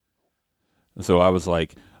So I was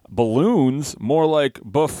like, balloons? More like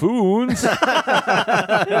buffoons. Hey,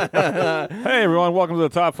 everyone. Welcome to the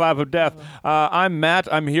Top 5 of Death. I'm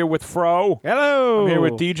Matt. I'm here with Fro. Hello. I'm here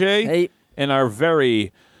with DJ. Hey. And our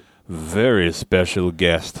very, very special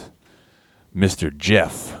guest, Mr.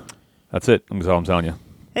 Jeff. That's it. That's all I'm telling you.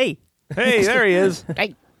 Hey. Hey, there he is.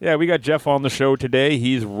 Hey. Yeah, we got Jeff on the show today.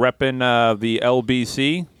 He's repping the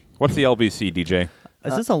LBC. What's the LBC, DJ?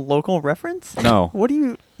 Is this a local reference? No. What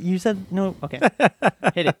do you said no? Okay.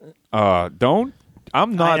 Hit it. Don't.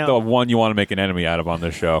 I'm not know. the one you want to make an enemy out of on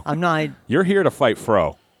this show. I'm not. You're here to fight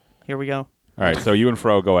Fro. Here we go. All right, so you and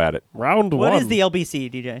Fro go at it. Round What one. is the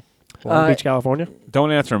LBC, DJ? Long Beach, California.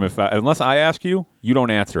 Don't answer him unless I ask you. You don't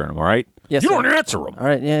answer him. All right? Yes, you sir. don't answer him. All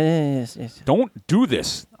right. Yes. Don't do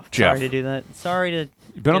this, Jeff. Sorry to do that. Sorry to.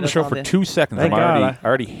 You've been on the show for 2 seconds. Thank I God.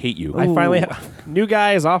 already hate you. I finally new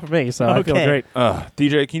guy is off of me, so I feel Okay. great.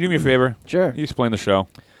 DJ, can you do me a favor? Sure. You explain the show.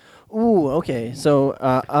 Ooh, okay. So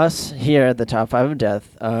us here at the Top 5 of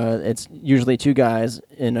Death, it's usually two guys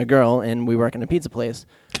and a girl, and we work in a pizza place.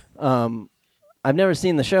 I've never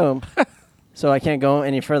seen the show, so I can't go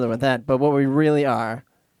any further with that. But what we really are,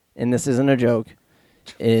 and this isn't a joke,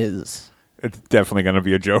 is It's definitely going to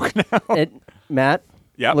be a joke now. Matt,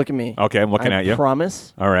 Yep. look at me. Okay, I'm looking I at you.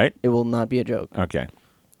 promise All right. it will not be a joke. Okay.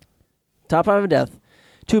 Top 5 of Death.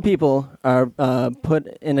 Two people are put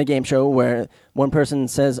in a game show where one person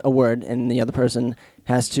says a word and the other person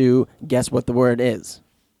has to guess what the word is.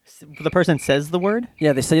 The person says the word,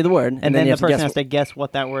 Yeah, they say the word, and then you the person guess has to guess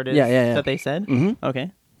what that word is. Yeah. That they said. Mhm.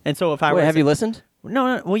 Okay. And so if I were Wait, to have say- you listened?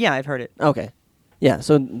 No. Well, yeah, I've heard it. Okay. Yeah,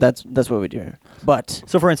 so that's what we do here. But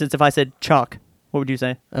So, for instance, if I said chalk, what would you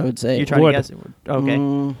say? I would say You trying wood. to guess?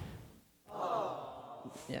 Okay.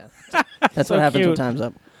 Yeah. That's So what happens when cute. time's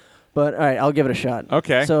up. But all right, I'll give it a shot.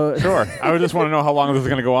 Okay. So Sure. I would just want to know how long this is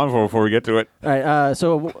going to go on for before we get to it. All right.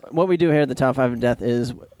 What we do here at the Top 5 of Death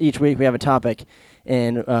is each week we have a topic,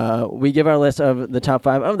 and we give our list of the top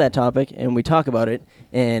 5 of that topic, and we talk about it.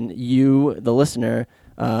 And you, the listener,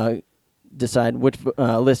 decide which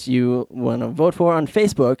list you want to vote for on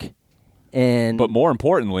Facebook. And But more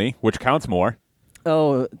importantly, which counts more?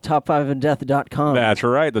 top5ofdeath.com. That's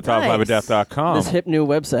right. The top5ofdeath.com. This hip new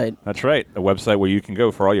website. That's right. A website where you can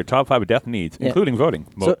go for all your top 5 of death needs, Yeah. including voting.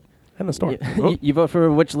 So And the store. you vote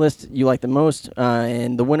for which list you like the most,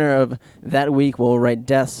 and the winner of that week will write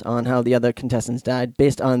deaths on how the other contestants died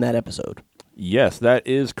based on that episode. Yes, that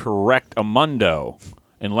is correct, Amundo.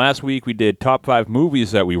 And last week we did top 5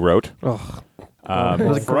 movies that we wrote. Ugh. It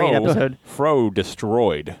was a great episode. Fro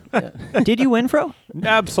destroyed. Did you win, Fro?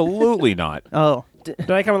 Absolutely not. Oh.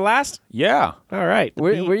 Did I come in last? Yeah. All right.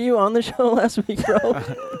 Were you on the show last week, bro?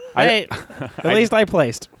 Hey, at least I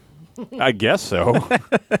placed. I guess so.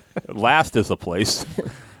 Last is the place.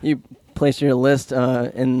 You placed your list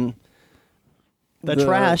in The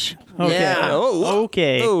trash. Okay. Yeah.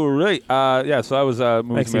 Okay. Oh, right. Yeah, so I was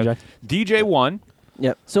moving. Thanks, DJ. DJ won.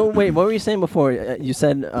 Yep. So wait, what were you saying before? You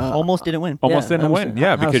said Almost didn't win. Almost Yeah, didn't I'm win. sorry.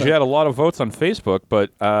 Yeah, How because so? you had a lot of votes on Facebook, but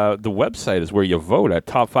the website is where you vote at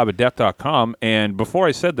top5ofdeath.com. And before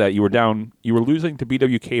I said that, you were losing to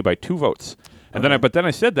BWK by 2 votes. And then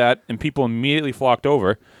I said that, and people immediately flocked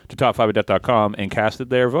over to top5ofdeath.com and casted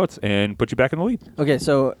their votes and put you back in the lead. Okay,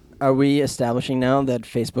 so are we establishing now that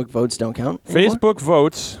Facebook votes don't count anymore? Facebook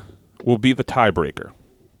votes will be the tiebreaker.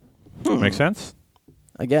 Make sense?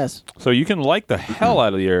 I guess. So you can like the hell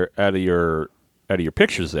out of your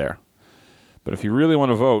pictures there, but if you really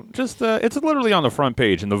want to vote, just it's literally on the front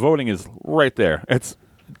page, and the voting is right there. It's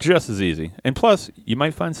just as easy, and plus you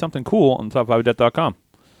might find something cool on top5ofdeath.com.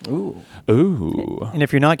 Ooh. Ooh, And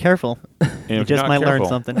if you're not careful, and you if just you're not might learn careful-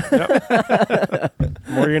 something.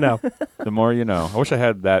 More you know. The more you know. I wish I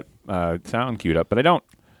had that sound queued up, but I don't.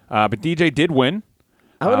 But DJ did win.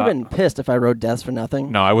 I would have been pissed if I wrote deaths for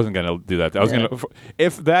nothing. No, I wasn't going to do that. I was Yeah. going to.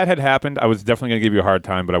 If that had happened, I was definitely going to give you a hard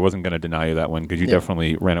time, but I wasn't going to deny you that one because you Yeah.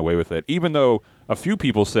 definitely ran away with it. Even though a few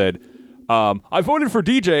people said, "I voted for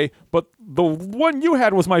DJ, but the one you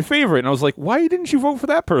had was my favorite," and I was like, "Why didn't you vote for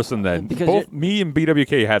that person then?" Because Both me and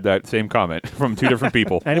BWK had that same comment from 2 different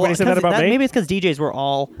people. Anybody said that 'cause about me? Maybe it's because DJs were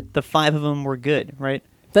the 5 of them were good, right?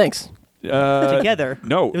 Thanks. Together.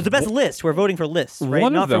 no. It was the best list. We're voting for lists, right?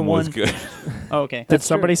 One Not of them for one. was good. Oh, okay. Did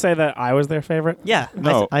somebody say that I was their favorite? Yeah.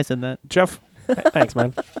 No. I said that. Jeff, Thanks,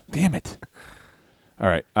 man. damn it. All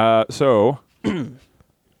right. So,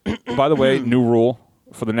 by the way, new rule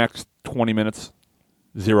for the next 20 minutes,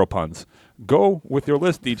 0 puns. Go with your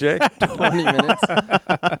list, DJ. 20 minutes.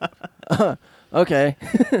 Okay.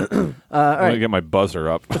 All I'm going to right. get my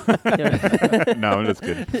buzzer up. No, that's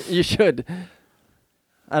good. You should.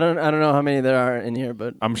 I don't know how many there are in here,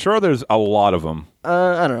 but I'm sure there's a lot of them.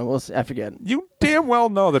 I don't know. We'll see. I forget. You damn well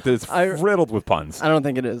know that it's riddled with puns. I don't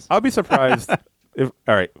think it is. I'll be surprised if.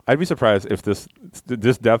 All right, I'd be surprised if this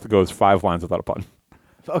death goes 5 lines without a pun.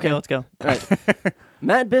 Okay, let's go. All right.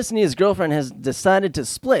 Matt Bissonney, his girlfriend, has decided to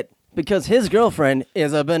split because his girlfriend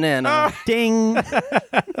is a banana. Ding.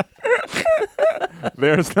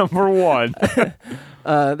 There's number 1.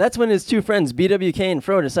 That's when his two friends, BWK and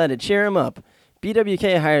Fro, decide to cheer him up.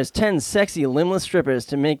 BWK hires 10 sexy, limbless strippers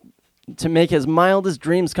to make his mildest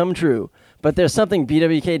dreams come true. But there's something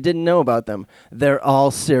BWK didn't know about them. They're all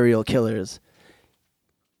serial killers.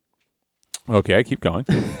 Okay, keep going.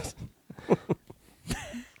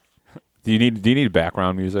 Do you need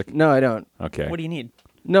background music? No, I don't. Okay. What do you need?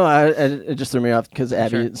 No, it just threw me off because Abby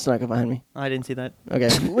Sure. snuck up behind me. I didn't see that.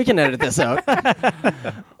 Okay, we can edit this out.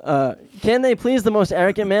 Can they please the most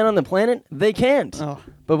arrogant man on the planet? They can't. Oh.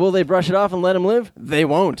 But will they brush it off and let him live? They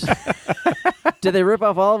won't. Did they rip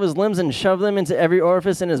off all of his limbs and shove them into every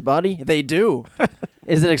orifice in his body? They do.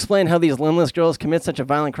 Is it explained how these limbless girls commit such a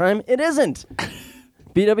violent crime? It isn't.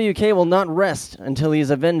 BWK will not rest until he's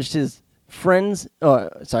avenged his friends. Oh,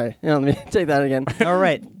 sorry. Let me take that again. All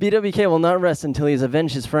right. BWK will not rest until he's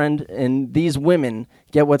avenged his friend, and these women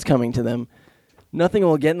get what's coming to them. Nothing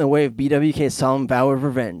will get in the way of BWK's solemn vow of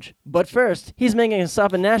revenge. But first, he's making a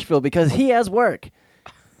stop in Nashville because he has work.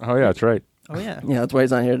 Oh yeah, that's right. Oh, yeah. Yeah, that's why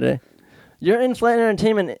he's not here today. Your in-flight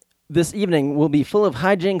entertainment this evening will be full of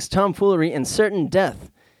hijinks, tomfoolery, and certain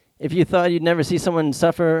death. If you thought you'd never see someone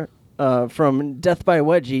suffer from death by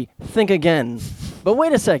wedgie, think again. But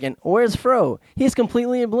wait a second, where's Fro? He's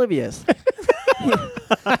completely oblivious.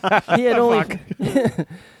 He had only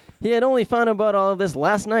he had only found out about all of this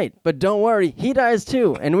last night. But don't worry, he dies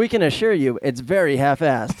too, and we can assure you it's very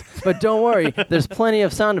half-assed. But don't worry, there's plenty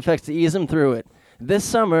of sound effects to ease him through it. This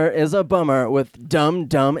summer is a bummer with Dumb,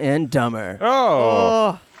 Dumb, and Dumber.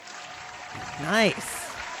 Oh,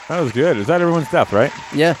 Nice. that was good. Is that everyone's death, right?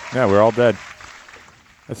 Yeah. Yeah, we're all dead.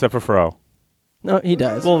 Except for Fro. No, he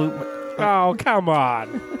dies. Well, Oh, come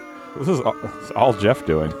on. This is all Jeff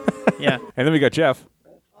doing. yeah. And then we got Jeff.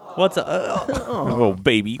 What's a Little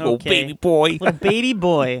baby. Little Okay. baby boy. little baby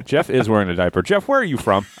boy? Jeff is wearing a diaper. Jeff, where are you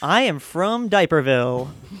from? I am from Diaperville.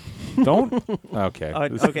 Don't. Okay.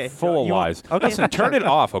 This is okay. full of You want- lies. okay. Listen, turn it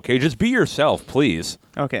off, okay? Just be yourself, please.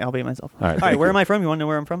 Okay, I'll be myself. All right, All thank right, where you. am I from? You want to know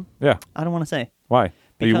where I'm from? Yeah. I don't want to say. Why?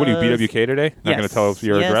 What are you Because- BWK today? Not going to tell us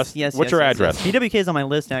your yes, address? Yes. What's yes, your yes, address? Yes. BWK is on my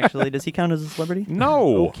list, actually. Does he count as a celebrity?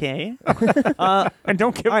 No. Okay. And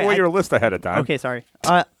don't give All right, away I- your list ahead of time. Okay, sorry.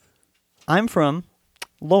 I'm from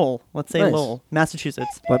Lowell. Let's say Nice. Lowell,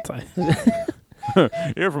 Massachusetts. Let's say.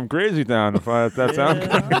 You're from Crazy Town, if that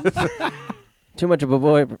sounds Too much of a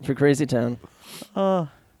boy for Crazy Town.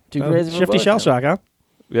 Too crazy for Shifty boy shell town. shock, huh?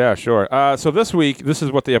 Yeah, sure. So this week, this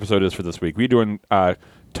is what the episode is for this week. We're doing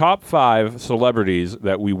top 5 celebrities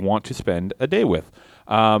that we want to spend a day with.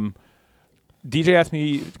 DJ asked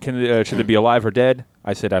me, should it be alive or dead?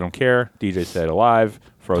 I said, I don't care. DJ said alive.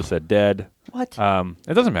 Fro said dead. What?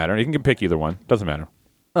 It doesn't matter. You can pick either one. Doesn't matter.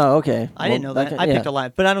 Oh, okay. I didn't know that. Okay, I yeah. picked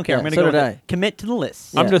alive, but I don't care. Yeah, I'm going to so go did with I. it. Commit to the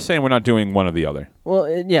list. Yeah. I'm just saying we're not doing one or the other. Well,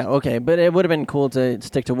 yeah, okay, but it would have been cool to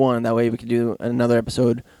stick to one. That way we could do another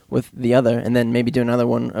episode with the other, and then maybe do another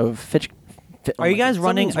one of Fitch. Are you guys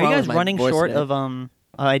running? Something's Are you wrong guys with my running voice short today. of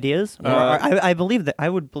ideas? Or I believe that. I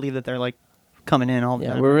would believe that they're like coming in all the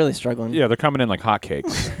Yeah, time. we're really struggling. Yeah, they're coming in like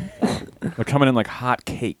hotcakes. They're coming in like hot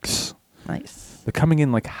cakes. Nice. They're coming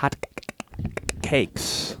in like hot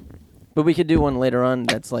cakes. But we could do one later on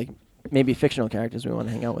that's like maybe fictional characters we want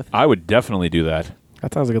to hang out with. I would definitely do that.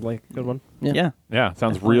 That sounds like a good one. Yeah. Yeah,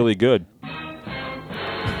 sounds really good.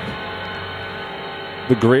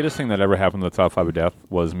 The greatest thing that ever happened to the top 5 of death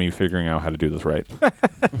was me figuring out how to do this right.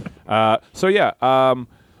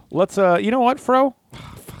 Let's. You know what, Fro?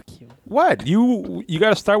 Fuck you. What you got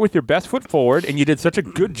to start with your best foot forward, and you did such a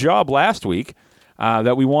good job last week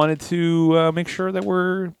that we wanted to make sure that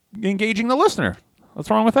we're engaging the listener. What's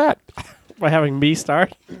wrong with that? By having me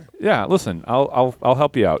start? Yeah, listen, I'll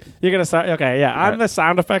help you out. You're going to start? Okay, yeah. I'm right. the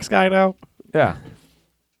sound effects guy now. Yeah.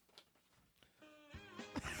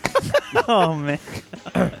 Oh man.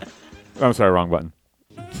 I'm sorry, wrong button.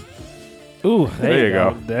 Ooh, There you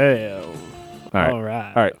go. Damn. All right. All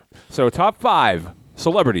right. All right. So, top 5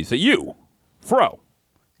 celebrities that you, Fro,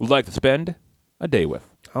 would like to spend a day with.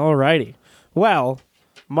 All righty. Well,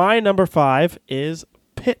 my number 5 is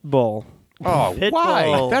Pitbull. Oh, Pitbull.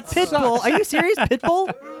 why? That's Pitbull. Are you serious?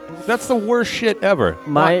 Pitbull? That's the worst shit ever.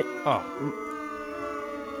 My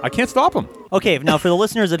I can't stop him. Okay, now for the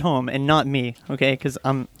listeners at home and not me, okay, because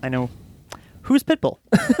I know who's Pitbull.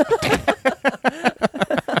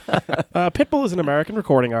 Pitbull is an American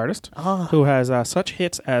recording artist Ah. who has such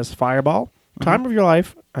hits as Fireball, Time of Your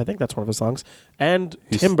Life, I think that's one of his songs, and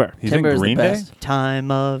Timber. He's Timber in is the Green Day. best.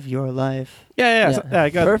 Time of your life. Yeah,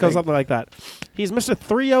 it goes Perfect. something like that. He's Mr.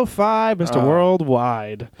 305, Mr.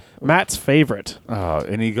 Worldwide. Matt's favorite. Oh,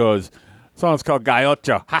 and he goes, song's called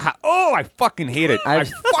Gaiocho. Haha. Oh, I fucking hate it. I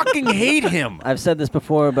fucking hate him. I've said this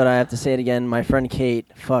before, but I have to say it again. My friend Kate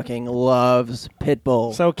fucking loves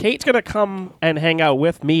Pitbull. So Kate's going to come and hang out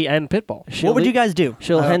with me and Pitbull. What would you guys do?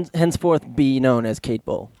 She'll henceforth be known as Kate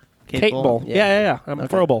Bull. Kate Bull. Yeah. I'm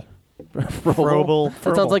Froble. Froble.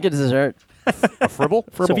 That sounds like a dessert. A fribble?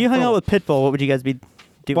 So if you hung out with Pitbull, what would you guys be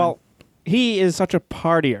doing? Well, he is such a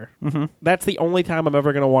partier. Mm-hmm. That's the only time I'm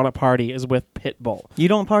ever going to want to party is with Pitbull. you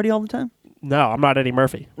don't party all the time? No, I'm not Eddie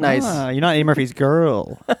Murphy. Nice. Ah, you're not Eddie Murphy's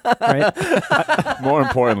girl, right? More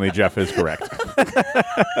importantly, Jeff is correct.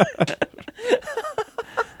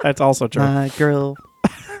 That's also true. My girl.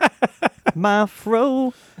 My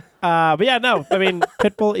fro. But yeah, no. I mean,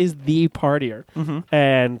 Pitbull is the partier. Mm-hmm.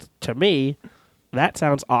 And to me, that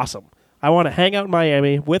sounds awesome. I want to hang out in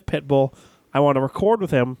Miami with Pitbull. I want to record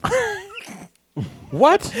with him.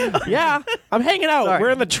 What? Yeah, I'm hanging out. Sorry.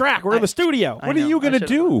 We're in the track. We're in the studio. What are you going to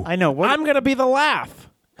do? I know. What? I'm going to be the laugh.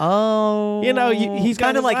 Oh. You know, he's got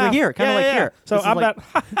kind of his like laugh. here. Kind of Yeah, like yeah. here. So This is I'm like-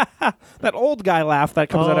 that that old guy laugh that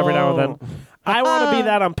comes out every now and then. I want to be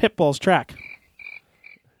that on Pitbull's track.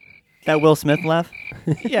 that Will Smith laugh.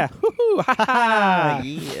 Yeah. Woo-hoo, ha, ha.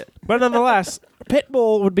 Yeah. But nonetheless,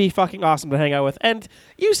 Pitbull would be fucking awesome to hang out with. And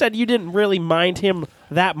you said you didn't really mind him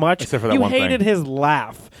that much. Except for that you one hated thing. his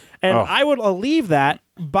laugh. And Oh. I would alleviate that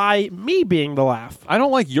by me being the laugh. I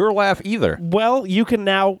don't like your laugh either. Well, you can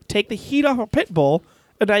now take the heat off of Pitbull,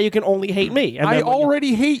 and now you can only hate me. And I then when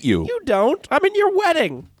already hate you. You don't. I'm in your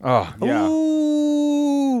wedding. Oh, yeah.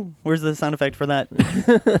 Ooh. Where's the sound effect for that?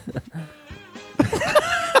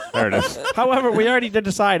 There it is. However, we already did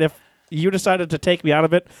decide if you decided to take me out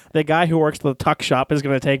of it, the guy who works at the tuck shop is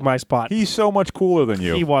going to take my spot. He's so much cooler than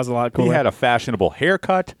you. He was a lot cooler. He had a fashionable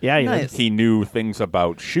haircut. yeah, he Nice. did. He knew things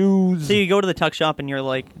about shoes. So you go to the tuck shop and you're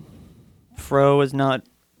like, Fro is not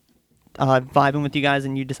vibing with you guys,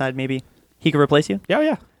 and you decide maybe he could replace you. Yeah,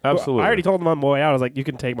 yeah. Absolutely. I already told him on my way out. I was like, you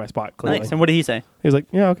can take my spot, clearly. Nice. And what did he say? He was like,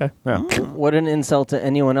 yeah, okay. yeah. What an insult to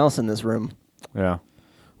anyone else in this room. Yeah.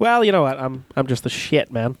 Well, you know what? I'm just the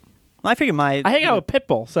shit, man. I figured my. I hang out with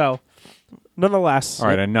Pitbull, so nonetheless. All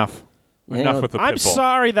right, enough. Yeah, Enough with the I'm Pitbull.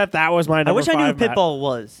 sorry that was my number I wish I knew who five, Matt. Pitbull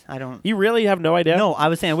was. I don't. You really have no idea? No, I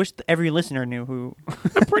was saying I wish every listener knew who.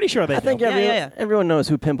 I'm pretty sure they I think do. Yeah, everyone knows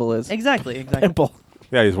who Pimple is. Exactly. Pitbull.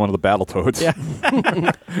 Yeah, he's one of the Battletoads.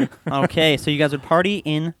 Yeah. Okay, so you guys would party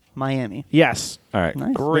in Miami. Yes. All right.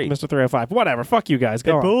 Nice. Great. Mr. 305. Whatever. Fuck you guys.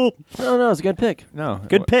 Go on. No, it's a good pick. No.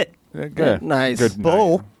 Good pit. Good. Nice. Good night.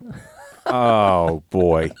 Bull. Oh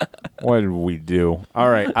boy, what did we do? All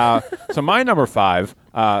right. So my number 5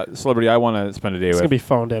 celebrity I want to spend a day It's with going to be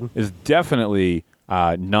phoned in. is definitely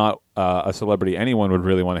not a celebrity anyone would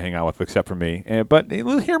really want to hang out with except for me. But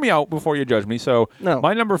hear me out before you judge me. So No.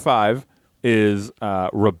 my number 5 is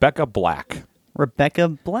Rebecca Black. Rebecca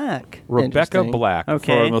Black. Rebecca Interesting. Black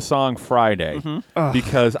Okay. from the song Friday,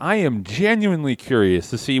 because I am genuinely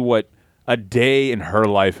curious to see what a day in her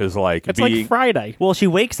life is like. It's being like Friday. Well, she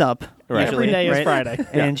wakes up Right. usually, Every day is right? Friday.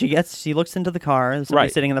 and she looks into the car. There's somebody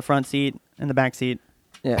Right. sitting in the front seat and the back seat.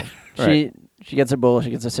 Yeah. Right. She gets her bowl, she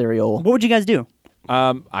gets her cereal. What would you guys do?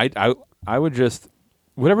 I would just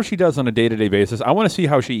whatever she does on a day-to-day basis. I want to see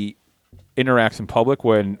how she interacts in public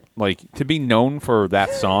when to be known for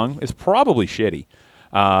that song is probably shitty.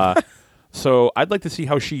 So I'd like to see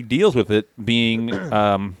how she deals with it being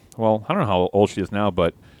well, I don't know how old she is now,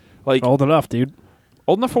 but Old enough, dude.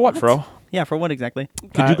 old enough for what, Fro? Yeah, for what exactly?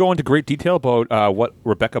 Could you go into great detail about what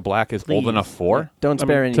Rebecca Black is old Please. enough for? Don't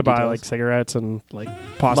spare any to buy details. cigarettes and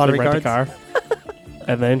possibly Lottery rent a car. cards?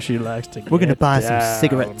 And then she likes to We're gonna get buy some down.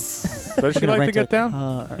 cigarettes. Does she Gonna like to rent get a down?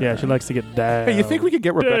 car. Yeah, she likes to get down. Hey, you think we could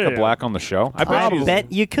get Rebecca Damn. Black on the show? I bet I she's-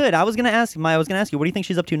 bet you could. I was gonna ask you. What do you think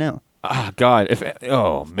she's up to now? Ah, God.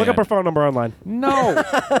 Oh, man. Look up her phone number online. No.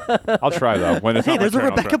 I'll try, though. When it's Hey, not my there's a turn,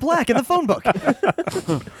 I'll Rebecca Black in the phone book.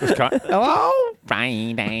 try. Hello?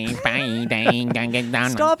 Friday, Friday,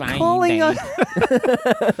 Stop calling us.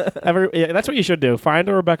 That's what you should do. Find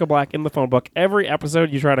a Rebecca Black in the phone book. Every episode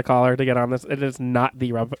you try to call her to get on this, it is not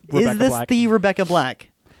the Rebecca Is this Black. the Rebecca Black?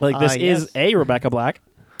 This yes. is a Rebecca Black.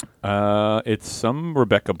 It's some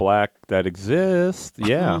Rebecca Black that exists.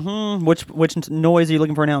 Yeah. Which noise are you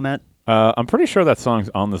looking for now, Matt? I'm pretty sure that song's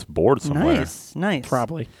on this board somewhere. Nice.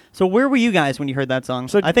 Probably. So where were you guys when you heard that song?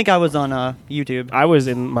 So- I think I was on YouTube. I was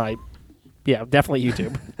in my, definitely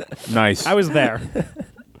YouTube. Nice. I was there.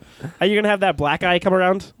 Are you gonna have that black guy come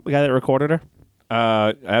around? The guy that recorded her?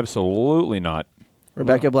 Absolutely not.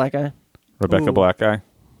 Rebecca Black Eye. Rebecca Ooh. Black Eye.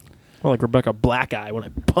 Well, like Rebecca Black Eye when I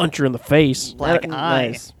punch her in the face. Black eye.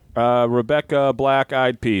 Nice. Rebecca Black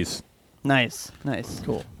Eyed Peas. Nice.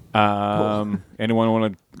 Cool. Anyone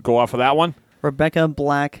want to go off of that one? Rebecca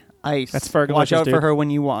Black Ice. That's Fergalicious, Watch out for dude. her when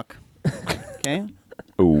you walk. Okay.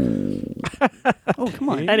 Ooh. Oh, come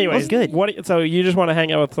on. Anyways, That's good. So you just want to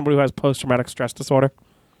hang out with somebody who has post-traumatic stress disorder?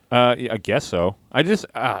 Yeah, I guess so. I just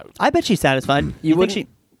I bet she's satisfied. You think wouldn't- she?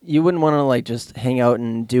 You wouldn't want to like just hang out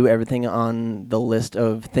and do everything on the list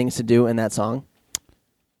of things to do in that song.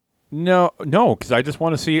 no, because I just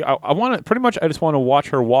want to see. I want to pretty much. I just want to watch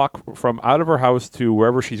her walk from out of her house to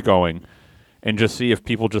wherever she's going, and just see if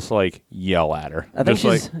people just like yell at her. I think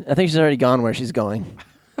Just I think she's already gone where she's going.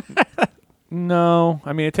 no.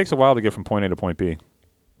 I mean, it takes a while to get from point A to point B.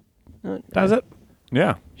 Does it?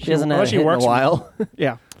 Yeah. She hasn't had unless a she hit in a works- while.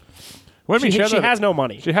 Yeah. What do you mean? She has no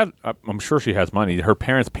money. She had. I'm sure she has money. Her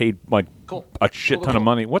parents paid like a shit ton of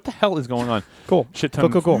money. What the hell is going on? Cool. Shit ton.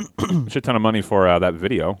 Cool. Shit ton of money for that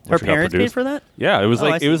video. Her which got parents paid produced. for that? Yeah, it was Oh, I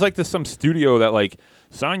like it see. was like this some studio that like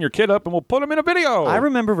sign your kid up and we'll put him in a video. I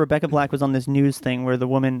remember Rebecca Black was on this news thing where the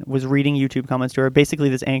woman was reading YouTube comments to her. Basically,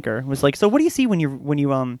 this anchor was like, "So what do you see when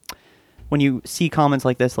you see comments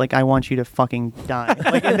like this? Like, I want you to fucking die."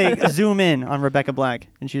 Like, and they zoom in on Rebecca Black,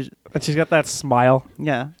 and she's And she's got that smile.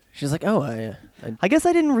 yeah. She's like, oh, I guess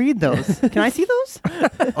I didn't read those. Can I see those?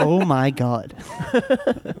 Oh my god.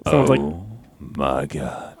 Sounds like my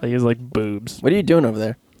god. he has like boobs. what are you doing over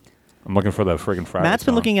there? I'm looking for the friggin' Friday Matt's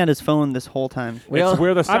been song. looking at his phone this whole time. We It's all-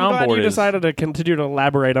 where the I'm glad soundboard you is. decided to continue to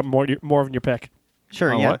elaborate on more of your pick.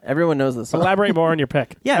 Sure, Oh, yeah. what? Everyone knows this song. Elaborate more on your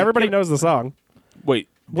pick. Yeah, Everybody can- knows the song. Wait.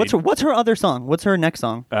 What's her other song? What's her next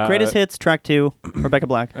song? Greatest Hits, track 2, Rebecca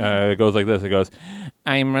Black. It goes like this. It goes.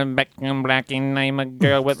 I'm Rebecca Black and I'm a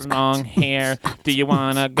girl with long hair. Do you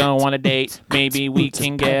wanna go on a date? Maybe we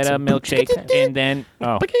can get a milkshake and then Oh,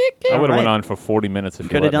 I would have right. went on for 40 minutes if you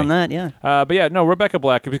Could let have done me. that, yeah. But yeah, no, Rebecca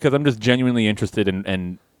Black, because I'm just genuinely interested in,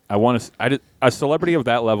 and I want to. A celebrity of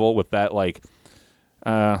that level with that like,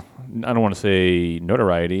 I don't want to say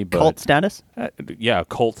notoriety, but Cult status? yeah,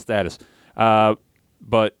 cult status.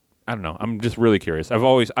 But I don't know. I'm just really curious. I've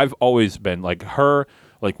always been like her,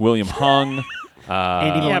 like William Hung.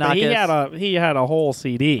 Andy Yeah, but Milonakis. he had a whole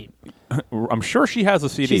CD. I'm sure she has a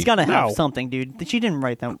CD. She's got to have No. something, dude. She didn't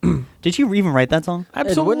write that. Did she even write that song?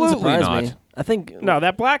 Absolutely it wouldn't surprise not. me. I think No,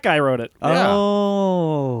 that black guy wrote it. Yeah.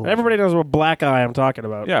 Oh. Everybody knows what black eye I'm talking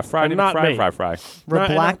about. Yeah, Friday, And not Fry, me. Fry, Fry. Black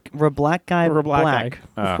guy We're black.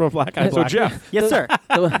 black. We're black guy. So black. Jeff, Yes, sir.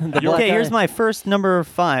 the black Okay, here's guy- my first number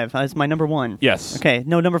 5. It's my number 1. yes. Okay,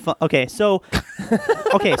 no, number 5. Okay, so I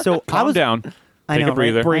Calm was down. I Take know, a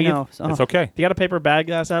breather. Right? Breathe. I know. It's okay. You got a paper bag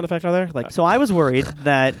sound effect on there? Like, So I was worried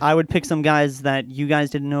that I would pick some guys that you guys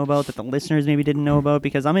didn't know about, that the listeners maybe didn't know about,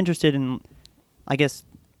 because I'm interested in, I guess,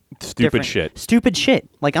 Stupid different- shit. Stupid shit.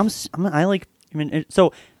 Like I like. I mean,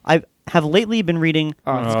 so I have lately been reading.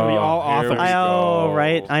 oh, it's gonna be all here authors. we go.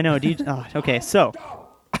 Right. I know. Okay. So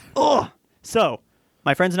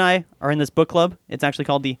my friends and I are in this book club. It's actually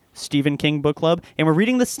called the Stephen King Book Club, and we're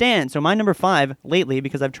reading The Stand. So my number 5 lately,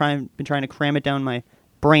 because I've been trying to cram it down my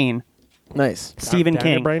brain. nice. Stephen down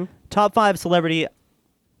your King. brain? Top 5 celebrity.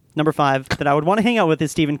 Number 5 that I would want to hang out with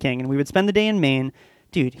is Stephen King, and we would spend the day in Maine.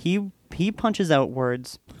 Dude, he punches out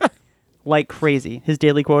words like crazy. His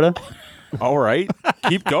daily quota. All right.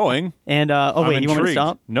 Keep going. And I'm wait, you want me to intrigued.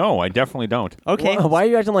 stop? No, I definitely don't. Okay. Why are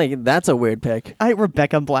you acting like that's a weird pick?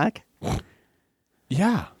 Rebecca Black.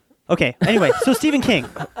 Yeah. Okay. Anyway, so Stephen King,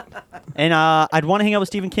 and I'd want to hang out with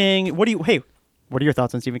Stephen King. What are your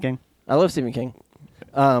thoughts on Stephen King? I love Stephen King.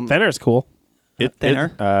 Thinner's cool.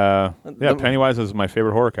 Thinner? Yeah, The- Pennywise is my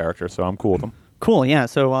favorite horror character, so I'm cool with him. Cool. Yeah.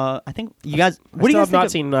 So I think you guys. What do you Still guys have not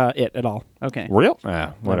think? seen it at all. Okay. Real?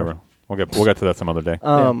 Whatever. We'll get to that some other day.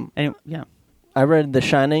 Anyway, yeah. I read The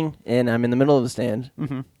Shining, and I'm in the middle of the stand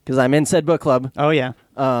because I'm in said book club. Oh yeah.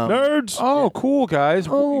 Nerds. Oh, cool, guys.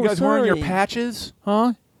 Oh, you guys wearing your sorry. patches?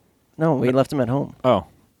 Huh? No, we left him at home. Oh,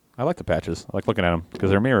 I like the patches. I like looking at them because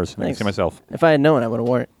they're mirrors. I can Thanks. see myself. If I had known, I would have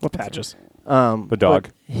worn it. What patches? The dog.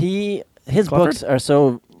 But his Clifford? books are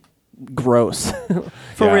so gross.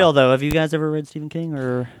 For Yeah. real though, have you guys ever read Stephen King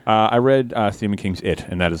or? I read Stephen King's It,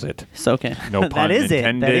 and that is it. It's okay. No pun that is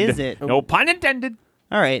intended. it. That is it. No pun intended.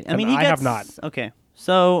 All right. I mean, he I gets. have not. Okay.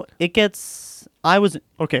 So it gets. I was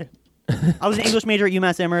okay. I was an English major at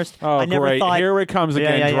UMass Amherst. Oh, I never great. thought. Here it comes Yeah,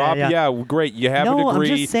 again. yeah, yeah, Drop. yeah. Great. You have No, a I'm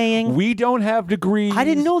degree. just saying- We don't have degrees. I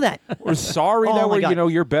didn't know that. We're sorry Oh that my we're, God.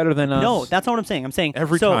 you're better than us. No, that's not what I'm saying. I'm saying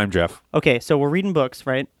every so, time, Jeff. Okay, so we're reading books,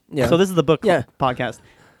 right? Yeah. So this is the book Yeah. podcast.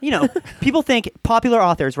 you know, people think popular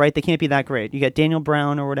authors, right? They can't be that great. You get Daniel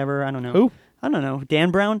Brown or whatever. I don't know. Who? I don't know.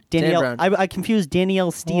 Dan Brown? Danielle. Brown. I confused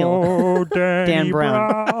Danielle Steele. Oh, Dan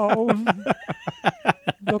Brown.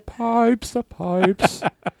 The pipes, the pipes.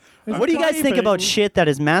 What do you guys think about typing. shit that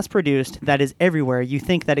is mass produced, that is everywhere? You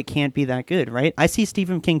think that it can't be that good, right? I see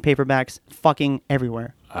Stephen King paperbacks fucking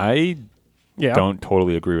everywhere. I Yeah. don't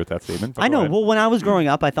totally agree with that statement. but I go know. ahead. Well, when I was growing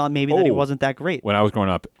up, I thought maybe that he Oh. wasn't that great. When I was growing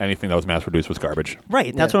up, anything that was mass produced was garbage.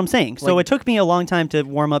 Right. That's Yeah. what I'm saying. So Like- it took me a long time to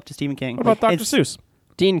warm up to Stephen King. What about Dr. It's Seuss?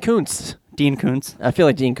 Dean Koontz. Dean Koontz. I feel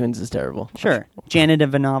like Dean Koontz is terrible. Sure. Janet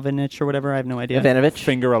Ivanovich or whatever. I have no idea. Ivanovich.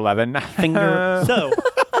 Finger 11. Finger. So,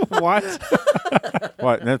 What?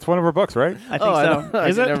 What? That's one of her books, right? I think Oh, I so. don't-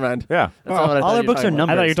 Is okay, it? Never mind. Yeah. That's not what I All thought our you were books are talking about. I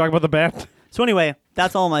thought you were numbers. talking about the band. So anyway,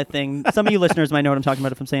 that's all my thing. Some of you listeners might know what I'm talking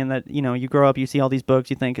about if I'm saying that, you know, you grow up, you see all these books,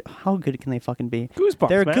 you think, how good can they fucking be? Goosebumps,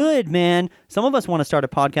 They're man. good, man. Some of us want to start a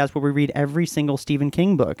podcast where we read every single Stephen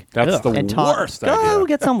King book. That's Ugh. the and talk. worst Go idea.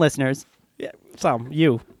 get some listeners. Yeah. Some.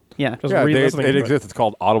 You. Yeah. Just Yeah, read it listening to exists. It's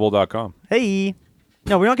called audible.com. Hey.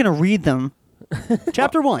 No, we're not going to read them.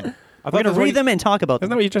 Chapter 1. We're thought going that's to what read you- them and talk about Isn't that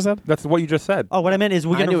them. what you just said? That's what you just said. Oh, what I meant is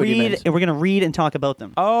we're I going to knew what you read meant. and we're going to read and talk about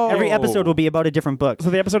them. Oh. Every episode will be about a different book. So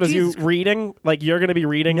the episode is Jesus you reading, like you're going to be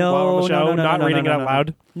reading No, while on the no, show, no, no, not no, reading no, it no, out no.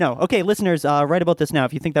 loud. No. Okay, listeners, write about this now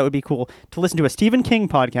if you think that would be cool. To listen to a Stephen King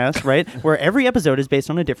podcast, right? Where every episode is based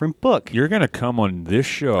on a different book. You're going to come on this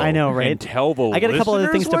show I know, right? and tell the I got a couple other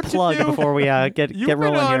listeners things to what plug do? before we get You've get been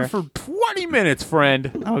rolling on here. for 20 minutes,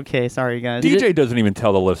 friend. Okay, sorry guys. DJ doesn't even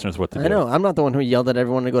tell the listeners what to do. I know. I'm not the one who yelled at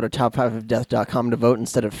everyone to go to top5ofdeath.com to vote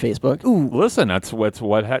instead of Facebook. Ooh, listen, that's what's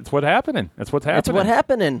happening. That's what's happening. That's what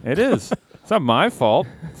happening. It is. It's not my fault.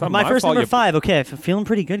 It's not My first fault. number You- 5. Okay, feeling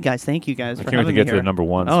pretty good, guys. Thank you guys I for can't wait to having get me to here. the number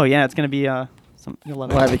ones. Oh yeah, it's gonna be you'll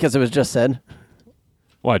love it. Why? Because it was just said.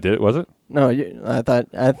 Well, I did. Was it? No,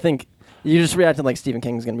 I think you just reacted like Stephen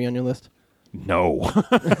King's going to be on your list. No.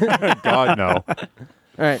 God, no. All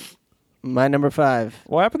right. My number 5.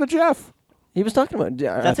 What happened to Jeff? He was talking about.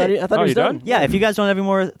 That's I thought it. He, I thought Oh, he was you done? done. Yeah, if you guys don't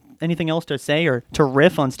have anything else to say or to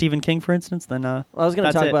riff on Stephen King, for instance, then Well, I was going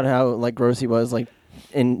to That's talk it. about how like gross he was, like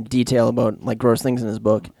in detail about like gross things in his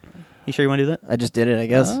book. you sure you want to do that? I just did it, I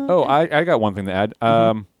guess. Oh, I got one thing to add.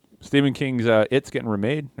 Stephen King's It's getting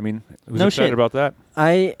remade. I mean, who's No excited shit. about that?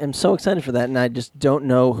 I am so excited for that, and I just don't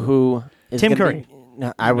know who is Tim gonna Curry. be-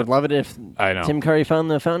 No, I would love it if I know. Tim Curry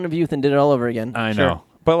found the Fountain of Youth and did it all over again. I Sure. know.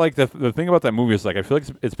 But like the thing about that movie is like I feel like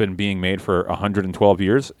it's been being made for 112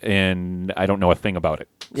 years and I don't know a thing about it.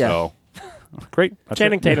 Yeah. So great. That's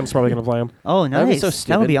Channing it. Tatum's probably going to play him. Oh, nice. That'd be so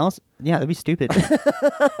That would be stupid. awesome. Yeah, that'd be stupid.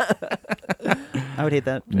 I would hate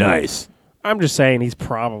that. Nice. I'm just saying he's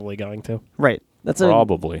probably going to. Right. That's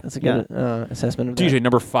Probably. That's a good assessment of that. DJ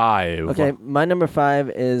number 5. Okay, my number 5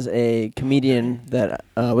 is a comedian that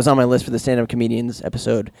was on my list for the stand-up comedians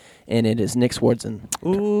episode, and it is Nick Swardson.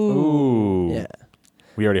 Ooh. Yeah.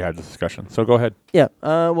 We already had this discussion. So go ahead. Yeah.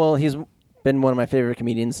 Well, he's been one of my favorite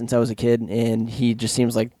comedians since I was a kid, and he just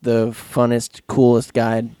seems like the funnest, coolest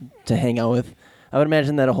guy to hang out with. I would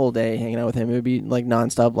imagine that a whole day hanging out with him, it would be like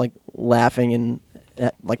nonstop, like laughing and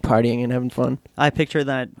like partying and having fun. I picture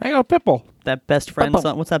that Hang out, Pitbull. best friend Bum,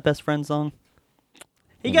 bum. song. What's that best friend song?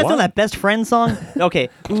 You guys know What? that best friend song? Okay.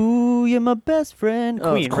 Ooh, you're my best friend.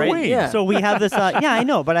 Oh, Queen, it's right? Queen. Yeah. So we have this. Yeah, I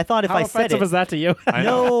know, but I thought if How I said offensive it. is that to you? I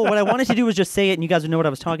know. No, what I wanted to do was just say it, and you guys would know what I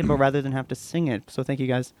was talking about rather than have to sing it. So thank you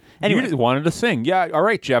guys. Anyway. You just wanted to sing. Yeah. All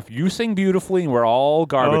right, Jeff. You sing beautifully and we're all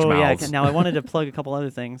garbage oh mouths. yeah. Now I wanted to plug a couple other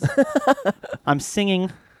things. I'm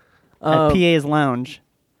singing Um, at PA's Lounge.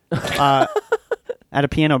 At a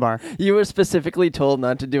piano bar. You were specifically told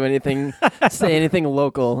not to do anything, say anything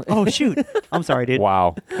local. Oh shoot! I'm sorry, dude.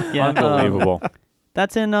 Wow. Yeah. Unbelievable.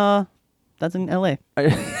 That's in LA.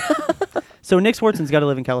 So Nick Swardson's got to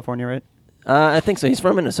live in California, right? I think so. He's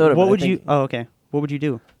from Minnesota. What but I would think- you? Oh, okay. What would you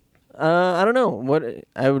do? I don't know. What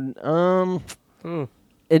I would.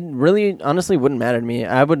 It really, honestly, wouldn't matter to me.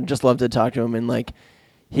 I would just love to talk to him, and like,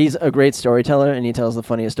 he's a great storyteller, and he tells the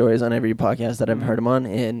funniest stories on every podcast that I've heard him on,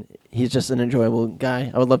 and he's just an enjoyable guy.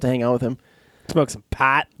 I would love to hang out with him. Smoke some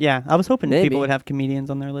pot. Yeah, I was hoping Maybe. people would have comedians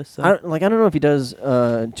on their list. So. I don't know if he does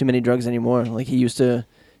too many drugs anymore. Like he used to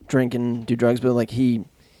drink and do drugs, but like he's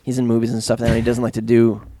in movies and stuff now, and he doesn't like to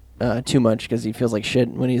do too much because he feels like shit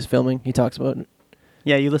when he's filming. He talks about it.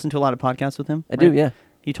 Yeah, you listen to a lot of podcasts with him? I do, right? yeah.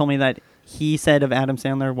 You told me that he said of Adam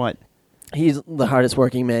Sandler what? He's the hardest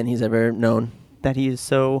working man he's ever known. That he is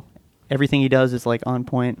so, everything he does is like on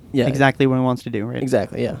point. Yeah. Exactly what he wants to do, right?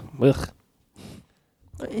 Exactly, yeah. Ugh.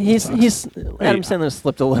 He's Adam Sandler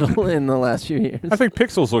slipped a little in the last few years. I think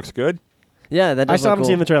Pixels looks good. Yeah, that does I still look haven't cool.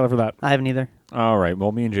 seen the trailer for that. I haven't either. All right.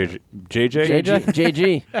 Well, me and JJ.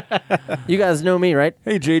 JG. You guys know me, right?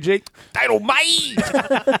 Hey, JJ.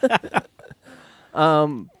 Dynamite.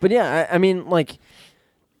 But yeah, I mean, like,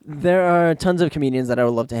 there are tons of comedians that I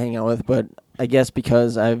would love to hang out with, but I guess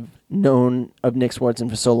because I've known of Nick Swartzen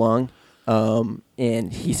for so long,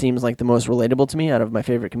 and he seems like the most relatable to me out of my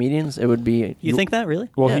favorite comedians, it would be. You think that really?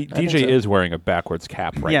 Well, Yeah, he, I think DJ so. is wearing a backwards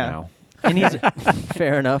cap right Yeah. now. And he's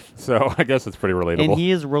Fair enough. So I guess it's pretty relatable. and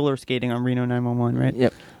he is roller skating on Reno 911, right?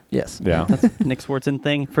 Yep. Yes. yeah. Nick Swartzen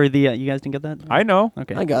thing for the. You guys didn't get that? I know.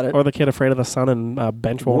 Okay. I got it. Or the kid afraid of the sun and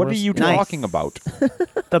bench warmers. What are you Nice. talking about?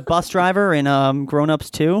 The bus driver in Grown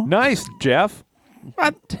Ups 2. Nice, Jeff.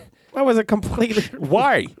 What? That was a completely.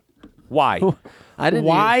 Why? Why? I didn't.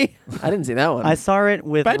 Why? I didn't see that one. I saw it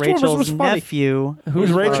with Bench warmers was Rachel's funny. nephew.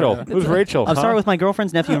 Who's Rachel? Florida. Who's Rachel? I saw huh? it with my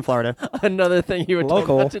girlfriend's nephew in Florida. Another thing you were told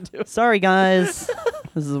Local. not to do. Sorry, guys.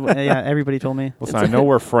 This is yeah. Everybody told me. Listen, I know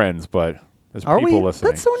we're friends, but there's Are people we?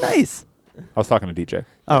 listening. That's so nice. I was talking to DJ.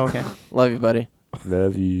 Oh, okay. Love you, buddy.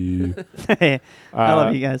 Love you. Hey, I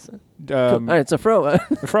love you guys. All right, so Fro,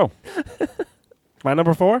 Fro. My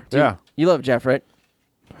number 4? Yeah. you love Jeff, right?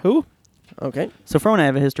 Who? Okay. So Fro and I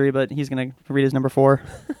have a history, but he's gonna read his number 4.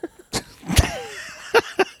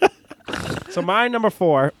 So my number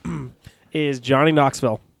 4 is Johnny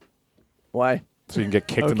Knoxville. Why? So you can get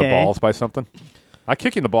kicked in the Okay. balls by something. I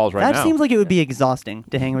kick you in the balls right That now. seems like it would be exhausting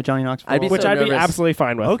to hang with Johnny Knoxville. I'd be Which so I'd be nervous. absolutely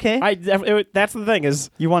fine with. Okay. That's the thing is,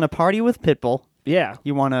 You want to party with Pitbull. yeah,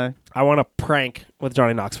 You want to. I want to prank with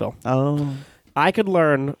Johnny Knoxville. Oh. I could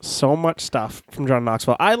learn so much stuff from Johnny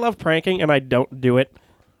Knoxville. I love pranking, and I don't do it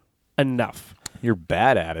enough. You're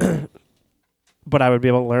bad at it. But I would be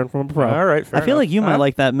able to learn from a pro. All right. Fair I feel enough. like you might Huh?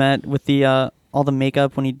 like that, Matt, with the all the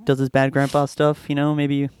makeup when he does his bad grandpa stuff. You know,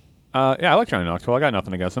 maybe you. Yeah, I like Johnny Knoxville. I got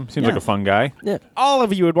nothing against him. Seems Yeah. like a fun guy. Yeah. All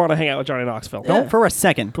of you would want to hang out with Johnny Knoxville. Yeah. Don't for a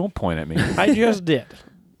second. Don't point at me. I just did.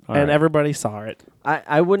 All And right. everybody saw it.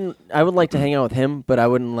 I would like to hang out with him, but I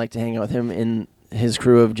wouldn't like to hang out with him in his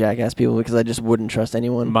crew of jackass people because I just wouldn't trust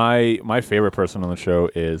anyone. My favorite person on the show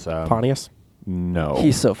is Pontius. No.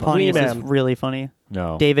 He's so funny. Pontius is Man. really funny.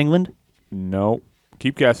 no. Dave England. No.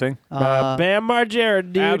 Keep guessing. Bam Margera,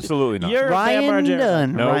 dude. Absolutely not. You're Bam Ryan Margera.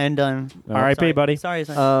 Dunn. Nope. Ryan Dunn. No. R.I.P., Sorry. buddy. Sorry.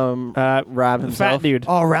 Rob Fat himself. dude.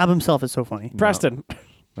 Oh, Rob himself is so funny. Preston.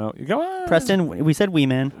 No. You go on. Preston, we said Wee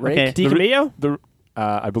Man. Rake? Okay. DiCamillo?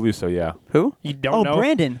 I believe so. Yeah. Who? You don't Oh, know?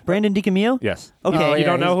 Brandon. Brandon DiCamillo? Yes. Okay. Oh, You yeah,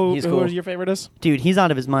 don't know he's who cool. your favorite is? Dude, he's out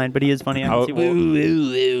of his mind, but he is funny. I Oh, can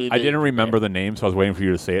see why. I didn't remember the name, so I was waiting for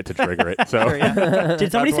you to say it to trigger it. So Sure, yeah.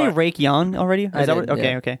 Did somebody say why. Rake Yon already? Is I that did, what,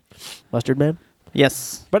 okay, yeah. okay. Mustard Man?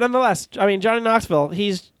 Yes. But nonetheless, I mean, Johnny Knoxville,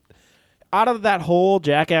 he's out of that whole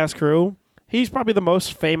jackass crew, he's probably the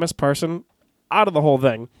most famous person out of the whole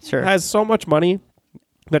thing. Sure. Has so much money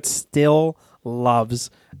that still loves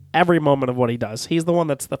every moment of what he does. He's the one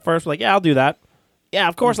that's the first, like, yeah, I'll do that. Yeah,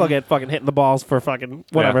 of course I'll get fucking hit in the balls for fucking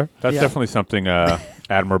whatever. yeah, that's Yeah. definitely something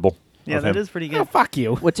admirable. Yeah, of that him. is pretty Oh, good. fuck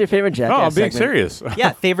you. What's your favorite jackass? Oh, I'm being segment? serious.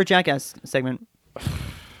 Yeah, favorite Jackass segment.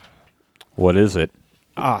 What is it?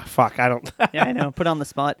 Ah, fuck, I don't. Yeah, I know. Put on the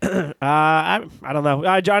spot. I don't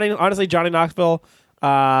know. Johnny Knoxville.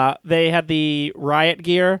 They had the riot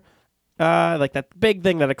gear, like that big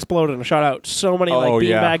thing that exploded and shot out so many like Oh,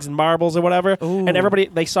 yeah. beanbags and marbles or whatever. Ooh. And everybody,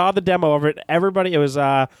 they saw the demo of it. Everybody, it was,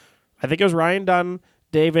 I think it was Ryan Dunn,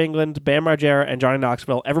 Dave England, Bam Margera, and Johnny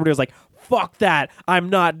Knoxville. Everybody was like, "Fuck that! I'm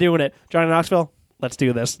not doing it." Johnny Knoxville, let's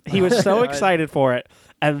do this. He was so excited for it,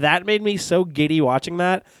 and that made me so giddy watching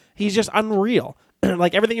that. He's just unreal.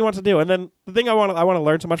 Like everything he wants to do. And then the thing I want to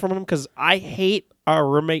learn so much from him because I hate our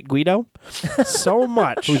roommate Guido so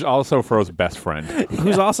much, Who's also Fro's best friend?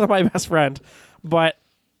 who's also my best friend. But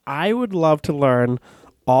I would love to learn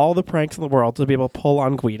all the pranks in the world to be able to pull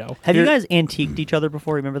on Guido. Have you guys antiqued each other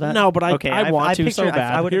before? Remember that? No, but I okay, want to picture- so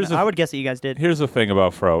bad. I would guess that you guys did. Here's the thing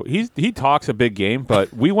about Fro. He talks a big game,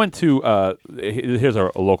 but we went to here's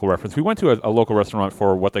a local reference. We went to a local restaurant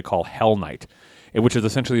for what they call Hell Night, which is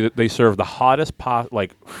essentially that they serve the hottest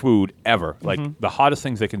food ever, like the hottest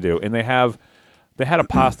things they can do, and they had a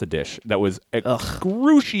pasta dish that was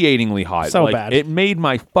excruciatingly hot. So like, bad. It made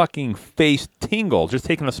my fucking face tingle just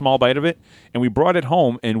taking a small bite of it. And we brought it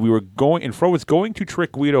home, and Fro was going to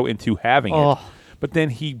trick Guido into having it, Oh. but then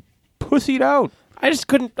he pussied out. I just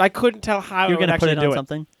couldn't tell how You're I would gonna put actually it do on it.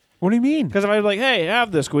 something. What do you mean? Because if I was like, "Hey,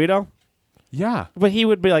 have this, Guido," Yeah, but he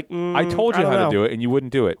would be like, I told you how to do it, and you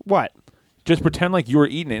wouldn't do it. What? Just pretend like you were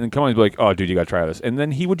eating it, and come on and be like, "Oh, dude, you got to try this," and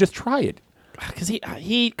then he would just try it. Because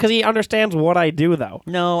he understands what I do though.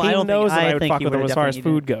 No, he I don't think- knows that I I would think fuck he with him would've as far as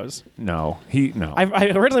definitely food goes. No,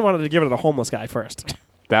 I originally wanted to give it to the homeless guy first.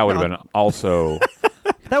 that would have been also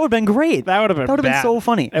That would have been great. That would have been That would have been bad. so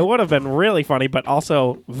funny. It would have been really funny, but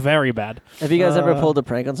also very bad. Have you guys ever pulled a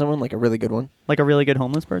prank on someone, like a really good one? Like a really good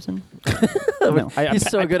homeless person. No. He's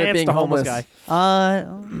so good at pantsed being a homeless homeless.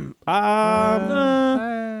 guy.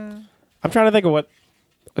 I'm trying to think of what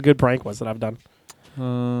a good prank was that I've done.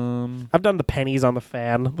 I've done the pennies on the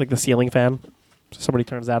fan, like the ceiling fan. So somebody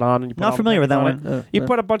turns that on, and you put all Not the familiar with pennies that on one. it. You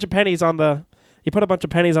put a bunch of pennies on the. You put a bunch of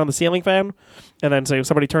pennies on the ceiling fan, and then so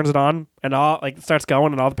somebody turns it on, and all like it starts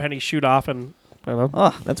going, and all the pennies shoot off, and I don't know.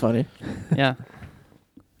 Oh, That's funny. yeah.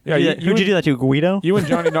 Yeah, Who'd you do that to, Guido? You and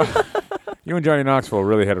Johnny you and Johnny Knoxville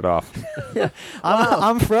really hit it off.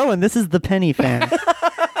 I'm Fro, and this is the penny fan.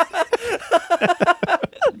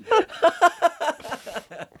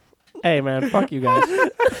 Hey man, fuck you guys.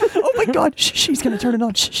 Oh my God! Shh, he's gonna turn it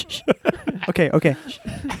on. Shh, shh, shh. Okay.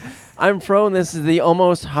 I'm Fro, and this is the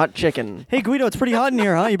almost hot chicken. Hey Guido, it's pretty hot in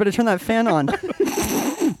here, huh? You better turn that fan on.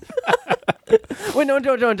 Wait, no,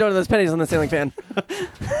 don't. There's pennies on the ceiling fan.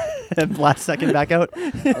 Last second back out.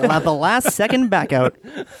 The last second back out.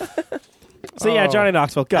 So yeah, Johnny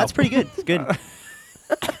Knoxville, go. That's pretty good. It's good.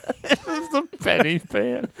 The penny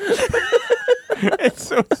fan. It's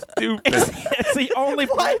so stupid. It's the only.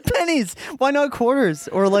 Why pennies? Why not quarters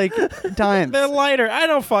or like dimes? They're lighter. I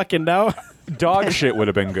don't fucking know. Dog shit would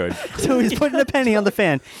have been good. So he's putting a penny on the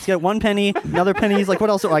fan. He's got one penny, another penny. He's like, what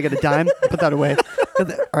else? Oh, I got a dime. Put that away. All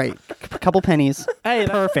right, a couple pennies. Hey,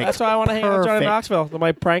 Perfect. That's why I want to hang out with Johnny Perfect. Knoxville.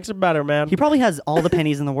 My pranks are better, man. He probably has all the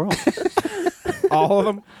pennies in the world. All of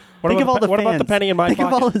them. Think of all the What fans. about the penny in my Think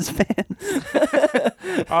pocket? of all his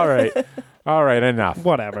fans. All right, enough.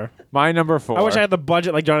 Whatever. My number 4. I wish I had the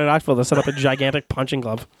budget like Johnny Knoxville to set up a gigantic punching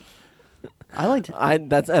glove. I liked it. I think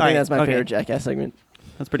that's my okay. favorite Jackass segment.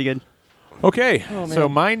 That's pretty good. Okay, so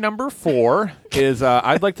my number 4 is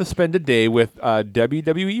I'd like to spend a day with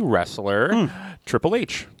WWE wrestler Triple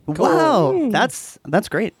H. Wow, that's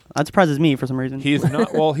great. That surprises me for some reason. He's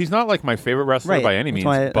not he's not like my favorite wrestler Right, by any that's means,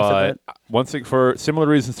 why I said but once for similar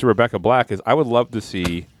reasons to Rebecca Black is I would love to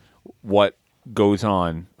see what goes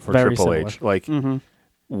on for Very Triple similar. H, like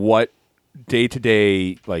what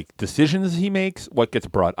day-to-day like decisions he makes, what gets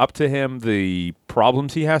brought up to him, the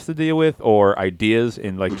problems he has to deal with, or ideas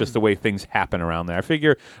in like just the way things happen around there. I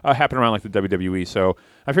figure happen around like the WWE, so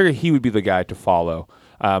I figure he would be the guy to follow.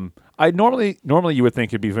 I normally you would think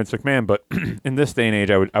it'd be Vince McMahon, but in this day and age,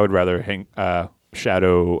 I would rather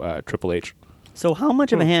shadow Triple H. So how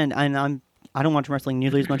much of a hand? And I don't watch wrestling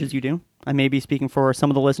nearly as much as you do. I may be speaking for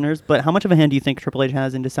some of the listeners, but how much of a hand do you think Triple H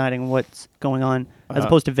has in deciding what's going on, as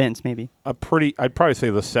opposed to Vince? Maybe I'd probably say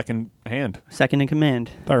the second hand. second in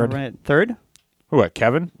command. Third. All right. Third. Who? What?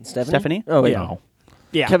 Kevin? Stephanie? Oh wait, No.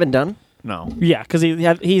 Yeah. Kevin Dunn. No. Yeah, because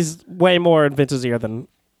he's way more in Vince's ear than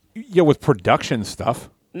Yeah, with production stuff.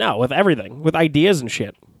 no, with everything, with ideas and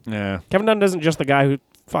shit. Yeah. Kevin Dunn isn't just the guy who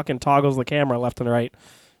fucking toggles the camera left and right.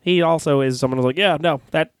 He also is someone who's like, yeah, no,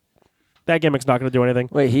 that gimmick's not going to do anything.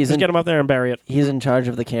 Wait, he's Just in, get him up there and bury it. he's in charge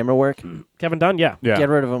of the camera work. Kevin Dunn, yeah. Yeah. Get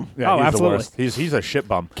rid of him. Yeah, Oh, he's absolutely. The worst. He's a shit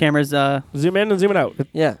bum. Cameras Zoom in and zoom it out.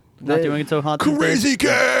 Yeah, not doing it so hot these days.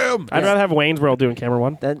 Cam. I'd rather have Wayne's World doing camera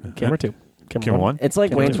one. That Camera two. Camera one. it's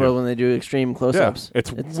like Camera Wayne's two. World when they do extreme Yeah. close-ups.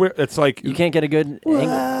 It's like You can't get a good angle.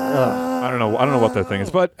 I don't know what their thing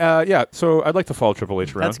is, but yeah. So I'd like to follow Triple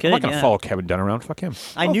H around. That's good, I'm not gonna yeah. follow Kevin Dunn around. Fuck him.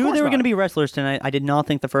 I Of knew course they were not. going to be wrestlers tonight. I did not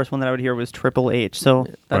think the first one that I would hear was Triple H. So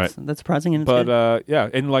that's surprising. And it's But good. yeah,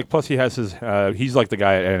 and like plus he has his he's like the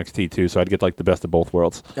guy at NXT too, so I'd get like the best of both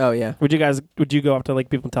worlds. Oh yeah. Would you go up to like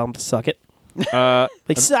people and tell them to suck it?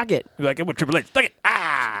 Like suck it. Like it with Triple H. Suck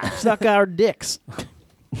it. Suck our dicks.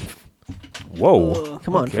 Whoa.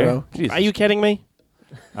 Come on, Okay. bro. Jesus. Are you kidding me?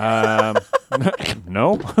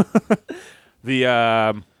 No.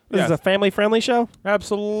 The This is a family friendly show?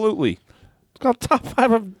 absolutely. It's called Top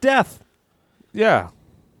 5 of Death. Yeah.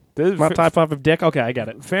 There's Not Top 5 of Dick. Okay, I get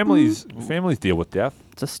it. families deal with death.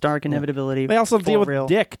 It's a stark inevitability. They also for deal with real.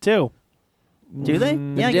 dick too. Do they?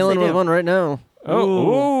 I'm Yeah, I guess dealing they with do. one right now.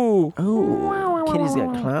 Oh. Oh, Kitty's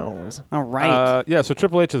got clowns. All right. Yeah, so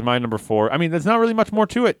Triple H is my number 4. I mean, there's not really much more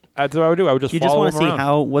to it. That's what I would do. I would just you just follow want to him see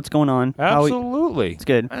around. what's going on. How Absolutely. it's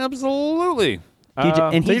good. Absolutely.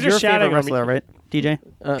 DJ, and so he's you're your just shouting favorite on me. wrestler, right?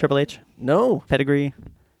 DJ? Triple H? No. Pedigree?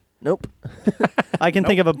 Nope. I can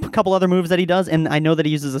think of a couple other moves that he does, and I know that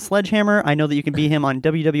he uses a sledgehammer. I know that you can beat him on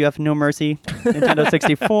WWF No Mercy, Nintendo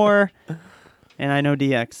 64, and I know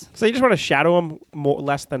DX. So you just want to shadow him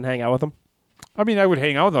less than hang out with him? I mean, I would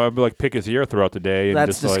hang out with him. I'd be like pick his ear throughout the day. And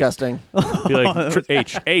That's just disgusting. Like, be like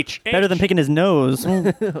H. Better than picking his nose.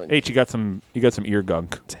 H. You got some ear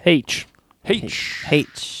gunk. It's H. H.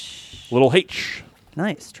 H. Little H.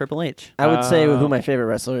 Nice. Triple H. I would say who my favorite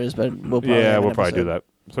wrestler is, but we'll probably Yeah, have an we'll probably do episode. that.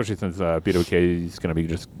 especially since BWK is going to be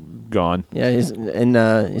just gone. Yeah, he's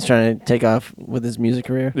trying to take off with his music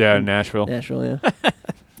career. Yeah, in Nashville. Nashville, yeah.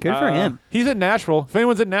 Good for him. He's in Nashville. If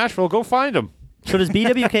anyone's in Nashville, go find him. So does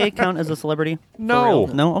BWK count as a celebrity? No.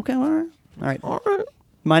 No? Okay, all right.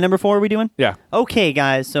 My number 4, are we doing? Yeah. Okay,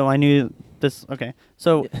 guys, so I knew this. Okay.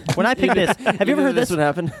 So when I picked this, have you ever heard this? would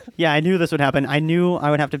happen? Yeah, I knew this would happen. I knew I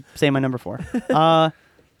would have to say my number 4.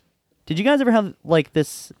 Did you guys ever have like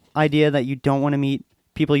this idea that you don't want to meet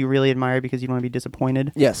people you really admire because you don't want to be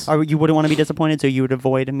disappointed? Yes. Or you wouldn't want to be disappointed, so you would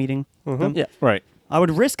avoid meeting them? Yeah. Right. I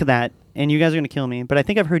would risk that, and you guys are going to kill me, but I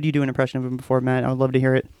think I've heard you do an impression of him before, Matt. I would love to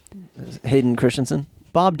hear it. Hayden Christensen.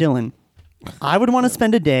 Bob Dylan. I would want to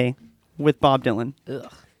spend a day with Bob Dylan.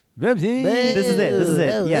 This is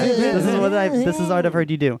it. Yeah. This is what I've heard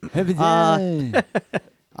you do.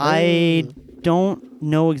 I don't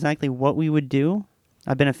know exactly what we would do.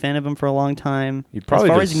 I've been a fan of him for a long time. He'd probably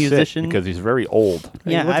as far just as a musician, sit because he's very old.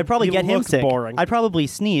 yeah, I'd probably he get him looks sick. boring. I'd probably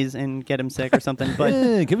sneeze and get him sick or something.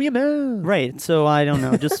 But Give me a man. right, so I don't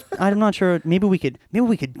know. Just I'm not sure. Maybe we could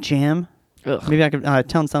jam. Maybe I could.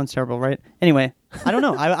 Town sounds terrible, right? Anyway, I don't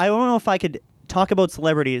know. I don't know if I could talk about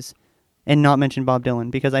celebrities and not mention Bob Dylan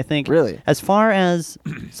because I think Really? as far as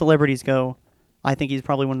celebrities go, I think he's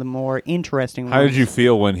probably one of the more interesting ones. How did you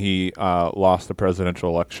feel when he lost the presidential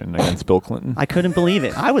election against Bill Clinton? I couldn't believe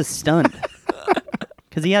it. I was stunned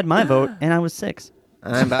because he had my vote and I was 6.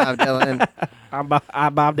 I'm Bob Dylan. I'm Bob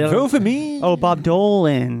Dylan. Vote for me. Oh, Bob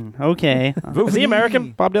Dolan. Okay. Vote Is for he me.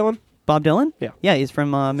 American? Bob Dylan? Bob Dylan? Yeah. Yeah, he's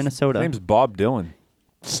from Minnesota. His name's Bob Dylan.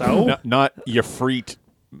 So Not your freet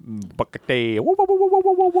bucket. he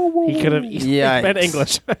could have easily Yikes. been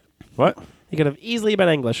English. What? He could have easily been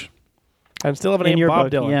English, and still have a in name your Bob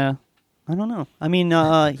book. Dylan. Yeah. I don't know. I mean,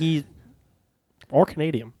 he Or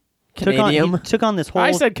Canadian. Canadian. took on this whole.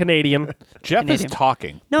 I said Canadian. Jeff Canadian. is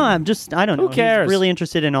talking. No, I don't know. Who cares? He's really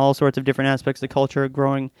interested in all sorts of different aspects of culture.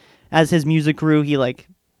 Growing as his music grew, he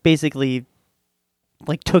basically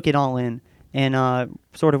took it all in, and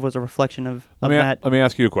sort of was a reflection of that. Let me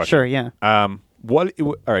ask you a question. Sure, yeah. All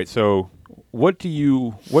right. So, what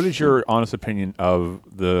is your honest opinion of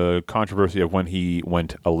the controversy of when he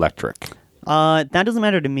went electric? That doesn't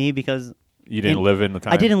matter to me because You didn't live in the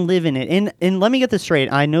time. I didn't live in it. And let me get this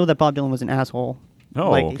straight. I know that Bob Dylan was an asshole.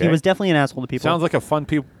 Oh, okay. He was definitely an asshole to people. Sounds like a fun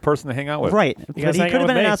person to hang out with. right. guys But he hang could out have with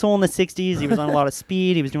been an me. asshole in the 60s. He was on a lot of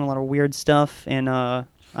speed. He was doing a lot of weird stuff. And I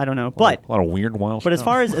don't know. But A lot of weird, wild But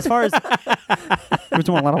stuff. as far as he was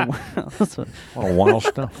doing a lot of A lot of wild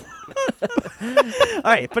stuff. all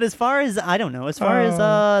right, but as far as I don't know, as far as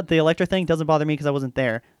the Electra thing doesn't bother me because I wasn't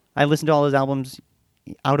there. I listened to all his albums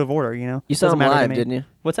out of order, you know. You saw Doesn't him matter to live, me. didn't you?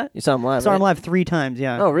 What's that? You saw him live. I saw him right? live 3 times.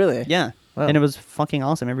 Yeah. Oh, really? Yeah. Wow. And it was fucking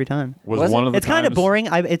awesome every time. Was one it? of the It's kind of times- boring.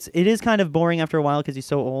 It is kind of boring after a while because he's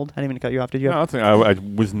so old. I didn't mean to cut you off. Did you? No, I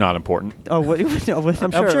was not important. Oh, I'm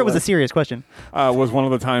sure it was a serious question. Was one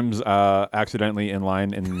of the times accidentally in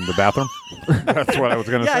line in the bathroom? That's what I was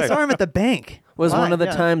going to Yeah, say. I saw him at the bank. Was Why? one of the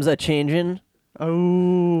Yeah. times a change-in?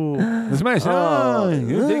 Oh. This is my song.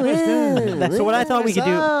 You take my song. So what I thought we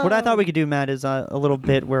could do, Matt, is a little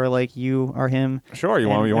bit where you are him. Sure, you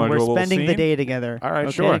and want to do a we're little spending the scene? day together. All right,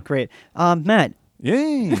 okay, sure. Great. Matt.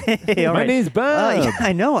 Yay. Hey, all My right. name's Bob. Yeah,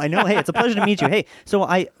 I know. Hey, it's a pleasure to meet you. Hey, so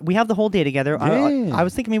we have the whole day together. Yeah. I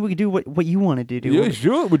was thinking maybe we could do what you wanted to do. Yeah,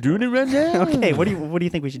 sure. We're doing it right now. Okay. What do you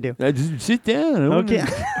think we should do? Just sit down. I wanna- Okay.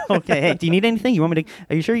 Okay. Hey, do you need anything? You want me to?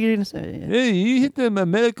 Are you sure you didn't? Hey, you hit the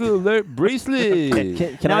medical alert bracelet.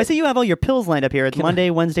 Can Now I I see you have all your pills lined up here. It's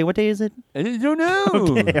Monday, Wednesday. What day is it? I don't know.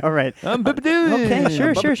 Okay. All right. I'm Papa Dylan. Okay.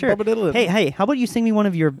 Sure. Bubba Diddlin'. Hey. How about you sing me one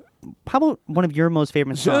of your most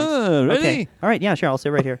favorite songs? Sure, ready? Okay. All right. Yeah. Sure. I'll sit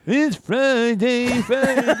right here. It's Friday,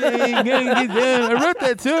 gotta get down. I wrote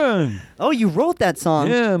that song. Oh, you wrote that song.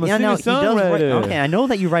 Yeah, I'm a no, he does singer-songwriter. Okay, I know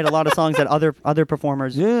that you write a lot of songs that other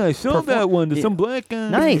performers. Yeah, I sold that one to Yeah. some black guy.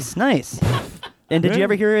 Nice. And did you Yeah.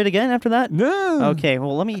 ever hear it again after that? No. Okay,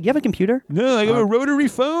 well, do you have a computer? No, I got a rotary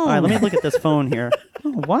phone. All right, let me look at this phone here.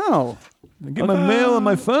 Oh, wow. I get my mail on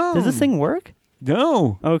my phone. Does this thing work?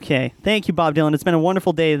 No. Okay. Thank you, Bob Dylan. It's been a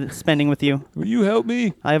wonderful day spending with you. Will you help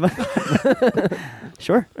me I have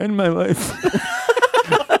Sure. end my life?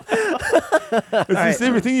 Is this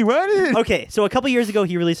everything you wanted? Okay, so a couple years ago,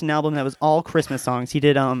 he released an album that was all Christmas songs. He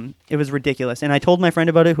did, it was ridiculous. And I told my friend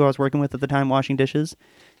about it, who I was working with at the time, washing dishes,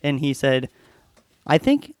 and he said, I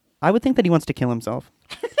would think that he wants to kill himself.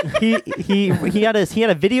 he had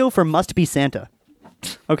a video for Must Be Santa.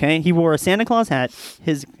 Okay, he wore a Santa Claus hat.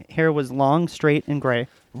 His hair was long, straight, and gray.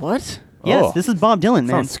 What? Yes, Oh. this is Bob Dylan, man.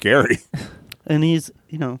 Sounds scary. And he's,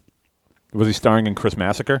 Was he starring in Chris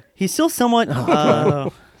Massacre? he's still somewhat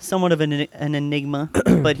somewhat of an enigma,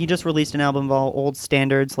 but he just released an album of all old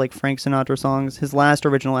standards like Frank Sinatra songs. His last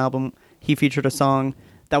original album, he featured a song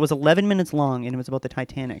that was 11 minutes long, and it was about the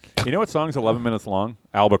Titanic. You know what song's 11 minutes long?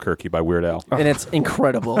 Albuquerque by Weird Al. And it's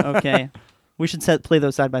incredible. Okay, we should play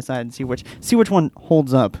those side by side and see which one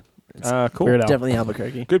holds up. Cool. Weird Al. Definitely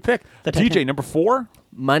Albuquerque. Good pick. The DJ, Titanic. number 4?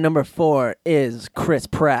 My number 4 is Chris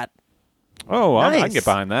Pratt. Oh, I Nice. can get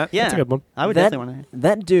behind that. Yeah, That's a good one. I would that, definitely want to.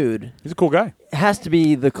 that dude He's a cool guy. has to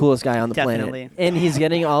be the coolest guy on the Definitely. planet. And he's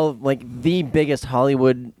getting all like the biggest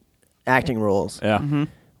Hollywood acting roles. Yeah. Mm-hmm.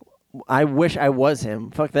 I wish I was him.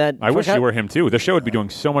 Fuck that. I wish Fuck you were him, too. The show would be doing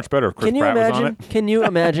so much better if Chris Can you Pratt was on imagine? it. Can you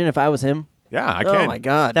imagine if I was him? Yeah, I Oh can. my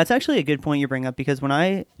god. That's actually a good point you bring up because when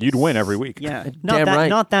I You'd win every week. yeah Damn right.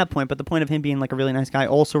 not that point, but the point of him being like a really nice guy,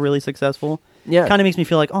 also really successful, Yeah. kind of makes me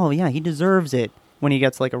feel like, oh yeah, he deserves it when he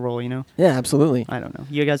gets like a role, you know. Yeah, absolutely. I don't know.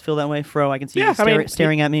 You guys feel that way, Fro? I can see Yeah, you I mean,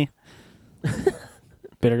 staring at me.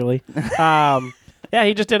 Bitterly. Yeah,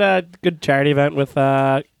 he just did a good charity event with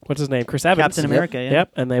what's his name, Chris Evans. Captain America. Yeah.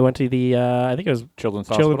 Yep, and they went to the I think it was Children's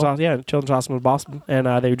Children's Hospital. Children's Hospital in Boston,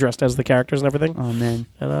 and they dressed as the characters and everything. Oh man.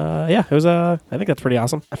 And yeah, it was I think that's pretty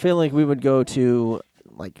awesome. I feel like we would go to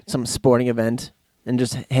like some sporting event and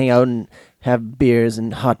just hang out and have beers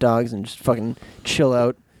and hot dogs and just fucking chill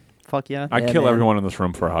out. Fuck yeah. I'd Yeah, kill man. everyone in this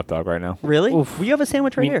room for a hot dog right now. Really? Oof. We have a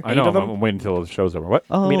sandwich right mean, here. I know. of them? I'm waiting until the show's over. What?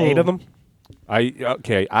 Oh. I mean, 8 of them.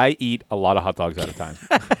 I eat a lot of hot dogs at a time.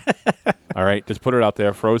 All right, just put it out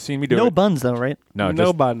there. Fro's seen me do No it. buns though, right? No, no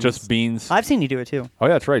just, buns. Just beans. I've seen you do it too. Oh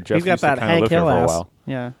yeah, that's right. Jeff He's got used to that kind of Hank live here Hill for a ass. while.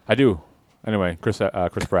 Yeah. I do. Anyway, Chris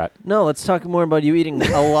Pratt. No, let's talk more about you eating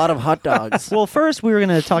a lot of hot dogs. Well, first we were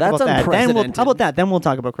gonna talk That's about that. Then we'll, unprecedented. how about that? Then we'll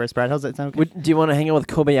talk about Chris Pratt. How's that sound? Okay? Do you want to hang out with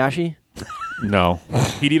Kobayashi? No,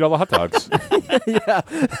 he'd eat all the hot dogs. Yeah.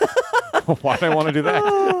 Why do I want to do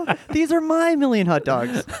that? These are my million hot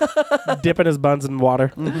dogs. Dipping his buns in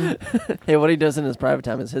water. Hey, what he does in his private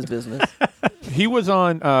time is his business. He was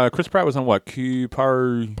on. Chris Pratt was on what? Parks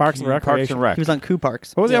and Parks Recreation. and Rec. He was on Coup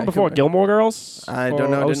Parks. What was he Yeah, on before? Cooper. Gilmore Girls? I Or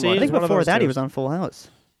don't know, didn't OC? watch I think One of before those that he two. was on Full House.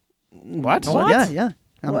 What? Yeah, yeah.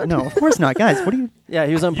 What? No, of course not, guys. What do you? Yeah,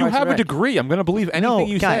 he was on You Parks have and a Rec. degree. I'm going to believe anything No,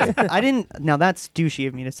 you guys. say. I didn't. Now that's douchey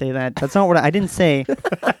of me to say that. That's not what I didn't say.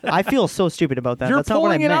 I feel so stupid about that. You're That's not what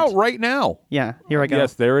I pulling it meant. out right now. Yeah, here I go.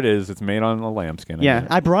 Yes, there it is. It's made on a lambskin. Yeah,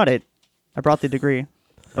 I brought it. I brought the degree,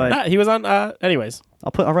 but He was on. Anyways,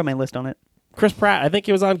 I'll write my list on it. Chris Pratt. I think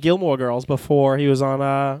he was on Gilmore Girls before he was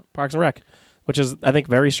on Parks and Rec, which is I think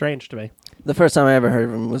very strange to me. The first time I ever heard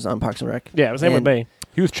of him was on Parks and Rec. Yeah, it was him with And- me.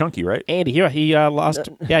 He was chunky, right? Andy, he lost.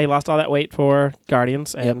 Yeah, he lost all that weight for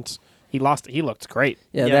Guardians, and he lost. He looked great.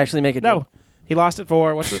 Yeah, they Yeah. actually make it. No, he lost it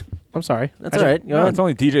for what's it? I'm sorry. That's all right. Go No, ahead. it's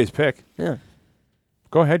only DJ's pick. Yeah.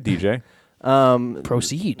 Go ahead, DJ.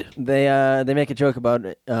 Proceed. They make a joke about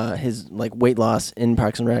his like weight loss in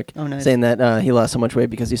Parks and Rec, Oh, nice. saying that he lost so much weight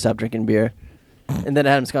because he stopped drinking beer. And then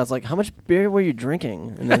Adam Scott's like, "How much beer were you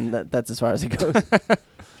drinking?" And then that's as far as it goes.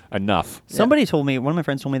 Enough. Somebody told me. One of my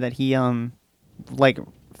friends told me that he like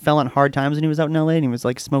fell on hard times when he was out in LA and he was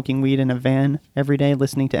like smoking weed in a van every day,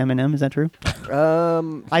 listening to Eminem. Is that true?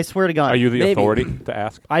 I swear to God. Are you the Maybe. authority to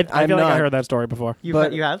ask? I I'm feel like I not. heard that story before. You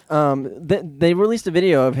But- you have? They released a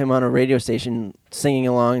video of him on a radio station singing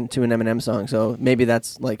along to an Eminem song. So maybe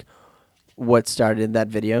that's like what started that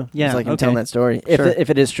video. Yeah, it's like him okay. telling that story. If Sure. if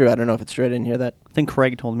it is true, I don't know if it's true. I didn't hear that. I think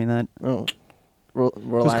Craig told me that. Oh, Who's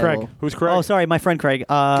reliable. Craig? Who's Craig? Oh, sorry, my friend Craig.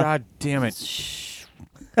 God damn it.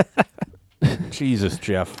 Jesus,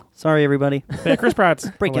 Jeff. Sorry, everybody. Yeah, Chris Pratt's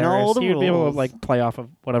Breaking hilarious. all the He would be able rules. to like play off of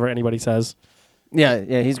whatever anybody says. Yeah,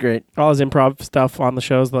 he's great. All his improv stuff on the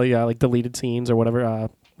shows, the like deleted scenes or whatever. What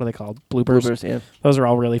are they called? Bloopers. Bloopers, yeah. Those are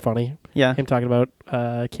all really funny. Yeah. Him talking about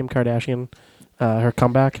Kim Kardashian, her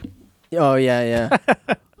comeback. Oh yeah.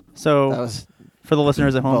 That So was. for the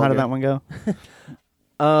listeners at home, how did vulgar. that one go?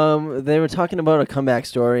 They were talking about a comeback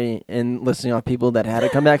story and listing off people that had a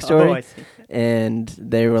comeback story. Oh, I see. And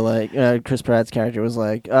they were like, Chris Pratt's character was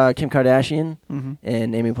like, Kim Kardashian. Mhm.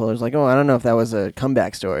 And Amy Poehler's like, oh, I don't know if that was a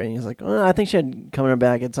comeback story. And he's like, oh, I think she had coming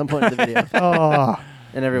back at some point in the video. Oh,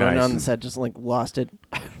 And everyone Nice. on the set just like lost it.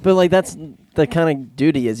 But like that's the kind of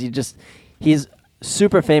dude he is. He's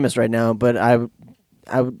super famous right now, but I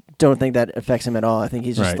don't think that affects him at all. I think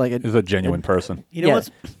he's just Right. like He's a genuine person. you know Yeah.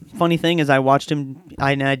 what's funny thing is I watched him.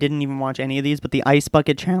 I didn't even watch any of these, but the Ice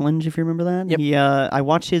Bucket Challenge, if you remember that. Yep. He, I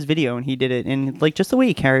watched his video and he did it, and like just the way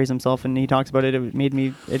he carries himself and he talks about it, it made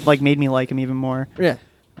me like him even more. yeah,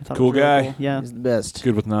 I thought it Cool was really guy. cool. Yeah. he's the best.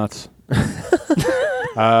 Good with nuts.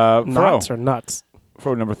 Nuts Fro. or nuts?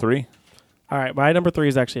 Fro number 3. All right, my number 3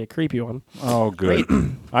 is actually a creepy one. Oh, good.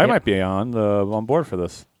 I might be on board for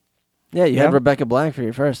this. Yeah, you Yeah. had Rebecca Black for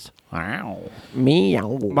your first. Wow.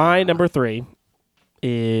 Meow. My number 3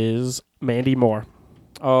 is Mandy Moore.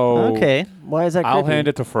 Oh. Okay. Why is that I'll creepy? hand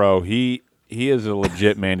it to Fro. He is a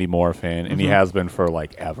legit Mandy Moore fan, and he has been for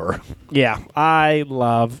like ever. Yeah, I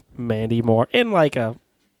love Mandy Moore in like I'm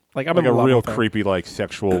Like in a love real with her. creepy, like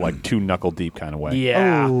sexual, like two knuckle deep kind of way.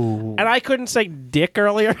 Yeah, Oh. and I couldn't say dick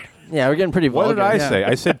earlier. Yeah, we're getting pretty What vulgar. did I Yeah. say?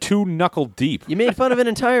 I said two knuckle deep. You made fun of an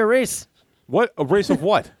entire race. What? A race of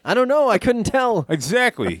what? I don't know. I couldn't tell.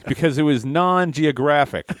 Exactly, because it was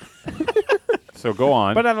non-geographic. So go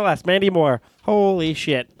on. But nonetheless, Mandy Moore, holy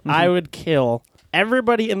shit, I would kill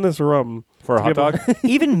everybody in this room for a to hot be able- dog?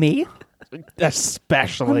 Even me?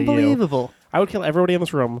 especially you. Unbelievable. I would kill everybody in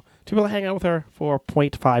this room to be able to hang out with her for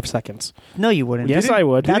 0.5 seconds. No, you wouldn't. Yes, I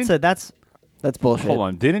would. That's That's bullshit. Hold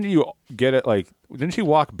on. Didn't you get it, like, didn't she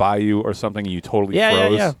walk by you or something and you totally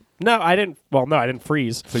froze? Yeah. No, I didn't. Well, no, I didn't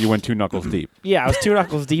freeze. So you went two knuckles deep. Yeah, I was 2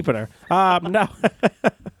 knuckles deep in her. No.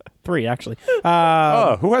 3, actually.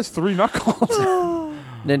 Oh, who has three knuckles?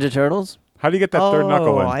 Ninja Turtles? How do you get that third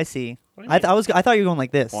knuckle in? I see. I thought you were going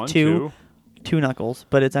like this. One, two knuckles,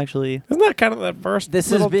 but it's actually. Isn't that kind of the first? This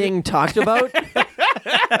is little being talked about?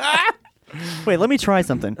 Wait, let me try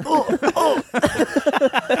something.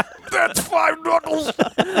 That's 5 knuckles.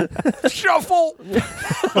 Shuffle.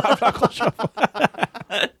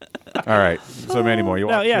 All right. So Mandy Moore, you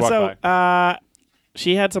No, walk, yeah. you walk So by.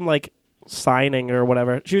 she had some like signing or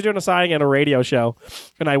whatever. She was doing a signing at a radio show,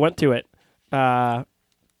 and I went to it to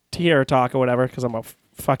hear her talk or whatever because I'm a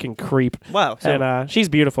fucking creep. Wow. So And she's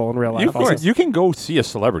beautiful in real life. also. You can go see a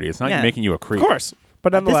celebrity. It's not Yeah. making you a creep. Of course,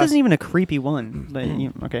 but this nonetheless, isn't even a creepy one.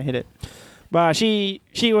 But okay, hit it.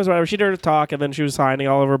 she was whatever. She did her talk, and then she was signing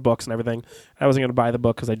all of her books and everything. I wasn't going to buy the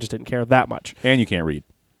book because I just didn't care that much. And you can't read.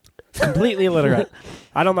 Completely illiterate.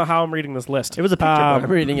 I don't know how I'm reading this list. It was a picture I'm book.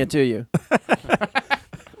 reading it to you.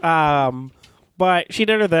 But she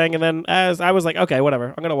did her thing, and then as I was like, okay,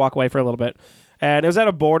 whatever, I'm gonna walk away for a little bit. And it was at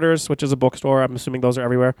a Borders, which is a bookstore. I'm assuming those are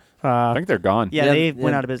everywhere. I think they're gone. Yeah, Yeah, they yeah.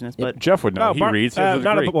 went out of business, but Jeff would know. He reads. He doesn't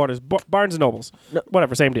not agree. at Borders, Barnes and Nobles. No.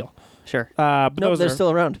 Whatever, same deal. sure. But No, those they're are still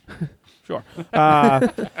around. sure. Way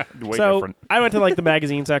So different. I went to like the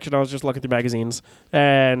magazine section. I was just looking through magazines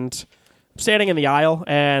and standing in the aisle,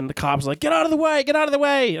 and the cops was like, "Get out of the way! Get out of the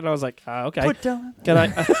way!" And I was like, "Okay, Put down, can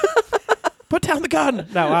I?" Put down the gun.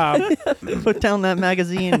 No, put down that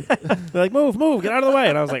magazine. they're like, move, get out of the way.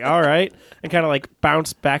 And I was like, all right. And kind of like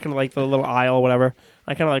bounced back into like the little aisle or whatever.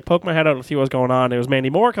 I kind of like poked my head out to see what was going on. It was Mandy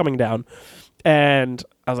Moore coming down. And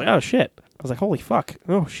I was like, oh shit. I was like, holy fuck.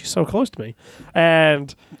 Oh, she's so close to me.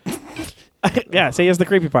 And yeah, see, here's the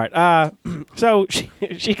creepy part. So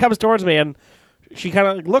she comes towards me and she kind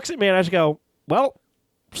of looks at me and I just go, well,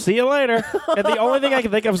 see you later. And the only thing I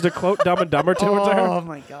can think of is to quote Dumb and Dumber towards her. Oh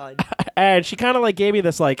my god. And she kind of like gave me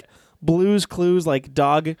this like Blue's Clues like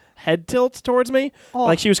dog head tilts towards me. Oh.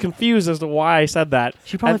 Like she was confused as to why I said that.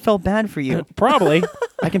 She probably And- felt bad for you. Probably,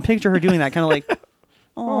 I can picture her doing that, kind of like,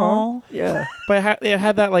 oh. Yeah. but it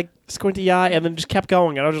had that like squinty eye and then just kept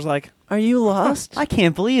going. And I was just like, Are you lost? I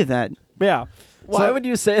can't believe that. yeah. Why So would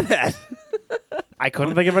you say that? I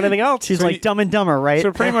couldn't think of anything else. She's So like you- Dumb and Dumber, right?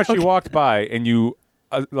 So pretty much you walked by and you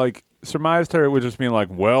like surmised her with just being like,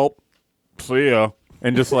 well, see ya.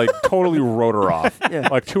 And just like totally wrote her off. Yeah.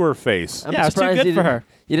 Like to her face. I'm Yeah, it's too surprised good you for didn't- her.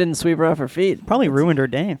 You didn't sweep her off her feet. Probably ruined her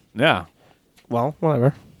day. Yeah. Well,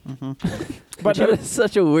 whatever. But that is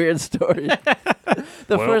such a weird story.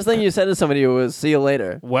 The Well- first thing you said to somebody was, see you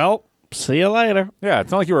later. Well, see you later. Yeah.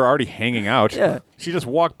 It's not like you were already hanging out. Yeah. She just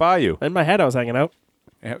walked by you. In my head, I was hanging out.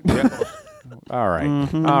 Yeah. All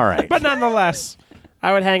right. All right. But nonetheless,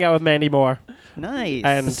 I would hang out with Mandy Moore. Nice.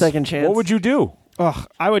 And The second chance. What would you do? ugh,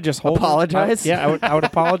 I would just hold Apologize? Yeah, I would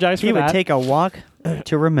apologize for he that. would take a walk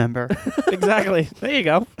to remember. Exactly. There you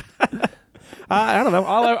go. I don't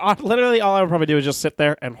know. Literally, all I would probably do is just sit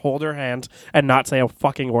there and hold her hand and not say a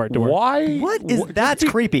fucking word to her. Why? What is that's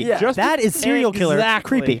creepy? Yeah. Just that is serial killer.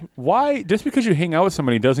 Exactly. Creepy. Why? Just because you hang out with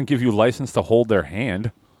somebody doesn't give you license to hold their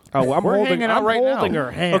hand. Oh, I'm We're holding, hanging out I'm right now. holding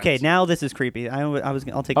her hand. Okay, now this is creepy. I'll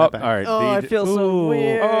take Oh, that back. all right. Oh, I feel so Ooh.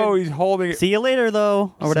 weird. Oh, he's holding. See you later,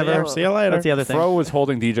 though, or whatever. See you later. That's the other thing. Fro was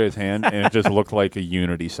holding DJ's hand, and it just looked like a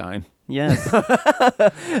unity sign. Yes.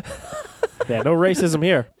 Yeah, no racism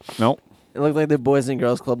here. Nope. It looked like the Boys and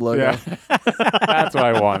Girls Club logo. Yeah. That's what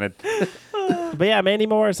I wanted. But yeah, Mandy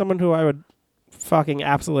Moore is someone who I would fucking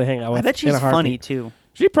absolutely hang out with. I bet in a she's heartbeat. funny too.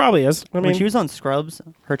 She probably is. I mean, When she was on Scrubs,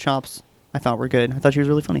 her chops I thought were good. I thought she was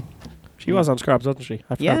really funny. she was on Scrubs, wasn't she?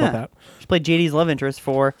 I forgot Yeah. about that. She played JD's love interest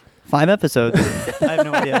for 5 episodes. I have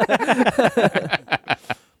no idea.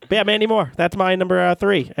 But yeah, Mandy Moore. That's my number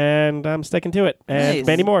 3, and I'm sticking to it. And Nice.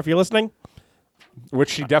 Mandy Moore, if you're listening, which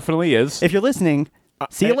she definitely is. If you're listening,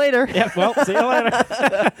 see you later. Yeah, well, see you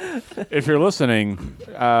later. If you're listening,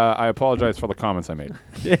 I apologize for the comments I made.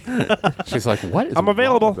 She's like, "What is I'm wrong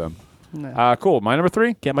available. with them?" Cool. My number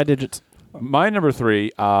 3. Get my digits. My number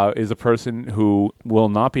 3 is a person who will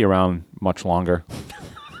not be around much longer.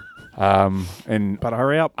 And Better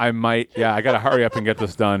hurry up. I might, I got to hurry up and get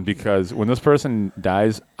this done because when this person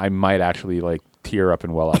dies, I might actually like tear up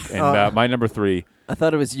and well up. And my number 3. I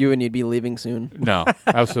thought it was you and you'd be leaving soon. No,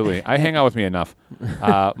 absolutely. I hang out with me enough.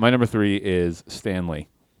 My number 3 is Stan Lee.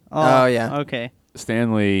 Oh, yeah. Okay.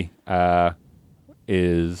 Stan Lee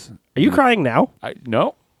is. Are you crying now?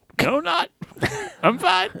 No, not. I'm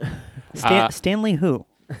fine. Stanley who?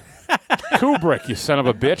 Kubrick, you son of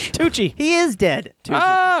a bitch. Tucci. He is dead.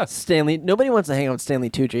 Stanley. Nobody wants to hang out with Stanley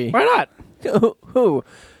Tucci. Why not? Who?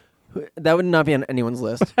 That would not be on anyone's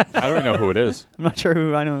list. I don't even know who it is. I'm not sure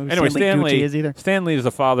who I know. Who Anyway, Stanley Gucci is either. Stan Lee is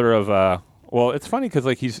the father of. Well, it's funny because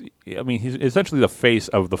like he's essentially the face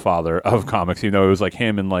of the father of comics. You know, it was like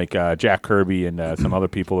him and like Jack Kirby and some other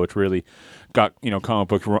people, which really got comic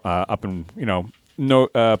books up and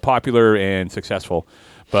popular and successful.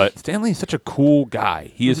 But Stan Lee is such a cool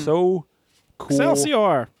guy. He is so cool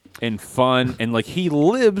Excelsior. and fun, and like he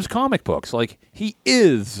lives comic books. Like he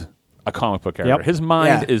is a comic book character. Yep. His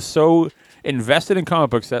mind Yeah. is so invested in comic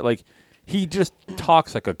books that like he just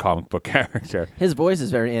talks like a comic book character. His voice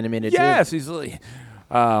is very animated Yes, he's like,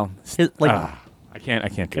 His, I can't do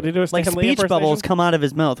Can he it. do a like Stan Lee speech bubbles impersonation? come out of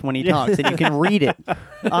his mouth when he talks, and you can read it.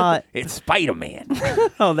 It's Spider-Man.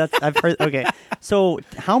 Oh, I've heard. Okay, so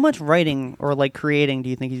how much writing or like creating do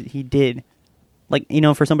you think he did? Like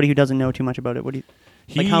for somebody who doesn't know too much about it, what do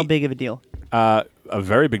you like? How big of a deal? A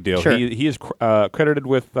very big deal. Sure. He is credited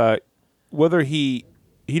with whether he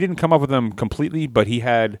didn't come up with them completely, but he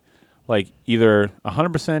had like either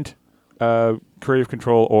 100% creative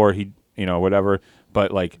control or he whatever.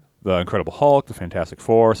 But like the Incredible Hulk, the Fantastic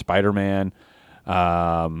Four, Spider-Man,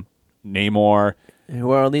 Namor.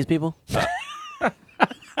 Who are all these people?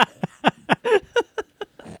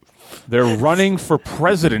 They're running for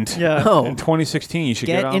president Yeah. Oh. in 2016. You should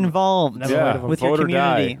get, Get on. involved Yeah, with your vote or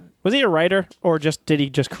die. community. Was he a writer or did he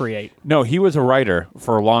just create? No, he was a writer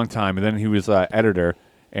for a long time, and then he was editor,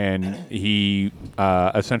 and he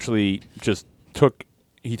essentially just took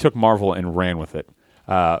Marvel and ran with it.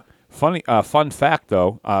 Fun fact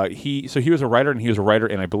though, he was a writer, and he was a writer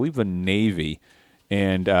in I believe the Navy,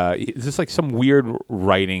 and it's just like some weird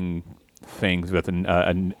writing things that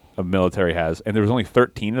a military has, and there was only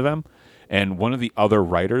 13 of them, and one of the other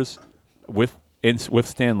writers with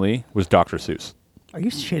Stan Lee was Dr. Seuss. Are you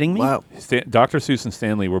shitting me? Wow. Dr. Seuss and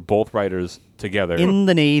Stan Lee were both writers together In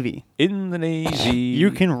the Navy, in the Navy.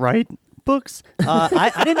 you can write books. I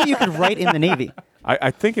didn't know you could write in the Navy.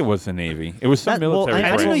 I think it was the Navy. It was some That- well, military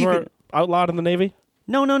I didn't know branch. you Were could- outlawed in the Navy?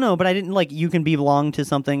 No, but I didn't you can belong to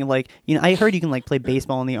something like I heard you can play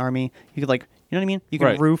baseball in the Army. You could you know what I mean? You can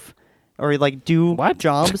Right. roof or do What?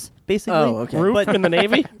 jobs basically. Oh, okay. Roof But in the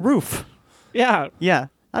Navy? roof. Yeah. Yeah.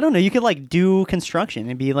 I don't know. You could do construction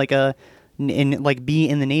and be be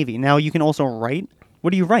in the Navy. Now you can also write.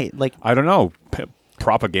 What do you write? I don't know.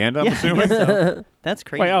 Propaganda, I'm Yeah, assuming. so. That's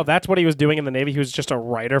crazy. Wait, that's what he was doing in the Navy? He was just a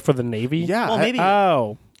writer for the Navy? Yeah. Well, maybe.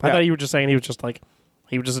 Oh. I Yeah. thought you were just saying he was just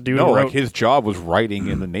a dude No, who like wrote. his job was writing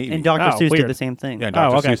in the Navy. And Dr. Oh, Seuss weird. did the same thing. yeah,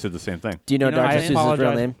 Dr. okay. Seuss did the same thing. Do you know You know, Dr. I Seuss's real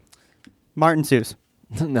apologize. name? Martin Seuss.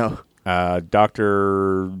 No.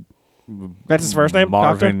 Dr. That's his first name?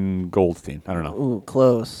 Marvin Goldstein. I don't know. Ooh,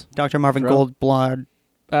 close. Dr. Marvin Throw. Goldblatt.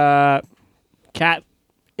 Cat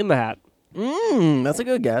in the Hat. That's a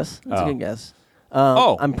good guess. That's Oh. a good guess.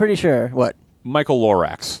 Oh. I'm pretty sure. What? Michael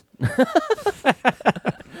Lorax.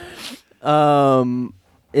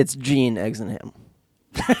 It's Gene Exenham.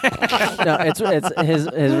 No, it's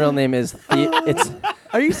his real name is it's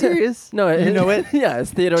Are you serious? no You know it? Yeah,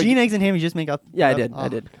 it's Theodore. Gene Eggs and Ham, you just make up. Yeah, I up- did. oh. I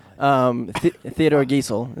did. Theodore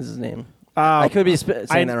Giesel is his name. I I could be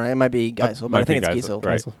saying that right. It might be Geisel, but might I think be it's Geisel,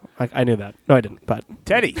 Giesel. right. I knew that. No, I didn't, but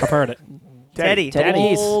Teddy. I've heard it. Teddy. Teddy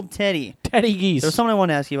Geese. Old Teddy. Teddy Geese. There's someone I want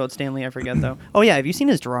to ask you about Stanley. I forget though. Oh yeah, have you seen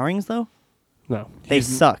his drawings though? No. They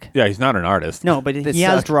suck. Yeah, he's not an artist. No, but They he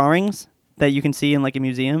has suck. drawings that you can see in a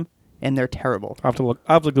museum, and they're terrible. I'll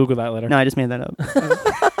have to Google that later. No, I just made that up.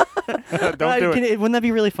 Don't do it. Wouldn't that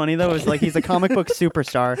be really funny though? It's he's a comic book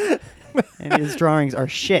superstar, and his drawings are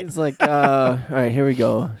shit. It's like, all right, here we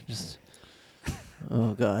go. Just,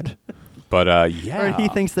 oh god. But Or yeah. he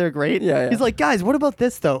thinks they're great. Yeah, yeah. He's like, guys, what about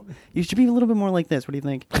this though? You should be a little bit more like this. What do you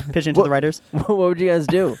think? Pitch into the writers. What would you guys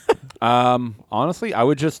do? Honestly, I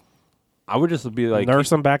would just be like, Nurse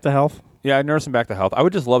him back to health. yeah, nurse him back to health. I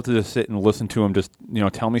would just love to just sit and listen to him just,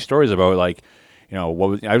 tell me stories about you know, what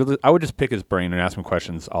was I would just pick his brain and ask him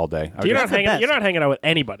questions all day. I would You're just- not hanging out with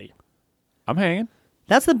anybody. I'm hanging.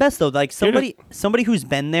 That's the best though. Like somebody who's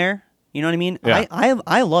been there. You know what I mean? Yeah.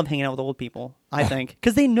 I love hanging out with old people. I think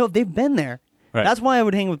because they know they've been there. Right. That's why I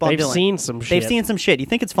would hang with Bob They've Dylan. seen some shit. They've seen some shit. You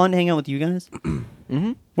think it's fun to hang out with you guys?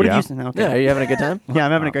 Mm-hmm. What Yeah. have you seen? Okay. Yeah, are you having a good time? Yeah,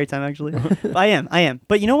 I'm having a great time actually. I am.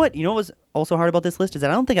 But you know what? You know what was also hard about this list is that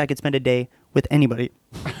I don't think I could spend a day with anybody.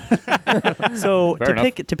 So Fair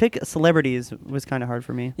enough. to pick celebrities was kind of hard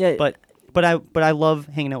for me. Yeah. But I love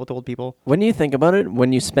hanging out with old people. When you think about it,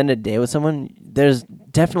 when you spend a day with someone, there's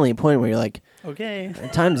definitely a point where you're like, Okay.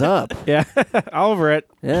 time's up. Yeah, over it.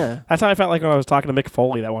 Yeah. That's how I felt like when I was talking to Mick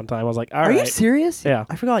Foley that one time. I was like, all Are right. you serious? Yeah.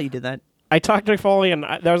 I forgot you did that. I talked to Mick Foley, and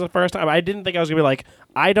that was the first time. I didn't think I was going to be like,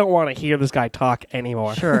 I don't want to hear this guy talk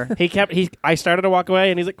anymore. Sure. I started to walk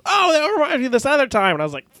away, and he's like, oh, that reminds me of this other time. And I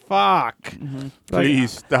was like, fuck.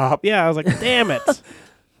 Please stop. Yeah, I was like, damn it.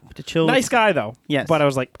 To chill. Nice guy, though. Yes. But I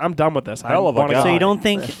was like, I'm done with this. I Hell of a wanna guy. go. So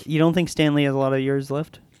you don't think Stanley has a lot of years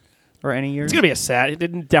left, or any years? It's going to be a sad.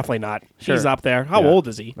 Definitely not. Sure. He's up there. How Yeah. old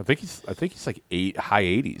is he? I think he's like high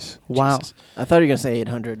 80s. Wow. Jesus. I thought you were going to say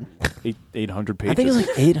 800. 800 pages. I think it's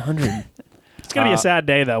like 800. It's going to be a sad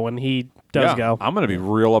day, though, when he does go. I'm gonna be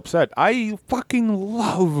real upset. I fucking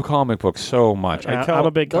love comic books so much. Yeah, I tell I'm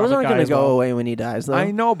a big Those comic aren't guy going to as go well. away when he dies, though.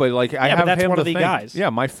 I know, but like I Yeah, but have that's him one to of the thank. guys. Yeah,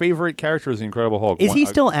 my favorite character is the Incredible Hulk. Is he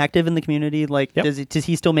still active in the community? Like, Yep. does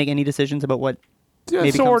he still make any decisions about what? Yeah,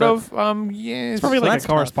 maybe sort comes of. Yeah, It's probably So like that's a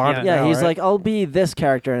tough, correspondent. Yeah, now, he's right? like, I'll be this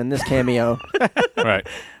character in this cameo. right.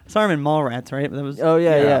 Sarman Mallrats, right? That was. Oh,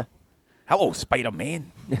 yeah. Hello, Spider-Man.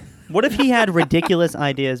 What if he had ridiculous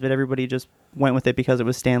ideas, but everybody just went with it because it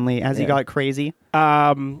was Stanley as he Yeah. got crazy?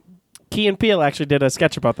 Key and Peele actually did a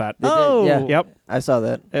sketch about that. They did, Oh. yeah. Yep. I saw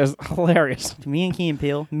that. It was hilarious. Me and Key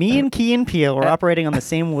and Peele were operating on the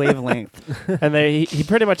same wavelength. And he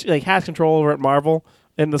pretty much like has control over at Marvel.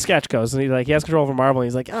 And the sketch goes, and he has control over Marvel. And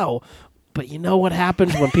he's like, oh, but you know what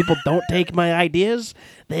happens when people don't take my ideas?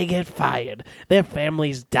 They get fired. Their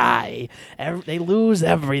families die. They lose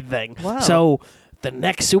everything. Wow. So the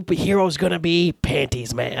next superhero is gonna be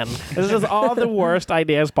Panties Man. This is all the worst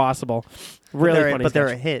ideas possible. Really funny. But they're a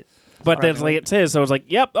sketch. hit. But then like, it's his, so it's like,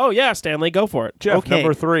 yep, oh yeah, Stanley, go for it. Jeff, Okay.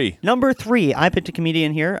 number 3. Number 3, I picked a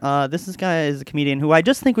comedian here. This guy is a comedian who I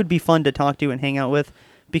just think would be fun to talk to and hang out with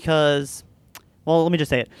because, well, let me just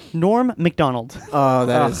say it. Norm Macdonald. Oh,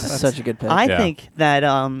 that is such a good pick. I Yeah. think that,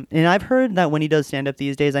 and I've heard that when he does stand up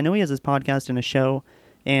these days, I know he has his podcast and a show,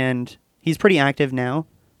 and he's pretty active now.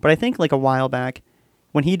 But I think like a while back,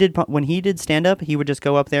 when he did stand up, he would just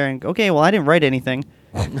go up there and okay, well, I didn't write anything,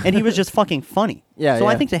 and he was just fucking funny. Yeah, So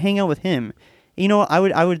I yeah. think to hang out with him, you know,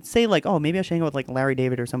 I would say like, oh, maybe I should hang out with like Larry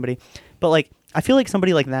David or somebody, but like I feel like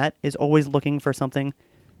somebody like that is always looking for something.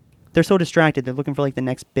 They're so distracted. They're looking for like the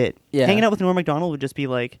next bit. Yeah. Hanging out with Norm Macdonald would just be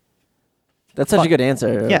like. That's such a good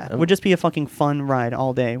answer. Yeah, would just be a fucking fun ride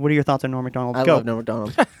all day. What are your thoughts on Norm Macdonald? I Go. love Norm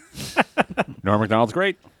Macdonald. Norm Macdonald's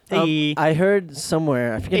great. Hey. I heard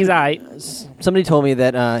somewhere, I forget. He's aight. Somebody told me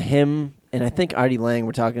that him and I think Artie Lang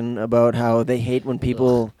were talking about how they hate when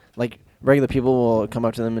people, like regular people, will come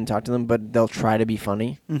up to them and talk to them, but they'll try to be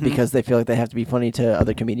funny Mhm. because they feel like they have to be funny to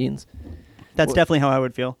other comedians. That's definitely how I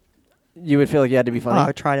would feel. You would feel like you had to be Oh, funny. I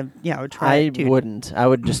would try to. Yeah, I would try. I dude. wouldn't. I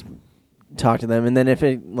would just talk to them, and then if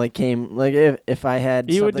it like came, like if I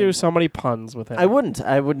had, You would something- do so many puns with him. I wouldn't.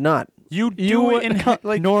 I would not. You do it in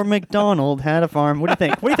like Norm Macdonald had a farm. What do you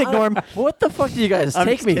think? What do you think, Norm? What the fuck do you guys I'm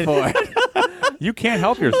take just me kidding. for? you can't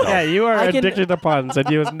help yourself. Yeah, you are I can- addicted to puns, and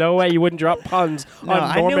there's no way you wouldn't drop puns No, on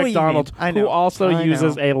I Norm know what you Macdonald, mean. I who know. also I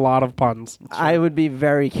uses know. a lot of puns. I would be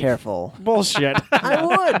very careful. Bullshit. I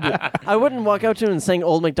would. I wouldn't walk up to him and saying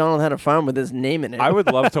Old MacDonald had a farm with his name in it. I would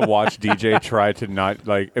love to watch DJ try to not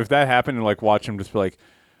like if that happened and like watch him just be like,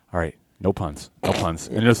 all right, no puns,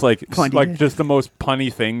 and just like Come on, like DJ. just the most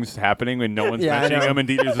punny things happening and no one's Yeah, I mentioning know. him and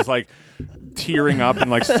DJ's just like tearing up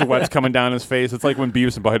and like sweat's coming down his face. It's like when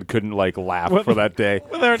Beavis and Butthead couldn't like laugh for that day.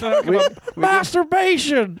 They're talking about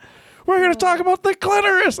masturbation. We're going to talk about the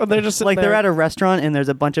clitoris. And they're just sitting Like they're there. at a restaurant and there's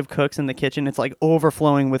a bunch of cooks in the kitchen. It's like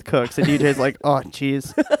overflowing with cooks. The DJ's like, oh,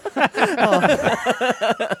 jeez.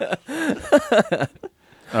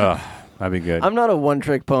 That'd be good. I'm not a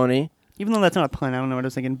one-trick pony. Even though that's not a pun, I don't know what I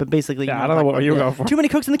was thinking. But basically, Yeah, you I don't know what you were going for. Too many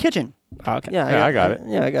cooks in the kitchen. Okay. Yeah, I got it.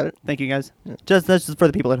 Yeah, I got it. Thank you, guys. That's just for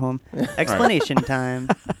the people at home. Explanation time.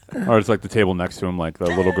 Or it's like the table next to him, like the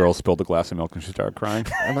little girl spilled a glass of milk and she started crying.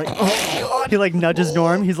 I'm like, oh, He like nudges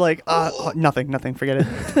Norm. He's like, nothing. Forget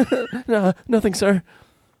it. no, nothing, sir.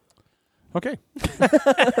 Okay.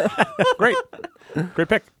 Great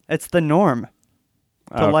pick. It's the norm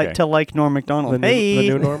to Okay. like Norm Macdonald. The new, hey,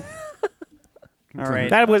 the new Norm. All right.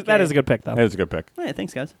 That is a good pick though. That is a good pick. All right,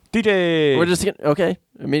 thanks, guys. DJ. We're just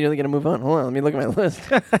immediately gonna move on. Hold on, let me look at my list.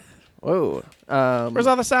 Whoa. Where's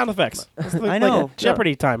all the sound effects? It's I know.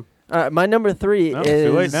 Jeopardy time. My number 3 No, is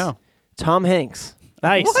too late now. Tom Hanks.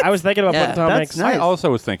 Nice. What? I was thinking about Yeah, putting Tom that's Hanks. nice. I also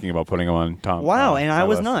was thinking about putting him on Tom. Wow, and I my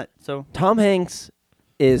was list. not. So Tom Hanks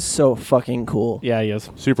is so fucking cool. Yeah, he is.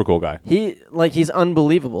 Super cool guy. He's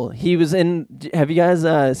unbelievable. He was in. Have you guys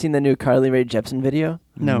seen the new Carly Rae Jepsen video?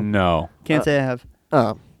 no, No. can't say I have.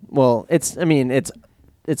 Oh, well, it's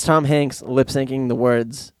Tom Hanks lip syncing the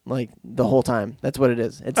words like the whole time. That's what it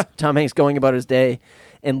is. It's Tom Hanks going about his day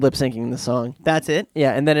and lip syncing the song. That's it.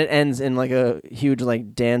 Yeah, and then it ends in like a huge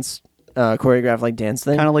like dance choreographed like dance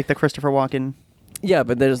thing. Kind of like the Christopher Walken. Yeah,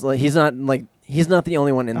 but there's like he's not the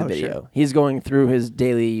only one in the Oh, video. sure. He's going through his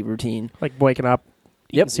daily routine. Like waking up,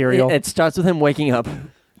 eating cereal. It starts with him waking up.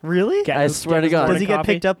 Really? Get I his- swear get to his God. Does morning he get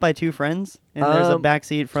coffee. picked up by two friends? And there's a back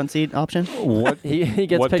seat, front seat option? What? He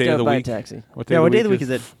gets What picked day of up the by week? taxi. What Yeah, what day of the week is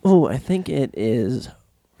it? Oh, I think it is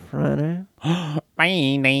Friday.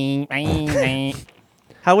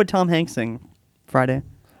 How would Tom Hanks sing Friday?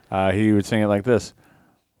 He would sing it like this.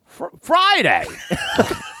 Friday.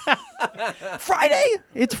 Friday?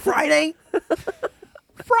 It's Friday?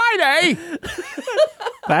 Friday.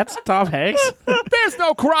 That's Tom Hanks. There's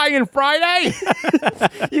no crying Friday.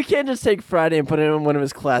 You can't just take Friday and put it in one of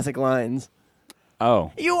his classic lines.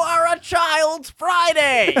 Oh. You are a child's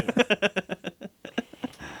Friday.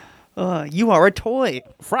 You are a toy.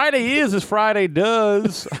 Friday is as Friday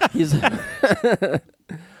does. He's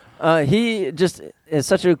he just is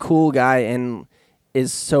such a cool guy and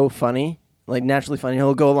is so funny, like naturally funny.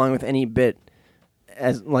 He'll go along with any bit.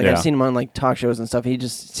 As like Yeah. I've seen him on like talk shows and stuff. He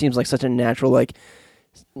just seems like such a natural like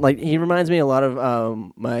he reminds me a lot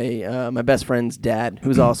of my best friend's dad,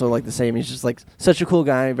 who's also like the same. He's just like such a cool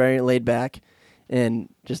guy, very laid back, and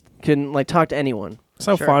just couldn't like talk to anyone.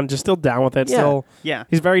 So Sure. fun, just still down with it. Yeah. Still, Yeah.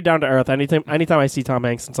 he's very down to earth. Anytime I see Tom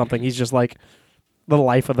Hanks in something, he's just like the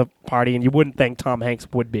life of the party, and you wouldn't think Tom Hanks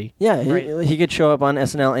would be. Yeah, Right. he could show up on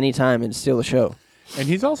SNL anytime and steal the show. And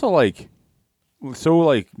he's also like so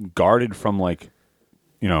like guarded from like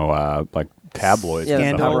like tabloids Yeah,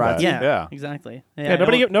 and stuff like paparazzi. that. Yeah. Exactly. Yeah,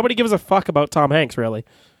 nobody gives a fuck about Tom Hanks really,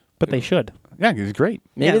 but they should. Yeah, he's great.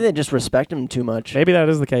 Maybe Yeah. they just respect him too much. Maybe that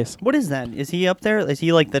is the case. What is that? Is he up there? Is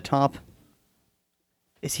he like the top?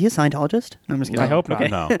 Is he a Scientologist? No, I'm just kidding. I hope not.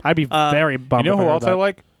 Okay. No. I'd be very You bummed. know if I who heard else I that.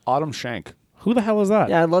 like? Autumn Shank. Who the hell is that?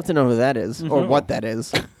 Yeah, I'd love to know who that is or what that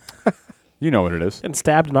is. You know what it is. Getting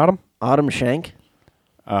stabbed in autumn. Autumn Shank.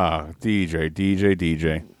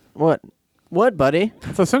 DJ. What, buddy?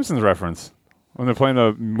 It's a Simpsons reference. When they're playing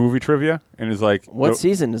the movie trivia, and it's like, What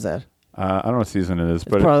season is that? I don't know what season it is,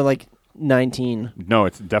 It's but probably like 19. no,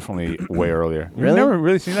 it's definitely way earlier. Really? You've never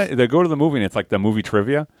really seen that? They go to the movie, and it's like the movie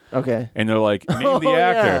trivia, Okay. and they're like, name the Oh,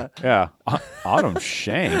 actor. Yeah. Autumn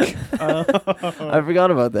Shank. I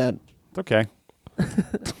forgot about that. It's okay.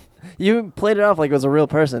 You played it off like it was a real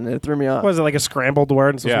person. It threw me off. Was it like a scrambled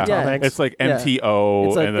word? And so Yeah. it's Tom Yeah. Hanks? It's like Yeah. MTO,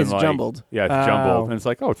 It's like- and then it's like jumbled. Yeah, it's Oh. jumbled, and it's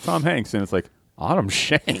like, oh, it's Tom Hanks, and it's like Autumn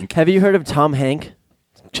Shank. Have you heard of Tom Hank?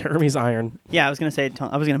 Jeremy's Iron. Yeah, I was gonna say.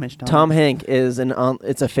 I was gonna mention Tom. Tom Hank is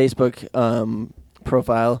it's a Facebook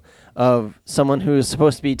profile of someone who is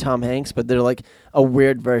supposed to be Tom Hanks, but they're like a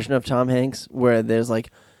weird version of Tom Hanks where there's like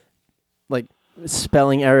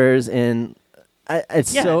spelling errors and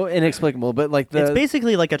it's Yeah. so inexplicable. But like It's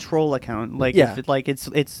basically like a troll account. Like Yeah. if it, like it's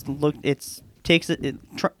takes it.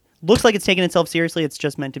 Looks like it's taking itself seriously. It's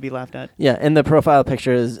just meant to be laughed at. yeah, and the profile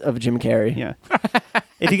picture is of Jim Carrey. Yeah.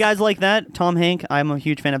 If you guys like that, Tom Hank, I'm a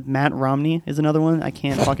huge fan of. Matt Romney is another one. I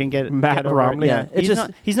can't fucking get Matt get over it. Romney? Yeah, It's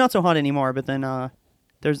he's not so hot anymore. But then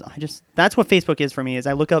that's what Facebook is for me. Is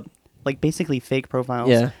I look up like basically fake profiles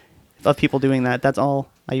Yeah. of people doing that. That's all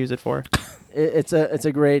I use it for. It's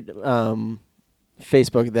a great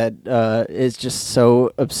Facebook that is just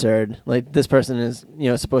so absurd. Like this person is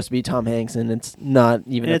supposed to be Tom Hanks and it's not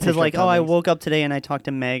even. And a it says picture of like, Tom oh, I Hanks. woke up today and I talked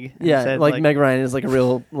to Meg. And it Yeah, said, like Meg Ryan is like a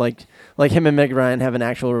real like him and Meg Ryan have an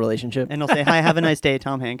actual relationship. and it'll say, "Hi, have a nice day,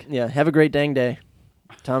 Tom Hank." Yeah, have a great dang day,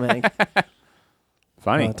 Tom Hank.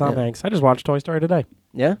 Funny. Tom Yeah. Hanks. I just watched Toy Story today.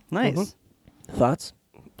 Yeah, Nice. thoughts?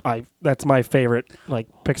 That's my favorite like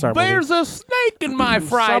Pixar There's a snake in my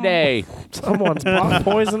Friday. movie. Someone's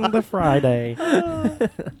poisoned the Friday.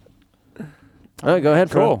 Oh, go ahead.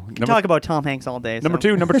 Fro. Cool. We can talk about Tom Hanks all day. Number so.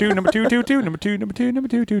 two, number two, number two, two, two, number two, number two, number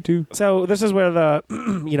two, two, two. So this is where the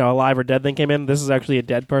alive or dead thing came in. This is actually a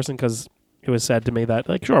dead person because it was said to me that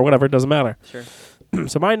like sure whatever it doesn't matter. Sure.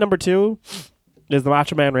 So my number 2 is the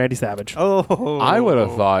Macho Man Randy Savage. Oh, I would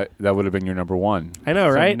have thought that would have been your number one. I know,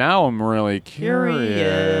 So right? now I'm really curious.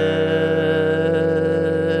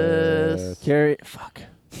 Gary, fuck.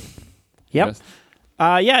 Yep. Yes.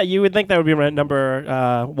 Yeah, you would think that would be my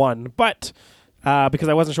number one, but because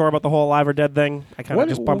I wasn't sure about the whole alive or dead thing, I kind of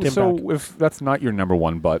just bumped him so back. if that's not your number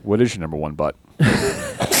one butt, what is your number one butt?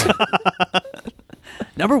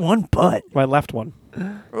 Number one butt. My left one.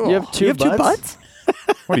 You have two You have two butts?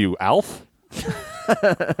 What are you, Alf?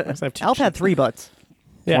 I have two Alf had 3 butts.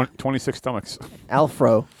 Yeah. 26 stomachs.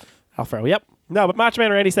 Alfro. Alfro. Yep. No, but Macho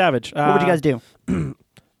Man Randy Savage. What would you guys do?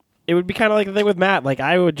 It would be kind of like the thing with Matt. Like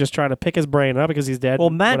I would just try to pick his brain, not because he's dead. Well,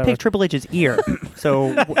 Matt whatever. picked Triple H's ear.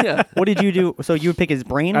 So what did you do? So you would pick his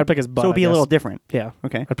brain? I'd pick his butt, So it'd be I a little guess. different. Yeah.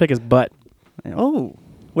 Okay. I'd pick his butt. Oh.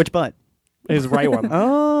 Which butt? His right one.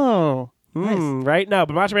 Oh. Right? No,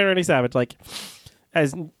 but Macho Man Randy Savage, like,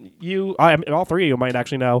 as you, all three of you might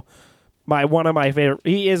actually know,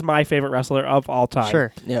 he is my favorite wrestler of all time.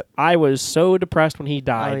 Sure. Yep. I was so depressed when he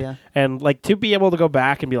died. Oh, yeah. And, like, to be able to go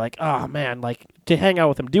back and be like, oh, man, like, to hang out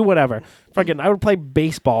with him, do whatever. I would play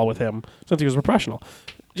baseball with him since he was professional.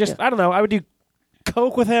 I don't know, I would do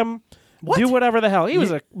coke with him. What? Do whatever the hell. He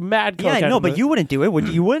was a mad cokehead. Yeah, no, but you wouldn't do it. Would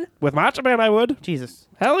you? Would? With Macho Man, I would. Jesus.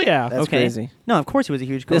 Hell yeah. That's Okay. crazy. No, of course he was a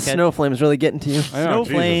huge This cokehead. snow flame's really getting to you. I know, Snow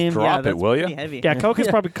Jesus, flame. drop yeah, it, that's will you? pretty heavy. Yeah, coke has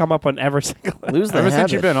probably come up on every single Lose the Ever habit.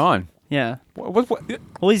 since you've been on. Yeah. What? He's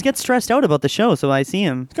Well, he gets stressed out about the show, so I see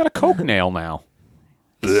him. got a coke nail now.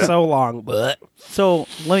 so long. So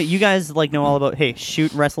you guys like know all about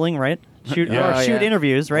shoot wrestling, right? Shoot Yeah. or Oh, shoot yeah.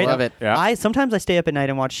 interviews, right? Love it. Yeah. Sometimes I stay up at night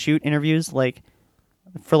and watch shoot interviews like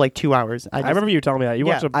for like 2 hours. I remember you telling me that. You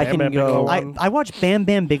Yeah, watched a I Bam can Bam go- Bigelow I, one. I watched Bam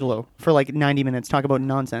Bam Bigelow for like 90 minutes talk about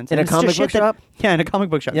nonsense. In And a it's just comic shit book that- shop? Yeah, in a comic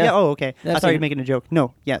book shop. Yeah. Yeah. Oh, okay. I That's thought you it. were making a joke.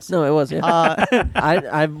 No. Yes. No, it was. Yeah.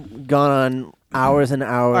 I've gone on hours and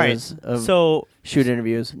hours of So shoot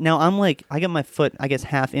interviews. now I got my foot, I guess,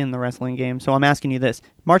 half in the wrestling game. So I'm asking you this: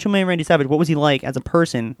 Macho Man Randy Savage, what was he like as a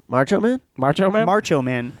person? Macho Man? Macho Man? Macho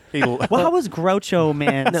Man. Well, how was Groucho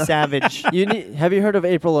Man Savage? Have you heard of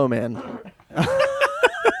April O'Man?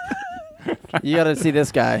 You got to see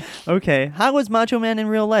this guy. Okay, how was Macho Man in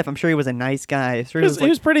real life? I'm sure he was a nice guy. Sure, He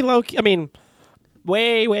was pretty low key. I mean,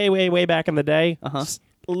 way back in the day, Uh-huh.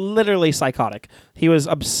 literally psychotic. He was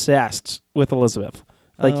obsessed with Elizabeth.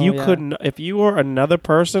 Like, Oh, you yeah. couldn't, if you were another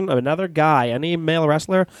person, another guy, any male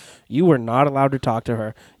wrestler, you were not allowed to talk to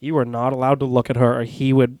her. You were not allowed to look at her, or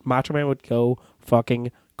Macho Man would go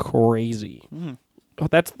fucking crazy.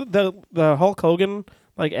 That's the Hulk Hogan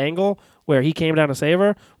like angle where he came down to save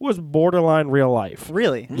her was borderline real life.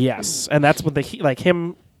 really. Yes, and that's what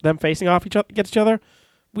them facing off against each other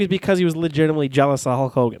was because he was legitimately jealous of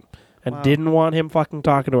Hulk Hogan and Wow. didn't want him fucking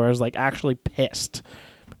talking to her. Was like actually pissed,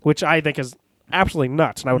 which I think is absolutely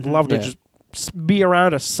nuts. And I would love to Yeah. just be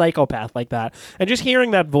around a psychopath like that, and just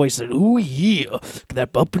hearing that voice, like, "Ooh yeah, that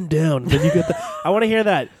up and down." And then you get the. I want to hear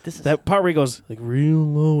that. That part where he goes like real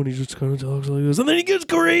low, and he just kind of talks like this, and then he gets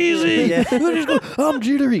crazy. Yeah. And then he just goes, "I'm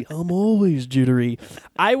jittery. I'm always jittery."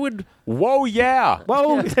 I would. Whoa, yeah.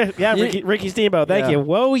 Whoa, yeah, You- Ricky Steamboat. Thank Yeah. you.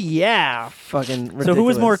 Whoa, yeah. Fucking ridiculous. So who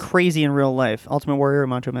was more crazy in real life, Ultimate Warrior or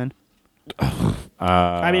Macho Man?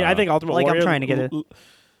 I mean, I think Ultimate like, I'm Warrior. trying to get it.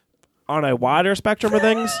 On a wider spectrum of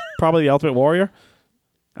things, probably the Ultimate Warrior.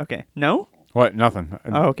 Okay. No. What? Nothing.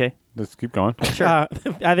 Oh, okay. Let's keep going. Sure.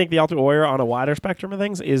 I think the Ultimate Warrior on a wider spectrum of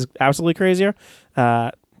things is absolutely crazier.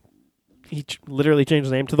 He literally changed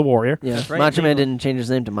his name to the Warrior. Yeah, right. Macho Man didn't change his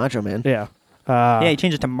name to Macho Man. Yeah. Yeah, he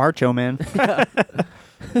changed it to Marcho Man.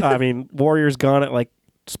 I mean, Warrior's gone at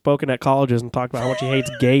spoken at colleges and talked about how much he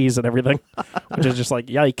hates gays and everything, which is just like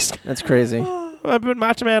yikes. That's crazy. But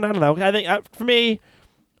Macho Man, I don't know. I think for me,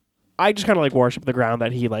 I just kind of worship the ground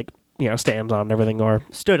that he stands on and everything, or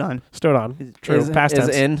Stood on. stood on. True, Is past tense.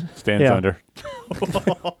 in. Stands Yeah. under.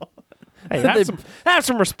 Hey, have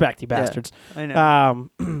some respect, you bastards. I know.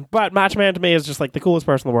 But Macho Man to me is just the coolest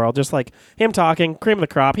person in the world. Just him talking, cream of the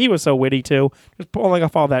crop. He was so witty too, just pulling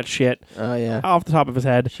off all that shit Oh yeah. off the top of his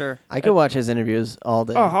head. Sure. I could watch his interviews all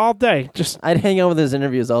day. Oh, all day. Just I'd hang out with his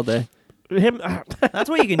interviews all day. him. That's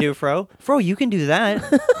what you can do, Fro. Fro, you can do that.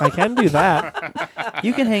 I can do that.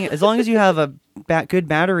 You can hang as long as you have a good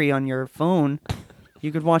battery on your phone.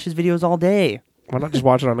 You could watch his videos all day. Why not just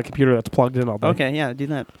watch it on a computer that's plugged in all day? Okay, yeah, do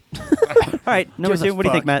that. All right, number Gives a 2. What do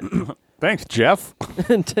you think, Matt? Thanks, Jeff.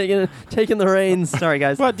 taking the reins. Sorry,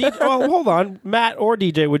 guys. But well, hold on. Matt or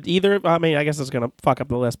DJ would either. I mean, I guess it's gonna fuck up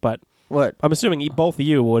the list, but What? I'm assuming both of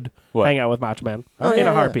you would What? hang out with Macho Man Oh, in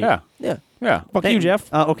yeah, a heartbeat. Yeah. Yeah. Yeah. Fuck you,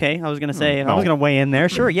 Jeff. Okay, I was gonna say I No. was gonna weigh in there.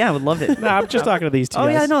 Sure, yeah, I would love it. No, I'm just talking to these two. Oh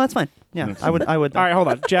guys. yeah, no, that's fine. Yeah, I would. All right, hold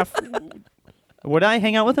on, Jeff. Would I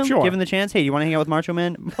hang out with him? Sure. Given the chance. Hey, you want to hang out with Macho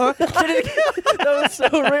Man? That was so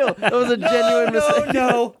real. That was a genuine mistake.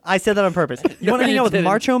 No. I said that on purpose. You want to hang out with didn't.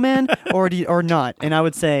 Macho Man or not? And I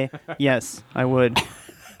would say yes, I would.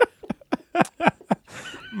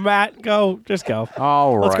 Matt, go. Just go.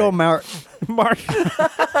 All right. Let's go, Mart. Mark.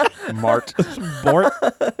 Mart. Bort.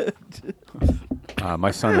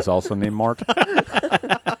 My son is also named Mart.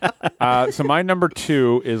 So my number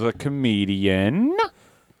 2 is a comedian.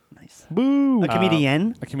 Nice. Boo. A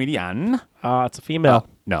comedian. A comedian. It's a female.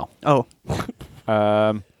 No. Oh,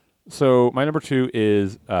 So my number 2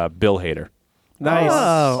 is Bill Hader. Nice.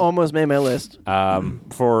 Oh. Almost made my list.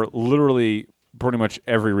 For literally pretty much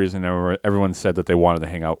every reason everyone said that they wanted to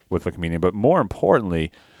hang out with a comedian. But more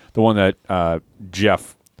importantly, the one that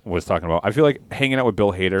Jeff was talking about, I feel like hanging out with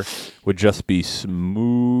Bill Hader would just be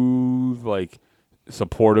smooth, like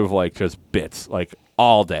supportive, like just bits, like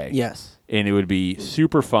all day. Yes. And it would be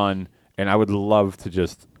super fun. And I would love to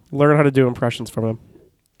just, Learn how to do impressions from him.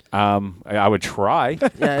 I would try.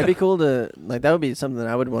 Yeah, it'd be cool to like. That would be something that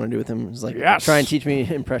I would want to do with him. Is like Yes. try and teach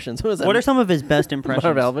me impressions. What was that? what are some of his best impressions?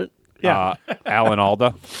 Marv Albert? Yeah. Alan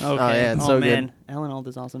Alda, Okay. yeah, it's so good. man. Alan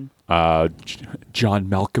Alda's awesome. John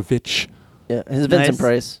Malkovich. Yeah, his Vincent Nice.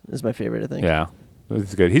 Price is my favorite. I think. Yeah,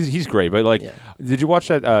 it's good. He's great. But like, Yeah. did you watch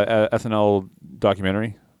that SNL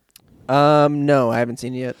documentary? No, I haven't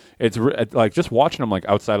seen it yet. It's like just watching him like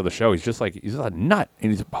outside of the show. He's just a nut,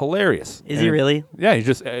 and he's hilarious. Is he really? Yeah, he's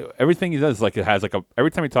just everything he does. Like it has like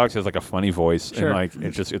every time he talks, he has like a funny voice, Sure. and like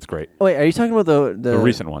it's great. Oh, wait, are you talking about the The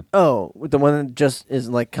recent one. Oh, the one that just is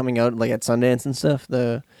like coming out like at Sundance and stuff.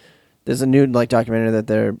 There's a new like documentary that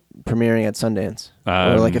they're premiering at Sundance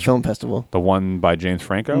or like a film festival. The one by James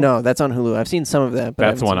Franco. No, that's on Hulu. I've seen some of that. But I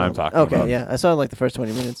That's the haven't one seen I'm all. talking about. Okay, yeah, I saw like the first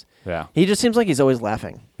 20 minutes. Yeah. He just seems like he's always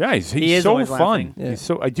laughing. Yeah, he's He is so always fun. laughing. Yeah. He's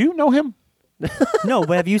so. I do know him. No,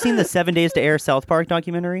 but have you seen the 7 Days to Air South Park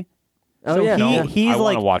documentary? Oh So yeah, No. yeah. he's I wanna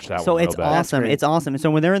like watch that so one real it's bad. That's awesome. great. It's awesome.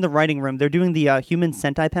 So when they're in the writing room, they're doing the Human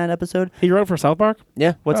Centipede episode. He wrote for South Park?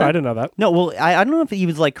 yeah. What's Oh, that? I didn't know that. No, well, I don't know if he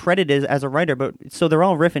was like credited as a writer, but so they're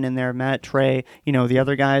all riffing in there. Matt, Trey, the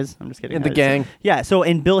other guys. I'm just kidding. And the I just- gang. Yeah. So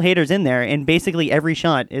and Bill Hader's in there, and basically every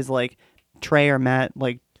shot is like Trey or Matt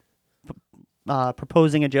like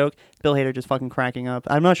proposing a joke. Bill Hader just fucking cracking up.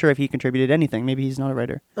 I'm not sure if he contributed anything. Maybe he's not a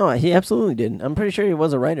writer. Oh, he absolutely did. I'm pretty sure he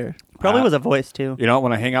was a writer. Probably was a voice too. You know,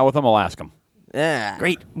 when I hang out with him, I'll ask him. Yeah.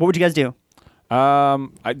 Great. What would you guys do?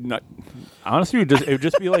 Honestly, it would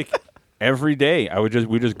just be like every day. We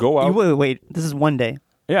just go out. Wait. This is one day.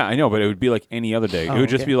 Yeah, I know, but it would be like any other day. Oh, it would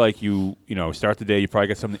just okay. be like you start the day. You probably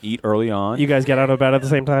get something to eat early on. You guys get out of bed at the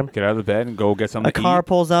same time? get out of the bed and go get something A to car eat.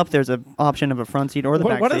 pulls up. There's an option of a front seat or the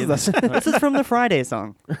back What seat. is this? This is from the Friday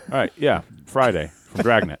song. All right, yeah, Friday from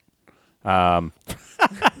Dragnet. No,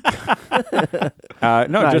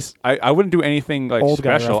 Nice. just I wouldn't do anything like Old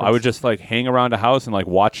guy special. I would reference. just like hang around a house and like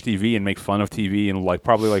watch TV and make fun of TV and like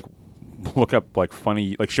probably like look up like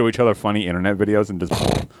funny, like show each other funny internet videos and just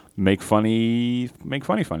make funnies. Make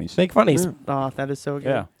funnies. Oh, that is so good.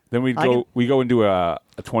 Yeah. Then I can- we go and do a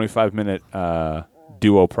 25-minute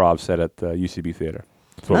duo prov set at the UCB Theater.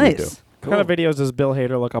 That's what we do. Nice. What kind of videos does Bill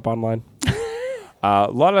Hader look up online? A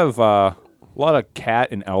lot of cat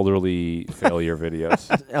and elderly failure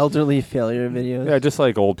videos. Elderly failure videos. Yeah, just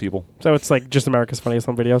like old people. So it's like just America's Funniest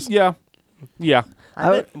Home Videos? Yeah.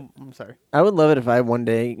 I'm sorry. I would love it if I one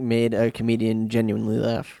day made a comedian genuinely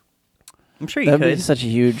laugh. I'm sure you That'd could. be such a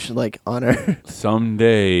huge like honor.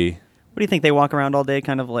 Someday. What do you think? They walk around all day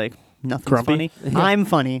kind of like nothing's Grumpy? funny? I'm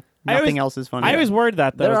funny. I Nothing always- else is funny. I always worried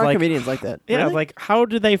that. There was are like, comedians like that. yeah, Really? like how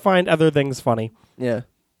do they find other things funny? Yeah.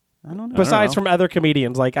 I don't know. Besides from other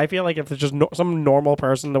comedians? Like, I feel like if it's just some normal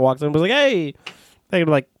person that walks in and was like, hey, they'd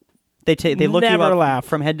be like, They look you Never up laugh.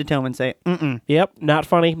 from head to toe and say, "Mm-mm." yep, not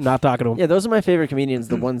funny, not talking to him. Yeah, those are my favorite comedians,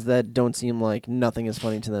 the ones that don't seem like nothing is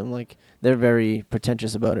funny to them. Like they're very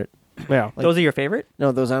pretentious about it. Yeah. Like- Those are your favorite?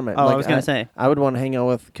 No, those aren't my Oh, like, I was gonna say. I would want to hang out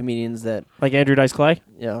with comedians that, Like Andrew Dice Clay.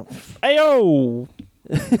 Ayo!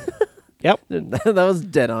 Yep. that was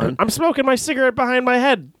dead on. I'm smoking my cigarette behind my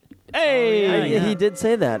head. Hey! Oh, yeah. He did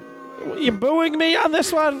say that. You booing me on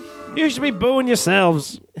this one? You should be booing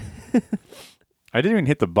yourselves. I didn't even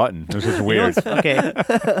hit the button. It was just weird. Okay.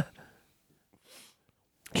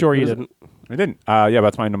 Sure you didn't. I didn't. Yeah,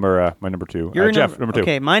 that's my number 2. You're Jeff, number 2.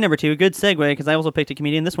 Okay, my number 2. Good segue because I also picked a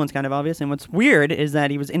comedian. This one's kind of obvious. And what's weird is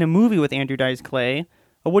that he was in a movie with Andrew Dice Clay,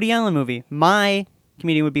 a Woody Allen movie. My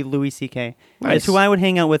comedian would be Louis C.K. Nice. It's who I would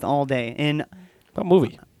hang out with all day. And What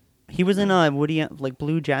movie? he was in a Woody, like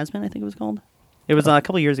Blue Jasmine, I think it was called. It was a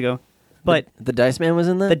couple years ago. But The Dice Man was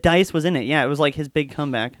in that. the Dice was in it. Yeah, it was like his big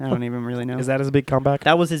comeback. I don't even really know. Is that his big comeback?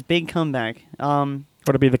 That was his big comeback.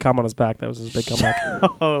 Would it be the cum on his back? That was his big comeback.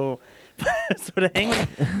 Oh, so to hang.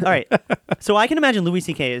 All right. So I can imagine Louis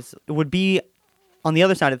C.K. would be on the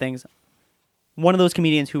other side of things. One of those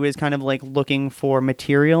comedians who is kind of like looking for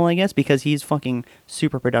material, I guess, because he's fucking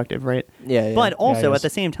super productive, right? Yeah. But also he at is. the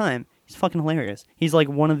same time, he's fucking hilarious. He's like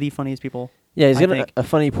one of the funniest people. yeah, he's I got think. a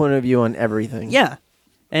funny point of view on everything. Yeah.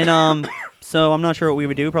 And so I'm not sure what we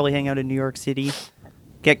would do. Probably hang out in New York City,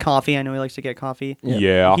 get coffee. I know he likes to get coffee.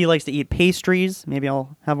 Yeah. He likes to eat pastries. Maybe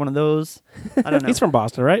I'll have one of those. I don't know. He's from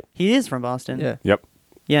Boston, right? He is from Boston. Yeah. Yep.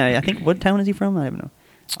 Yeah, I think. What town is he from? I don't know.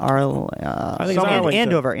 I think it's Arlington.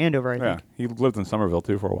 Andover, I Yeah. think. He lived in Somerville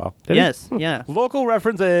too for a while. Did he? Yes, yeah. Local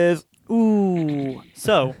references. Ooh.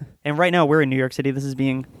 So, and right now we're in New York City. This is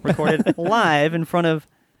being recorded live in front of.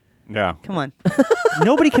 Yeah. Come on.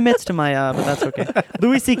 Nobody commits to my. But that's okay.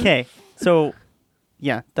 Louis C.K. So,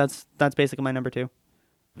 yeah, that's basically my number 2.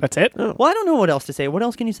 That's it? Well, I don't know what else to say. What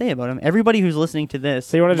else can you say about him? Everybody who's listening to this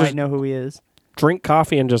So you wanna might just- know who he is. Drink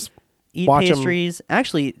coffee and just Eat watch him. pastries.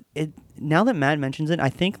 Actually, now that Matt mentions it, I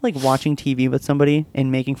think like watching TV with somebody and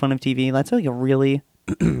making fun of TV, that's like a really,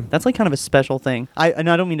 that's like kind of a special thing. I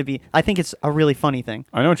don't mean to be. I think it's a really funny thing.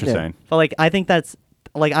 I know what you're Yeah. saying. But like, I think that's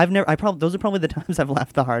like those are probably the times I've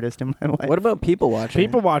laughed the hardest in my life. What about people watching?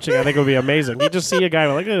 People watching, I think, would be amazing. You'd just see a guy,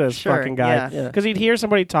 like, look at this Sure, fucking guy. yeah. Yeah. Because he'd hear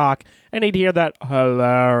somebody talk, and he'd hear that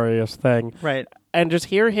hilarious thing. Right. And just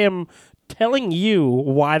hear him telling you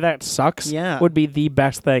why that sucks Yeah. would be the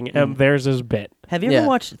best thing. And there's his bit. Have you Yeah. ever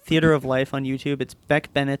watched Theater of Life on YouTube? It's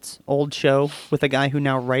Beck Bennett's old show with a guy who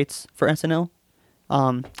now writes for SNL.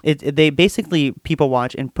 They basically people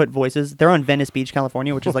watch and put voices. They're on Venice Beach,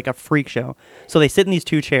 California, which is like a freak show. So they sit in these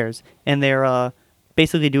 2 chairs and they're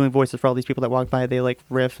basically doing voices for all these people that walk by. They like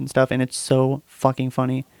riff and stuff, and it's so fucking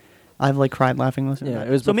funny. I've like cried laughing listening. Yeah, to it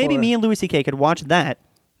that. was So maybe before- me and Louis C.K. could watch that,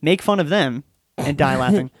 make fun of them, and die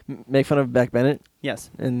laughing. Make fun of Beck Bennett Yes.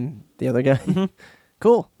 and the other guy. Mm-hmm.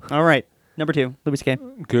 Cool. All right. Number 2, Louis C.K.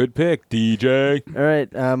 Good pick, DJ. All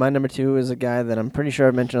right. My number 2 is a guy that I'm pretty sure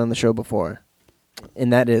I've mentioned on the show before,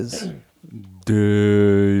 and that is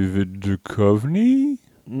David Duchovny?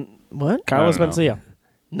 what? Carlos don't know. Mencia.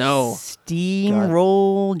 No.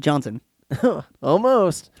 Steamroll Johnson.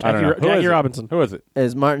 Almost. I don't know. Jackie, Who is it? Robinson. Who is it?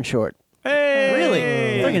 Is Martin Short. Hey! Really?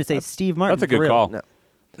 They're going to say Steve Martin. That's a good for real. call. No.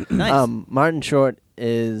 Nice. Martin Short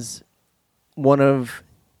is one of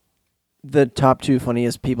the top 2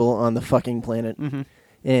 funniest people on the fucking planet, Mhm.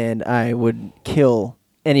 and I would kill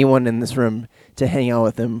anyone in this room to hang out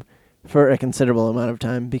with him for a considerable amount of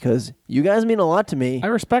time because you guys mean a lot to me. I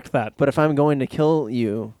respect that. But if I'm going to kill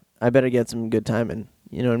you, I better get some good time in.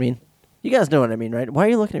 You know what I mean? You guys know what I mean, right? Why are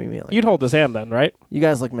you looking at me like You'd hold his hand then, right? You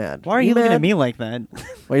guys look mad. Why are you looking mad? at me like that?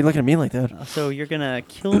 Why are you looking at me like that? So you're going to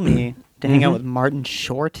kill me to hang out Mhm. with Martin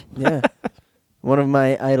Short? Yeah. One of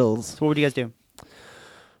my idols. So what would you guys do?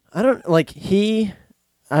 I don't like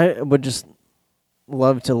I would just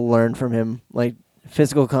love to learn from him, like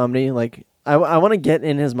physical comedy. Like I want to get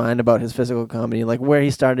in his mind about his physical comedy, like where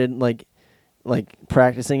he started, like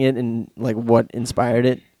practicing it and like what inspired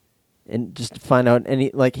it, and just find out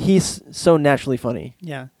he's so naturally funny.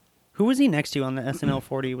 Yeah. Who was he next to on the SNL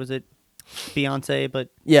 40? Was it Beyonce? But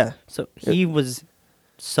Yeah, so he was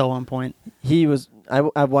so on point. he was.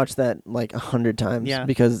 I've watched that like 100 times. Yeah.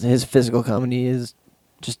 because his physical comedy is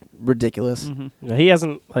just ridiculous. Mm-hmm. Yeah, he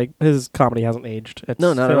hasn't, his comedy hasn't aged. It's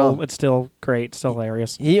No, not at still, all. It's still great, still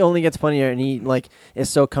hilarious. He only gets funnier, and he is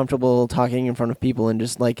so comfortable talking in front of people and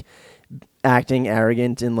just acting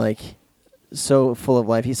arrogant and so full of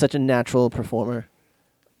life. He's such a natural performer.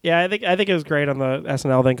 Yeah, I think it was great on the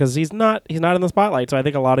SNL thing because he's not in the spotlight. So I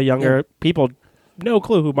think a lot of younger people no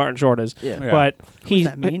clue who Martin Short is. Yeah. Yeah. But Who's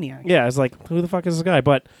that maniac? Yeah, it's like, who the fuck is this guy?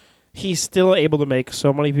 But he's still able to make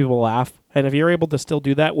so many people laugh. And if you're able to still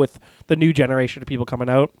do that with the new generation of people coming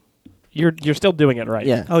out, you're still doing it right.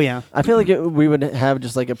 Yeah. Oh yeah. I feel like we would have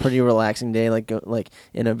just a pretty relaxing day,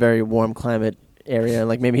 in a very warm climate area,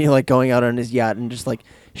 maybe going out on his yacht and just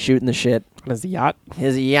shooting the shit. And his yacht.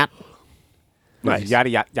 His yacht. Nice. Yada,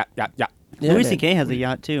 yada, yada, yada, yada. Yeah, Louis man. C.K. has a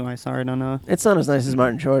yacht too. I saw it on It's not as nice as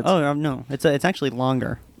Martin Short's. Oh no, it's actually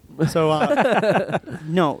longer. So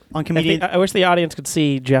no, on comedian. I wish the audience could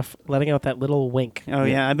see Jeff letting out that little wink. Oh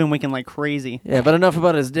yeah, I've been winking like crazy. Yeah, but enough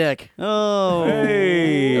about his dick. Oh,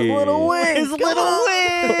 Hey. His little wink. his little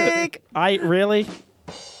wig. I really?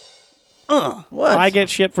 What? I get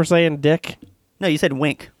shit for saying dick. No, you said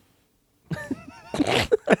wink.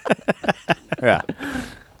 Yeah.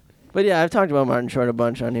 But yeah, I've talked about Martin Short a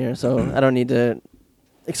bunch on here, so I don't need to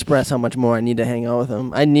express how much more I need to hang out with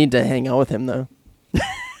him. I need to hang out with him, though.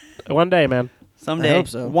 One day, man. Someday, I hope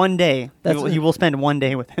so. one day, That's you will spend one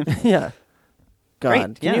day with him. Yeah. God, Great,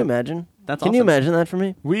 can yeah. you imagine? That's Can you awesome. imagine that for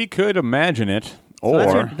me? We could imagine it, So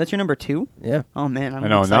or that's your number 2? Yeah. Oh man, I'm I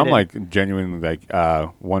know. excited. Now I'm like genuinely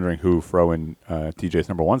like wondering who Fro and TJ's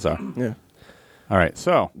number ones are. Yeah. All right,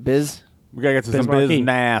 so Biz. we gotta get to Biz some Marquee.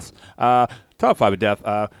 business. Top 5 of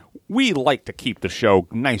Death. We like to keep the show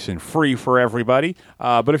nice and free for everybody.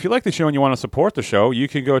 But if you like the show and you want to support the show, you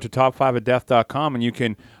can go to top5ofdeath.com and you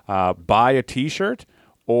can buy a T-shirt,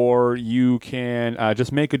 or you can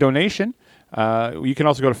just make a donation. You can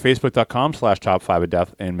also go to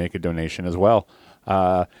facebook.com/top5ofdeath and make a donation as well.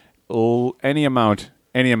 Any amount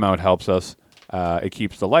helps us. It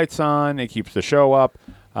keeps the lights on. It keeps the show up.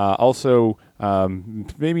 Also,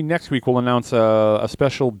 maybe next week we'll announce a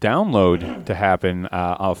special download to happen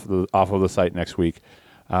off of the site next week,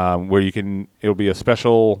 where it'll be a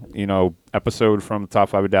special episode from the Top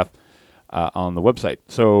 5 of Death on the website.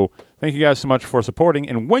 So thank you guys so much for supporting.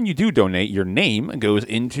 And when you do donate, your name goes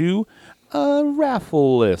into a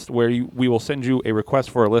raffle list where we will send you a request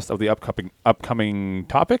for a list of the upcoming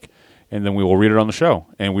topic, and then we will read it on the show.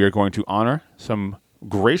 And we are going to honor some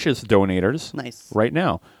gracious donators Nice. right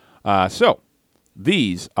now. So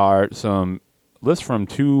these are some lists from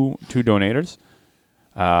two donators.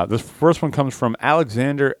 This first one comes from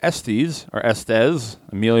Alexander Estes,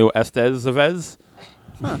 Emilio Estevez.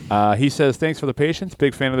 He says, thanks for the patience.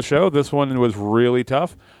 Big fan of the show. This one was really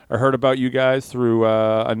tough. I heard about you guys through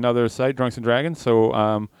another site, Drunks and Dragons, so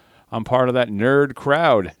I'm part of that nerd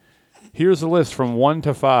crowd. Here's a list from 1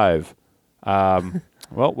 to 5. Well,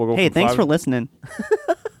 we'll go Hey, from thanks 5 for listening.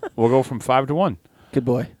 We'll go from 5 to 1. Good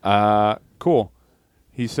boy. Cool.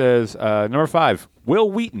 He says, number 5,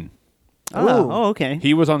 Will Wheaton. Oh, okay.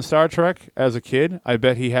 He was on Star Trek as a kid. I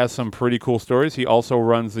bet he has some pretty cool stories. He also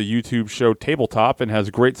runs the YouTube show Tabletop and has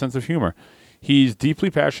a great sense of humor. He's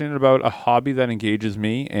deeply passionate about a hobby that engages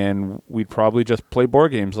me, and we'd probably just play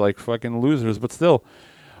board games like fucking losers, but still.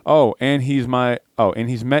 And he's met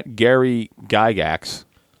Gary Gygax,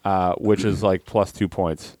 which is like plus 2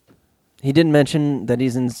 points. He didn't mention that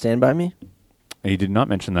he's in Stand By Me. He did not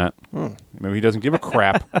mention that. Maybe he doesn't give a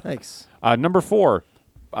crap. Thanks. Number 4,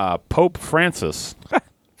 Pope Francis.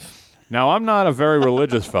 Now, I'm not a very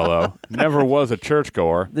religious fellow. Never was a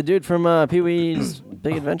churchgoer. The dude from Pee-wee's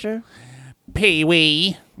Big Adventure?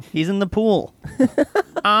 Pee-wee, He's in the pool.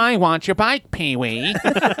 I want your bike, Pee-wee.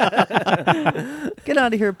 Get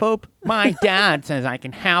out of here, Pope. My dad says I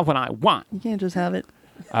can have what I want. You can't just have it.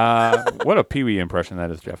 What a Pee-wee impression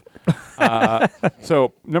that is, Jeff.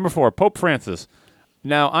 So, number 4, Pope Francis.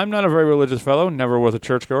 Now, I'm not a very religious fellow, never was a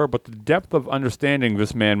churchgoer, but the depth of understanding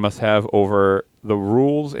this man must have over the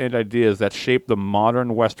rules and ideas that shape the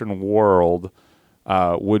modern Western world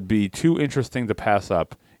would be too interesting to pass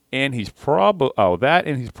up. And he's probably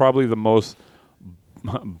the most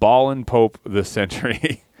ballin' pope this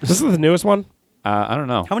century. This is the newest one. I don't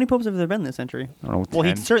know. How many popes have there been this century? I don't know. Well,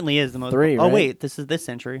 10. he certainly is the most. 3, Oh right? wait, this is this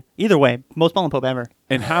century. Either way, most ballin' pope ever.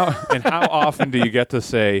 And how often do you get to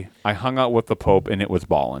say, I hung out with the Pope and it was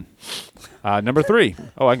ballin'? Number 3.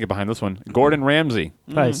 Oh, I can get behind this one. Gordon Ramsay.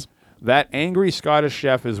 Nice. That angry Scottish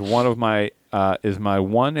chef is my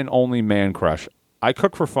one and only man crush. I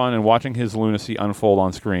cook for fun, and watching his lunacy unfold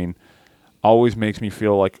on screen always makes me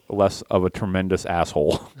feel like less of a tremendous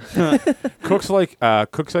asshole. Cooks like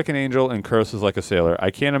an angel and curses like a sailor.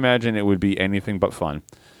 I can't imagine it would be anything but fun.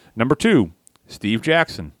 Number 2, Steve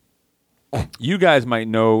Jackson. You guys might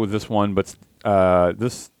know this one, but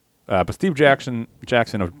Steve Jackson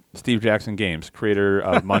of Steve Jackson Games, creator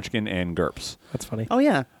of Munchkin and GURPS, That's funny. Oh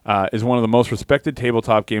yeah. is one of the most respected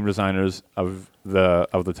tabletop game designers of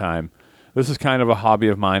the time. This is kind of a hobby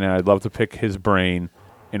of mine, and I'd love to pick his brain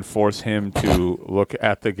and force him to look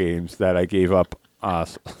at the games that I gave up /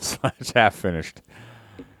 half finished.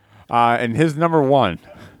 And his number 1.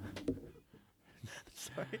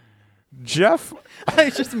 Sorry. Jeff.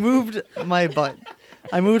 I just moved my butt.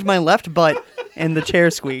 I moved my left butt, and the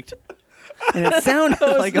chair squeaked. And it sounded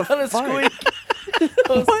like a fart. squeak.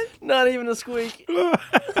 What? Not even a squeak.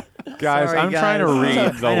 Guys, Sorry, I'm trying to guys. read I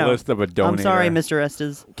the know. list of a donator. I'm sorry, Mr.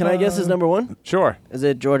 Estes. Can I guess his number 1? Sure. Is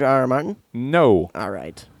it George R. R. Martin? No. All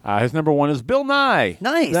right. His number 1 is Bill Nye.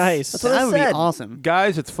 Nice. Nice. That's what I That would be said. awesome.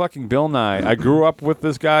 Guys, it's fucking Bill Nye. I grew up with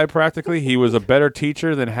this guy practically. He was a better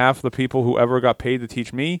teacher than half the people who ever got paid to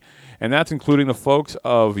teach me, and that's including the folks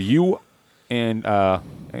of U and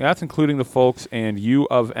U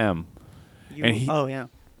of M. And he- Oh yeah.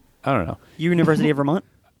 I don't know. University of Vermont.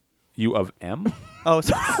 U of M? Oh,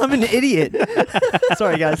 sorry. I'm an idiot.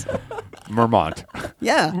 Sorry, guys. Vermont.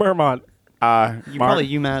 Yeah. Mermont. You probably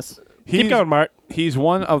UMass. Keep going, Mart. He's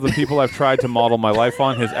one of the people I've tried to model my life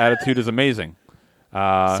on. His attitude is amazing.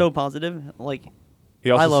 So positive. Like, He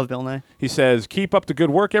also I love Bill Nye. He says, "Keep up the good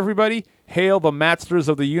work, everybody. Hail the masters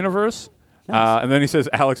of the universe." And then he says,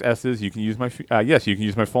 "Alex Estes, you can use my yes, you can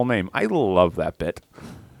use my full name." I love that bit.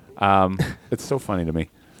 It's so funny to me.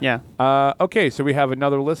 Yeah. Okay, so we have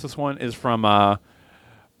another list. This one is from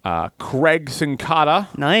Craig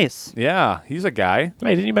Sincata. Nice. Yeah, he's a guy.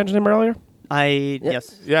 Hey, didn't you mention him earlier?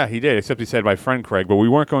 Yes. Yeah, he did, except he said my friend Craig, but we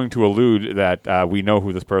weren't going to allude that we know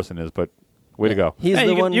who this person is, but way to go. He's Hey,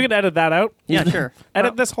 the you, one. can, you can edit that out. Yeah, sure.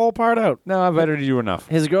 Edit this whole part out. No, I've edited you enough.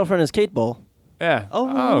 His girlfriend is Kate Bull. Yeah.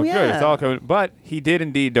 Oh, good. yeah. It's all coming. But he did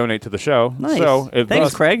indeed donate to the show. Nice. So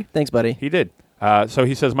Thanks, Craig. Thanks, buddy. He did. So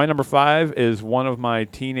he says, my number 5 is one of my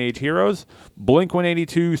teenage heroes,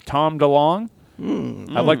 Blink-182's Tom DeLonge.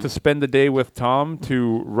 I'd like to spend the day with Tom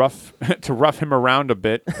to rough him around a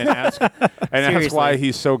bit and ask Seriously. why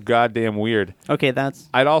he's so goddamn weird. Okay, that's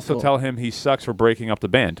I'd also Cool. tell him he sucks for breaking up the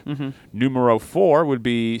band. Numero 4 would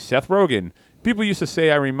be Seth Rogen. People used to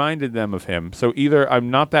say I reminded them of him, so either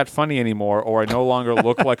I'm not that funny anymore or I no longer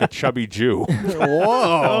look like a chubby Jew.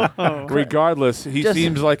 Whoa. Regardless, he Just-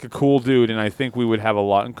 seems like a cool dude, and I think we would have a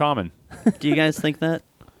lot in common. Do you guys think that?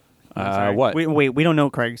 Sorry. What? We don't know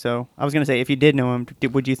Craig, so I was gonna say if you did know him,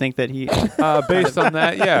 would you think that he? Based on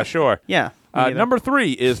that, yeah, sure. Yeah. me neither. Number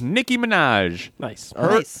 3 is Nicki Minaj. Nice.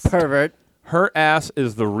 Nice. Pervert. Her ass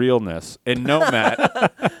is the realness. And no, Matt.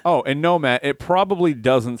 Matt, it probably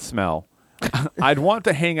doesn't smell. I'd want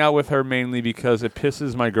to hang out with her mainly because it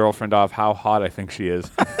pisses my girlfriend off how hot I think she is.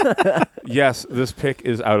 Yes, this pick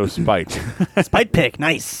is out of spite. Spite pick.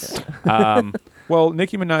 Nice. Well,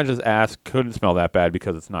 Nicki Minaj's ass couldn't smell that bad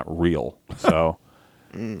because it's not real. So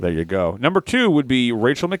there you go. Number 2 would be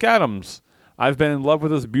Rachel McAdams. I've been in love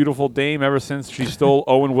with this beautiful dame ever since she stole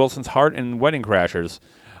Owen Wilson's heart in Wedding Crashers.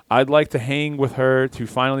 I'd like to hang with her to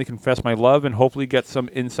finally confess my love and hopefully get some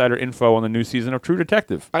insider info on the new season of True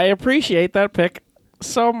Detective. I appreciate that pick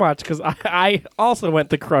so much because I also went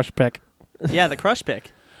to crush pick. Yeah, the crush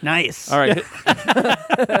pick. Nice. All right.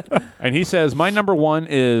 And he says, my number 1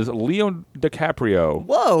 is Leo DiCaprio.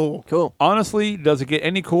 Whoa. Cool. Honestly, does it get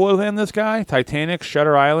any cooler than this guy? Titanic,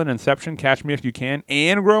 Shutter Island, Inception, Catch Me If You Can,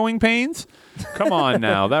 and Growing Pains? Come on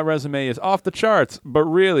now. That resume is off the charts. But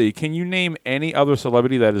really, can you name any other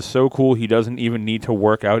celebrity that is so cool he doesn't even need to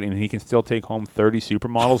work out and he can still take home 30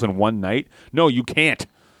 supermodels in one night? No, you can't.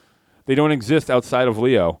 They don't exist outside of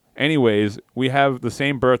Leo. Anyways, we have the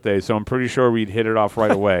same birthday, so I'm pretty sure we'd hit it off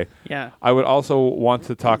right away. Yeah. I would also want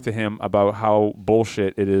to talk to him about how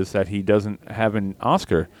bullshit it is that he doesn't have an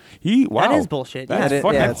Oscar. Wow. That is bullshit. That's Yeah,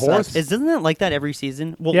 fucking it horse. sucks. Isn't it like that every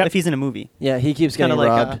season? Well, Yep. if he's in a movie. Yeah, he keeps getting Kinda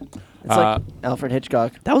like, robbed. It's like Alfred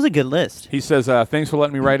Hitchcock. That was a good list. He says, thanks for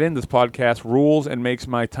letting me write in. This podcast rules and makes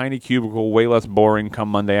my tiny cubicle way less boring come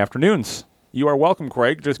Monday afternoons. You are welcome,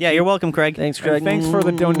 Craig. Just Yeah, keep- you're welcome, Craig. Thanks, and Craig. thanks for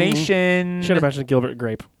the donation. Should have mentioned Gilbert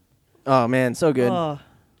Grape. Oh man, so good. Oh,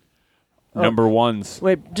 Number 1s.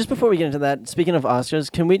 Wait, just before we get into that, speaking of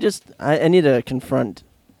Oscars, can we just? I need to confront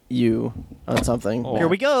you on something. Oh. here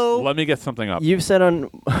we go. Let me get something up. You've said on.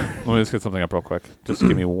 Let me just get something up real quick. Just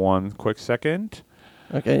give me one quick second.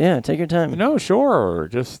 Okay, yeah, take your time. No, sure.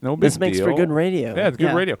 Just no big This makes for deal. good radio. Yeah, it's good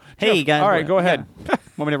Yeah. radio. Hey, Jeff, guys. All right, go ahead.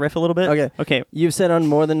 Want me to riff a little bit? Okay. Okay. You've said on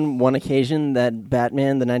more than one occasion that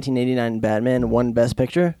Batman, the 1989 Batman, won Best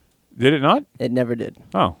Picture. Did it not? It never did.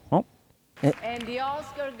 Oh, well. And the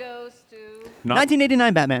Oscar goes to... Not,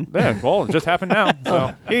 1989 Batman. yeah, well, it just happened now.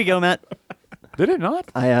 So. Here you go, Matt. Did it not?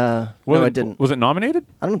 No, it didn't. Was it nominated?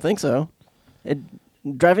 I don't think so.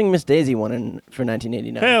 Driving Miss Daisy won for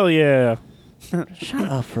 1989. Hell yeah. Shut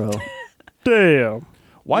up, bro. Damn.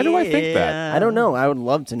 Why do I think that? Yeah. I don't know. I would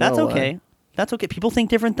love to know. That's why. okay. That's okay. People think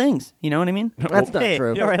different things. You know what I mean? That's not Hey,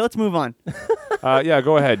 true. all right, let's move on. Yeah,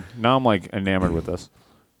 go ahead. Now I'm like enamored with this.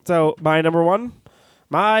 So my number 1.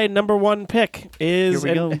 My number 1 pick is,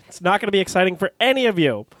 Here we and go. it's not going to be exciting for any of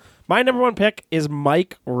you. My number 1 pick is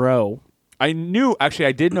Mike Rowe. I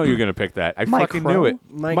did know you were going to pick that. I Mike fucking Rowe? knew it.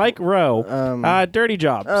 Mike Rowe. Dirty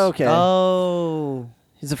Jobs. Okay. Oh.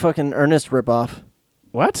 He's a fucking Ernest ripoff.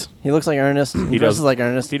 What? He looks like Ernest. He does. dresses like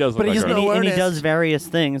Ernest. He does look But like he's Ernest. no And he Ernest. does various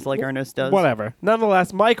things like Ernest does. Whatever.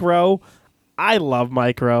 Nonetheless, Mike Rowe. I love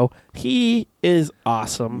Mike Rowe. He is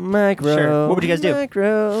awesome. Mike Rowe. Sure. What would you guys do? Mike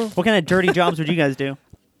Rowe. What kind of dirty jobs would you guys do?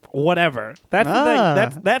 Whatever. That's the Ah.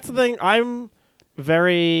 thing. That's the thing. I'm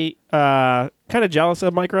very kind of jealous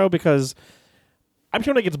of Mike Rowe because I'm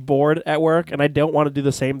sure he gets bored at work, and I don't want to do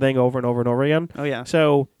the same thing over and over and over again. Oh, yeah.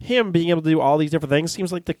 So him being able to do all these different things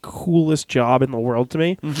seems like the coolest job in the world to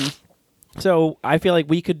me. So I feel like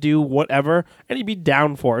we could do whatever, and he'd be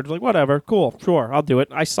down for it. Like, whatever, cool, sure, I'll do it.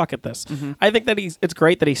 I suck at this. I think that it's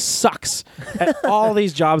great that he sucks at all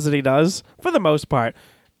these jobs that he does for the most part.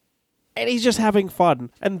 and he's just having fun,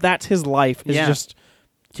 and that's his life. Is Yeah. just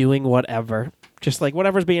doing whatever, just like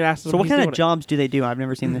whatever's being asked of So him. what he's kind doing of it. jobs do they do? I've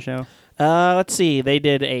never seen the show. Let's see. They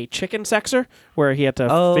did a chicken sexer where he had to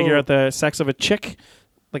Oh. figure out the sex of a chick,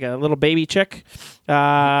 like a little baby chick.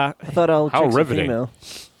 I thought all How chicks are riveting. female.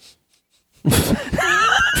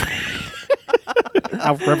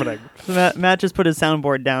 How riveting! So Matt just put his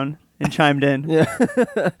soundboard down and chimed in. Yeah.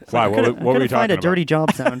 Why? What were you Couldn't talking find a about? dirty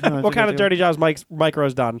job sound. What kind of dirty jobs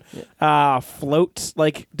Micro's done? Floats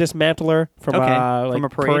like dismantler from Okay, like from a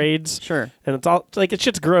parade? parades, Sure. and it's all like it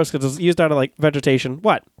shit's gross because it's used out of like vegetation.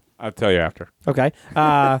 What? I'll tell you after. Okay.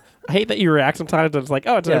 I hate that you react sometimes. It's like,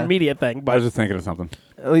 oh, it's an Yeah. immediate thing, I was but just thinking of something.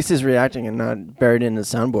 At least he's reacting and not buried in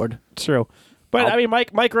his soundboard. it's true. But I mean,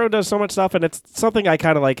 Micro does so much stuff, and it's something I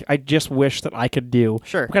kind of like. I just wish that I could do.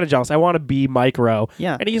 Sure. I'm kind of jealous. I want to be Micro.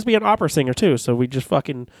 Yeah. And he used to be an opera singer too, so we just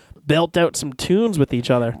fucking belt out some tunes with each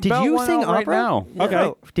other. Did Belt you one sing out right opera? now. Okay.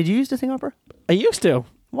 Oh, did you used to sing opera? I used to.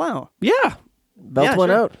 Wow. Yeah. Belt Yeah, one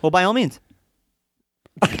sure. out. Well, by all means.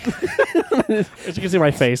 As you can see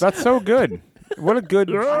my face. That's so good. What a good.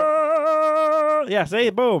 Yeah. Say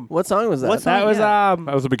boom. What song was that? What's That was That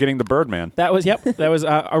was the beginning of the Birdman. That was That was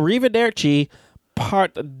Arrivederci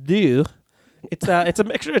Part 2. It's a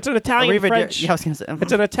mixture. It's an Italian French. Yeah, I was gonna say.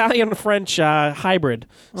 It's an Italian French hybrid.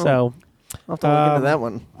 So I'll have to look into Um, that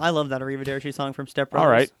one. I love that Arrivederci song from Step Brothers.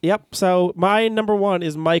 All right. yep. So my number one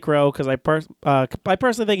is Micro because I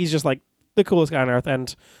personally think he's just like the coolest guy on earth,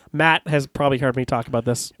 and Matt has probably heard me talk about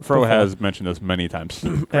this. Fro before. has mentioned this many times.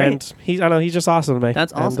 and he's just awesome to me.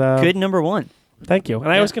 That's And, awesome. Good number one. Thank you. And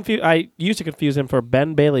I Yeah. was confused. I used to confuse him for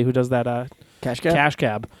Ben Bailey, who does that Cash Cab? Cash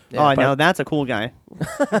Cab. Yeah, Oh, no, that's a cool guy. I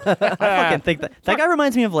fucking think that guy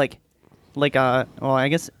reminds me of like well, I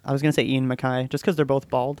guess I was gonna say Ian MacKay just because they're both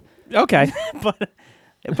bald, Okay. but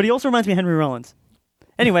he also reminds me of Henry Rollins.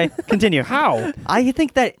 Anyway, continue. How? I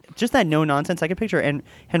think that just that no nonsense. I could picture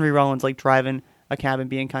Henry Rollins like driving a cab and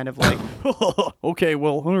being kind of like, okay,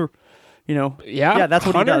 well, Yeah. that's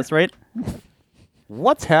what Hunter? he does, right?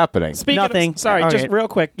 What's happening? Speaking Nothing. Of, sorry, All just right. real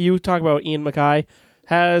quick. You talk about Ian MacKay.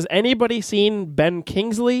 Has anybody seen Ben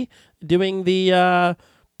Kingsley doing the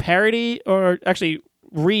parody or actually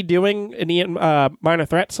redoing an Ian Minor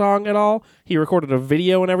Threat song at all? He recorded a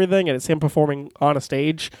video and everything, and it's him performing on a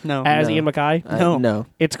stage No. as No. Ian MacKay. No.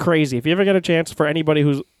 It's crazy. If you ever get a chance for anybody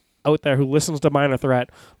who's out there who listens to Minor Threat,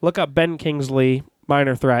 look up Ben Kingsley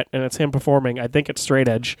Minor Threat, and it's him performing. I think it's straight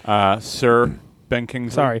edge. Sir Ben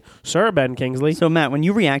Kingsley. Sorry, Sir Ben Kingsley. So Matt, when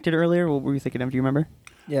you reacted earlier, what were you thinking of? Do you remember?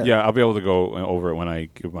 Yeah. Yeah, I'll be able to go over it when I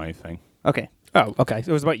give my thing. Okay. Oh, okay.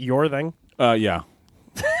 So it was about your thing. Yeah.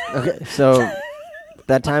 Okay, so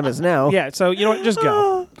that time is now. Yeah. So you know what? Just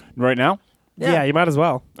go. Right now? Yeah, you might as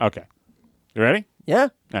well. Okay. You ready? Yeah.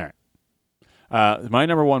 All right. My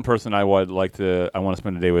number one person I want to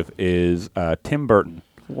spend a day with is Tim Burton.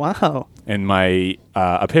 Wow. And my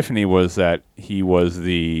epiphany was that he was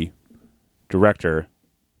the director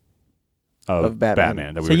of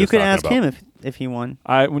Batman. that we So were you just could talking ask about. him if he won.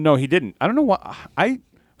 No, he didn't. I don't know what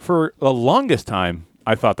for the longest time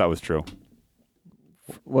I thought that was true.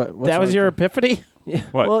 What's That was wrong? your epiphany? Yeah.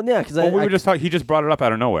 What? Well, yeah, because Well, we were just talking. He just brought it up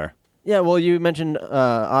out of nowhere. Yeah, well, you mentioned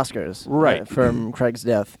Oscars, Right. from Craig's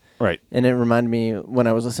death, Right. and it reminded me when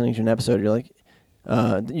I was listening to an episode. You're like,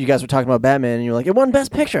 you guys were talking about Batman, and you're like, it won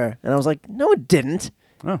Best Picture, and I was like, no, it didn't.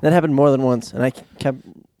 Oh. That happened more than once, and I kept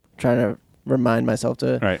trying to remind myself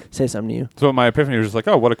to Right. say something to you. So my epiphany was just like,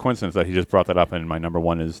 oh, what a coincidence that he just brought that up, and my number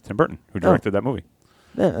one is Tim Burton, who directed that movie.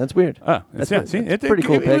 Yeah, that's weird. That's That's pretty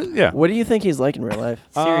cool pick. Yeah. What do you think he's like in real life?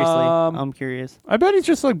 Seriously, Um, I'm curious. I bet he's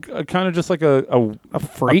just like kind of just like a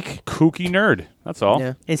freak? kooky nerd. That's all.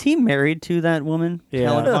 Yeah, Is he married to that woman?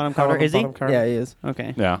 Helen Bonham Carter. Is he? Bonham Carter. yeah, he is.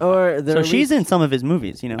 Okay. Yeah. Or So she's in some of his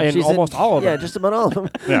movies, you know. And she's almost all of yeah, them. just about all of them.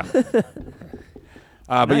 Yeah.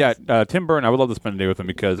 But yeah, Tim Burton, I would love to spend a day with him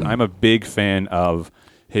because I'm a big fan of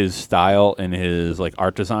his style and his like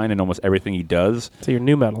art design and almost everything he does. So you're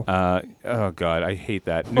new metal. Oh God, I hate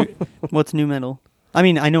that. What's new metal? I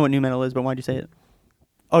mean, I know what new metal is, but why'd you say it?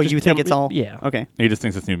 Oh, Just you think tell it's me- all? yeah. Okay. He just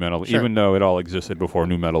thinks it's new metal, Sure. even though it all existed before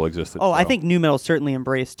new metal existed. Oh, I so. think new metal certainly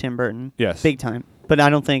embraced Tim Burton. Yes. Big time. But I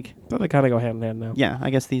don't think. So they kind of go hand in hand now. Yeah, I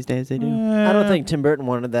guess these days they do. I don't think Tim Burton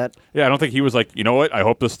wanted that. Yeah, I don't think he was like, you know what? I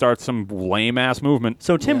hope this starts some lame ass movement.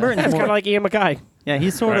 So Tim Burton's It's more, kind of like Ian MacKay. yeah,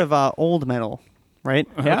 he's sort Right. of old metal, right?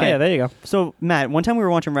 Yeah, Okay. yeah, there you go. So Matt, one time we were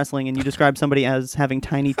watching wrestling and you described somebody as having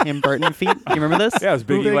tiny Tim Burton feet. Do you remember this? Yeah, it's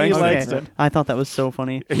Biggie Biggie Langston. Langston. I thought that was so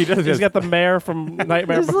funny. He does. He's got the mayor from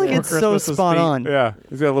Nightmare It's Before like it's so Christmas. spot on. Yeah,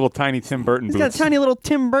 he's got a little tiny Tim Burton He's boots. got tiny little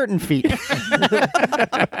Tim Burton feet.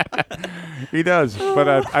 He does, but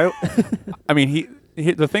I mean,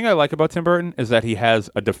 the thing I like about Tim Burton is that he has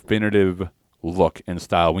a definitive look and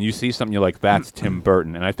style. When you see something, you're like, that's Tim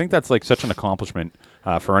Burton. And I think that's like such an accomplishment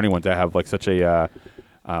for anyone to have like such a,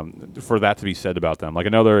 for that to be said about them. Like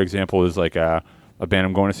another example is like a band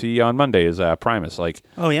I'm going to see on Monday is Primus. Like,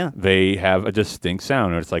 Oh yeah. they have a distinct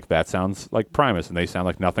sound, and it's like, that sounds like Primus, and they sound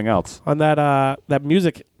like nothing else. On that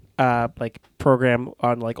music like program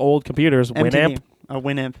on like old computers, Winamp,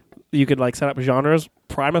 Winamp. you could like set up genres.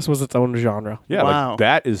 Primus was its own genre. Yeah, Wow. like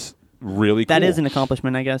that is really cool. That is an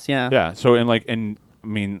accomplishment, I guess. Yeah. Yeah. So I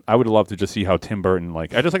mean, I would love to just see how Tim Burton,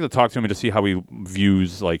 like, I just like to talk to him and just see how he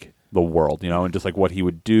views like the world, and just like what he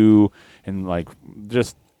would do, and like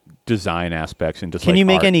just design aspects, and just. Can like, you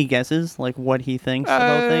make art. any guesses, like what he thinks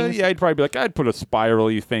about things? Yeah, I'd probably be like, I'd put a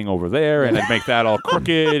spirally thing over there, and I'd make that all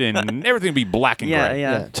crooked, and everything would be black and Yeah, gray.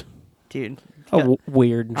 yeah. Dude. Oh,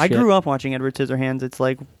 weird. And I shit. grew up watching Edward Scissorhands. It's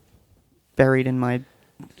like buried in my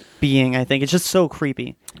being, I think. It's just so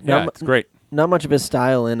creepy. Yeah, it's great. Not much of his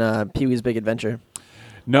style in Pee-wee's Big Adventure.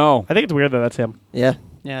 No. I think it's weird that that's him. Yeah,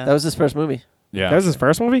 Yeah. that was his first movie. Yeah. That was his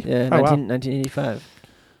first movie. Yeah, Oh, wow. 1985.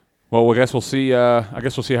 Well, I guess we'll see. I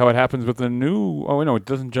guess we'll see how it happens with the new. Oh, no,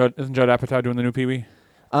 isn't Judd Apatow doing the new Pee-wee?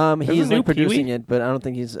 He's new like producing Pee-wee? it, but I don't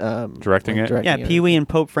think he's Directing it? yeah, it. Pee-wee and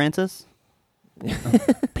Pope Francis.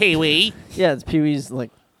 Pee-wee. Yeah, it's Pee-wee's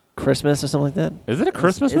like Christmas or something like that. Is it a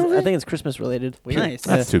Christmas movie? I think it's Christmas related. Nice.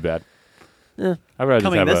 That's too bad. Yeah. I'd rather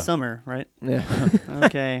Coming just have this summer, right? Yeah.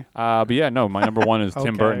 Okay. But yeah, no, my number one is Tim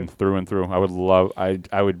Okay. Burton through and through. I would love.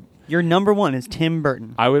 I would. Your number one is Tim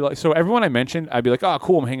Burton. I would like. So everyone I mentioned, I'd be like, oh,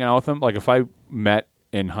 cool, I'm hanging out with him. Like if I met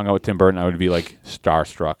and hung out with Tim Burton, I would be like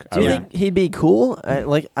starstruck. I Do you would- think he'd be cool?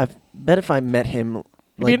 I bet if I met him,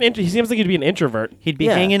 He'd be like, he seems like he'd be an introvert. He'd be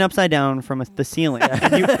Yeah. hanging upside down from the ceiling.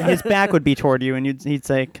 And his back would be toward you, and he'd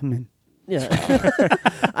say, come in. yeah,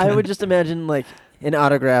 I would just imagine like an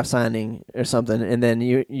autograph signing or something, and then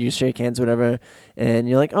you shake hands, whatever, and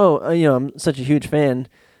you're like, oh, I'm such a huge fan,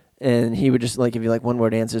 and he would just like give you like one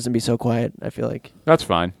word answers and be so quiet. I feel like, That's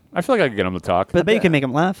fine. I feel like I could get him to talk. I bet you can make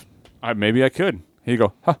him laugh. Maybe I could. Here you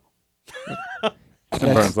go. Huh.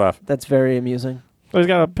 Tim Burton's laugh. that's very amusing. Oh, he's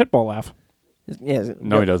got a pit bull laugh. Yeah,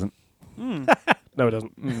 No, he doesn't. No, it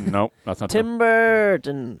doesn't. No, that's not true. Tim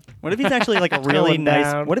Burton. What if he's actually like a really Going nice?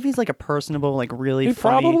 down. What if he's like a personable, like really He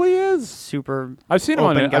funny, probably is. super? I've seen him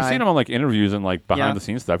on. open I've guy. seen him on like interviews and like behind Yeah. the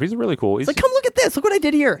scenes stuff. He's really cool. He's It's like, come look at this. Look what I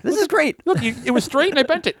did here. This is great. look. It was straight and I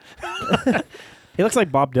bent it. He looks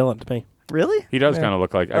like Bob Dylan to me. Really? He does kind of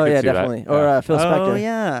look like. I Oh could yeah, see definitely. That. Or Phil Spector. Oh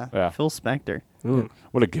yeah. Yeah. Phil Spector.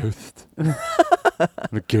 What a ghost. What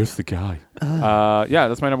a ghostly guy. Yeah,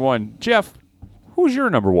 that's my number one. Jeff, who's your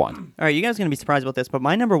number one? All right, you guys are gonna be surprised about this, but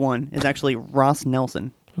my number one is actually Ross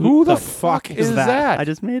Nelson. Who the fuck fuck is is that? that? I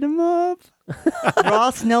just made him up.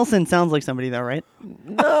 Ross Nelson sounds like somebody though, right?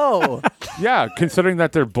 No. Yeah, considering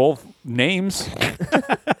that they're both names.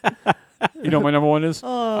 You know what my number one is?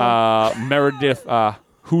 Meredith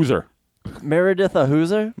Hooser. Meredith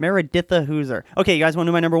Hooser. Mereditha Hooser. Okay, you guys want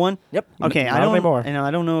to know my number one? Yep. Okay, Not anymore.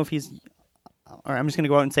 I don't know if he's. All right, I'm just gonna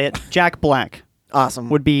go out and say it. Jack Black Awesome.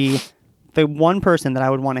 would be the one person that I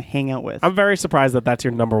would want to hang out with. I'm very surprised that that's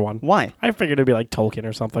your number one. Why? I figured it'd be like Tolkien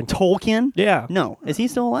or something. Tolkien? Yeah. No, is he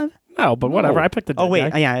still alive? No, but whatever. I picked the Oh dead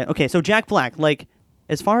wait, guy. yeah. Okay, so Jack Black, like,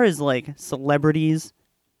 as far as like celebrities,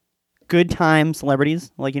 good time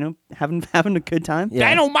celebrities, like having a good time. Yeah.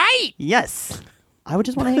 Dynamite! Yes, I would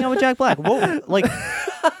just want to hang out with Jack Black. Whoa, like,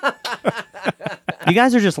 you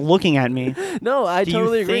guys are just looking at me. No, I Do you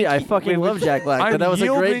totally agree. think I he- fucking wait, love Jack Black. I'm But that was a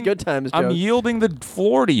great yielding- good times I'm joke. yielding the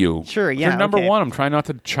floor to you. Sure, yeah, You're number okay. one. I'm trying not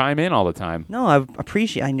to chime in all the time. No, I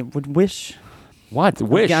appreciate. I would wish. What?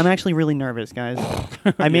 Wish. Yeah, I'm actually really nervous, guys.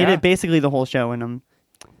 I made Yeah? it basically the whole show, and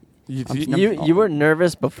You were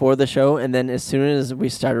nervous before the show, and then as soon as we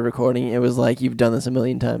started recording, it was like you've done this a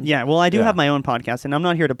million times. yeah. Well, I do Yeah. have my own podcast, and I'm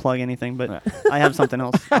not here to plug anything, but I have something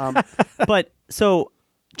else. But so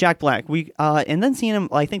Jack Black, and then seeing him.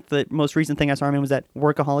 I think the most recent thing I saw him in was that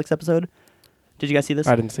Workaholics episode. Did you guys see this?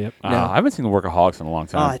 I didn't see it. I haven't seen the Workaholics in a long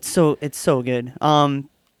Oh, time. it's so good.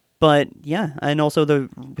 But yeah, and also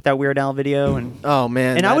with that Weird Al video, and Oh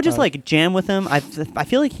man. I that- would just like jam with him. I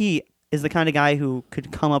feel like he is the kind of guy who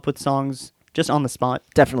could come up with songs just on the spot.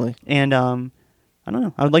 definitely. And I don't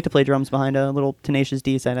know. I would like to play drums behind a little Tenacious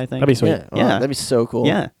D set. I think That'd be sweet. Yeah, wow, Yeah. that'd be so cool.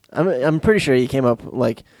 Yeah. I'm pretty sure he came up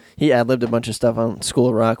like he ad-libbed a bunch of stuff on School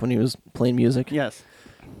of Rock when he was playing music. Yes.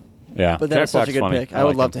 Yeah, But that Jack was such a Black's good funny. pick. I would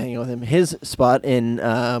like love him. to hang out with him. His spot in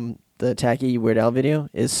the Tacky Weird Al video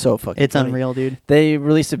is so fucking It's funny. unreal, dude. They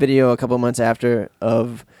released a video a couple months after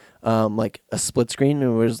of like a split screen. It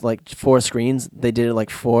was like 4 screens. They did it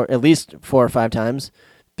like at least 4 or 5 times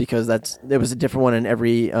because there was a different one in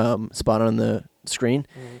every spot on the screen,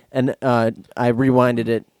 and I rewinded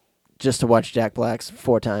it just to watch Jack Black's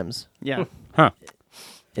 4 times. Yeah. Huh.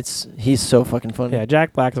 He's so fucking funny. Yeah,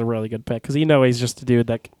 Jack Black's a really good pick because he's just a dude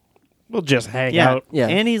that will just hang Yeah. out Yeah.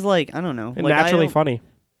 And he's like, I don't know. and like, I naturally don't- funny.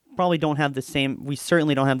 Probably don't have the same. We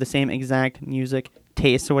certainly don't have the same exact music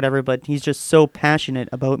taste or whatever. But he's just so passionate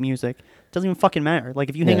about music. It doesn't even fucking matter. Like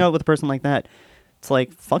if you hang Yeah. out with a person like that, it's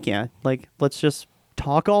like fuck yeah. Like let's just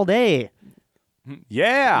talk all day.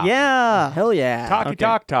 Yeah. Yeah. Hell yeah. Talky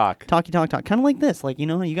talk. Talky talk. Kind of like this. Like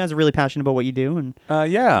you guys are really passionate about what you do, and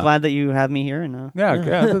Yeah. glad that you have me here. And Yeah,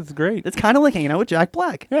 that's great. it's kind of like hanging out with Jack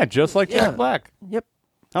Black. Yeah, just like Yeah. Jack Black. Yep.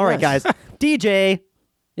 All right, Yes. guys. DJ,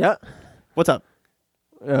 Yeah. what's up?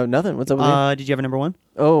 Nothing. What's up with you? Did you have a number one?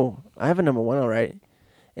 Oh, I have a number 1, all right.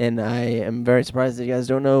 And I am very surprised that you guys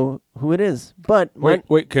don't know who it is. But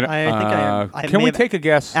Wait, can I think I am. I can may we have take a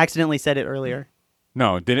guess? Accidentally said it earlier.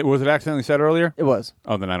 No, was it accidentally said earlier? it was.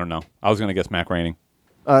 Oh, then I don't know. I was going to guess Mac Raining.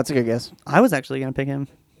 Oh, that's a good guess. I was actually gonna pick him.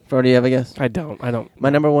 Fro, do you have a guess? I don't. My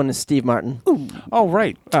number 1 is Steve Martin. Oh,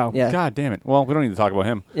 right. Oh, Yeah. God damn it. Well, we don't need to talk about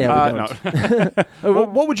him. Yeah, we no. Well,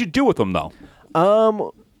 what would you do with him, though?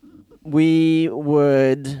 We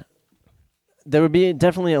would. There would be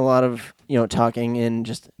definitely a lot of talking and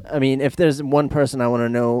just. I mean, if there's one person I want to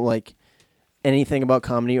know like anything about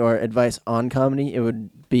comedy or advice on comedy, it would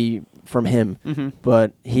be from him. Mm-hmm.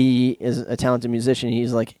 But he is a talented musician.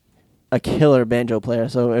 He's like a killer banjo player,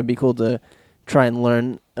 so it'd be cool to try and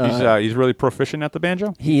learn. He's really proficient at the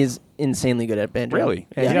banjo? He is insanely good at banjo. Really?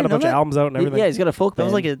 Yeah, he's Yeah. got a know bunch of that? albums out and everything. Yeah, he's got a folk That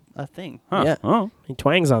band. was like a thing. Huh. Yeah. Oh. He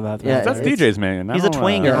twangs on that. Yeah, That's it's- DJ's man. He's a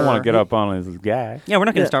twanger. I don't want to get up on his guy. Yeah, we're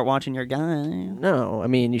not gonna Yeah. start watching your guy. No, I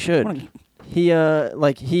mean you should. Wanna- He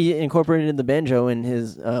incorporated the banjo in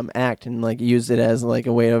his act and like used it as like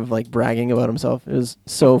a way of like bragging about himself. It was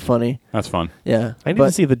so funny. That's fun. Yeah. I need But-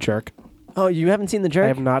 to see The Jerk. Oh, you haven't seen The Jerk? I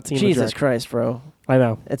have not seen Jesus The Jerk. Christ, bro. I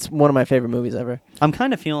know. It's one of my favorite movies ever. I'm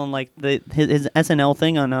kind of feeling like his SNL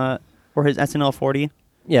thing on or his SNL 40.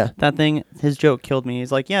 Yeah. That thing, his joke killed me.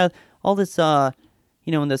 He's like, yeah, all this,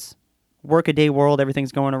 in this work-a-day world,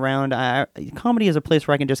 everything's going around. Comedy is a place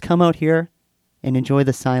where I can just come out here and enjoy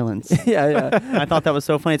the silence. yeah. I thought that was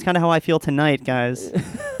so funny. It's kind of how I feel tonight, guys.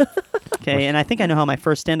 Okay, and I think I know how my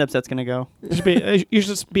first stand-up set's gonna go. You should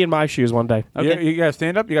just be in my shoes one day. Okay. You got to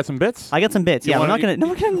stand up? You got some bits? I got some bits. You Yeah, we're wanna- not gonna. No,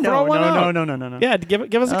 we're gonna. Throw one out. No. Yeah,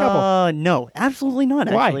 give us a couple. No, absolutely not.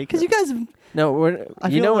 Why? Actually, because you guys. No, I you feel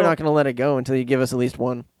know a we're little- not going to let it go until you give us at least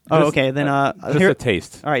one. Oh, Just- okay. Then Just here. a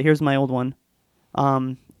taste. All right, here's my old one.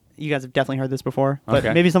 You guys have definitely heard this before, but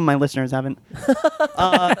Okay. maybe some of my listeners haven't.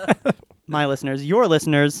 My listeners, your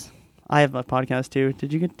listeners. I have a podcast too.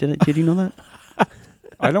 Did you know that?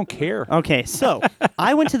 I don't care. Okay, so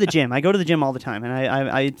I went to the gym. I go to the gym all the time, and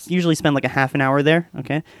I usually spend like a half an hour there.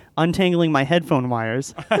 Okay, untangling my headphone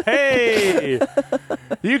wires. Hey!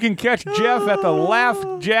 You can catch Jeff at the Laugh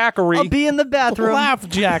Jackery. I'll be in the bathroom. Laugh,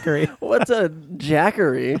 Jackery. What's a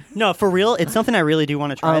jackery? No, for real, it's something I really do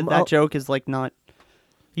want to try. That I'll- joke is like not.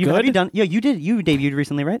 Have Good? you done? Yeah, you did. You debuted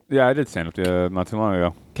recently, right? Yeah, I did stand up not too long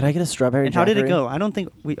ago. Can I get a strawberry And how did it jackery? go? I don't think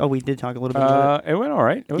we. Oh, we did talk a little bit about It went all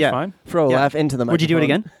right. It was Yeah. fine. Fro, Yeah. laugh into the it. microphone. Would you do it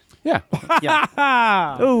again? Yeah.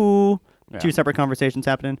 Yeah. Oh, Yeah. two separate conversations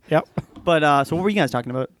happening. Yep. But so what were you guys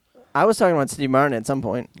talking about? I was talking about Steve Martin at some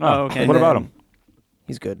point. Oh, okay. What And about then- him?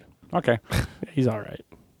 He's good. Okay. He's all right.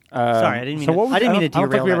 Sorry, I didn't mean So to- what was, I didn't mean to don't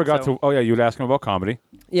think derail we ever that, got so- to. Oh yeah, you would ask him about comedy.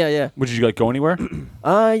 Yeah. Would you like go anywhere?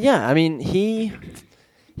 Yeah. I mean, he.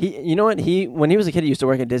 You know what? When he was a kid, he used to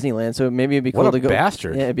work at Disneyland. So maybe it'd be cool What a to go.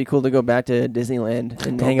 bastard. Yeah, it'd be cool to go back to Disneyland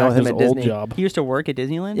and Go hang out back with to him his at old Disney. job. He used to work at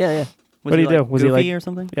Disneyland. Yeah. Was What'd he do? like, Was he, goofy like- or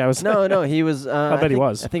something? Yeah, it was. No. He was. I bet he think-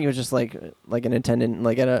 was. I think he was just like an attendant,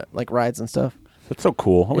 like at a rides and stuff. That's so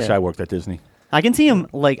cool. I wish Yeah. I worked at Disney. I can see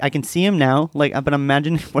him now, but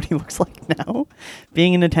imagine what he looks like now,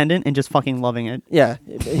 being an attendant and just fucking loving it. Yeah,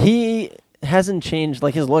 he hasn't changed.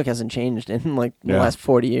 Like his look hasn't changed in like the Yeah. last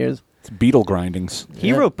 40 years. It's beetle grindings. He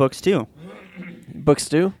Yeah. wrote books too. Books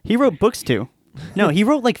too. He wrote books too. No, he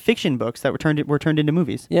wrote like fiction books that were turned into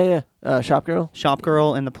movies. Yeah. Shop Girl. Shop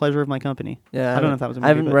Girl and The Pleasure of My Company. Yeah, I don't know if that was a movie. I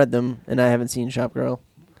haven't but read them, and I haven't seen Shop Girl.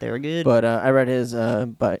 They were good. But I read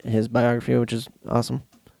his biography, which is awesome.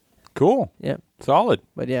 Cool. Yeah, Solid.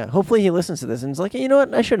 but yeah, hopefully he listens to this and is like, hey, you know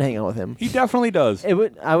what? I should hang out with him. He definitely does. I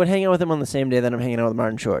would hang out with him on the same day that I'm hanging out with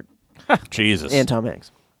Martin Short Jesus. and Tom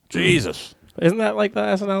Hanks. Jesus. Isn't that like the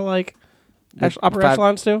SNL like upper five-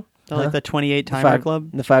 echelons too? So, like Huh? the 28 The Timer Club.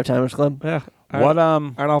 The Five Timers Club. Yeah. What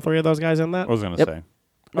Aren't all three of those guys in that? I was gonna Yep. say.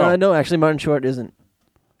 Oh. No, actually, Martin Short isn't.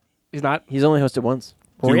 He's not. He's only hosted once.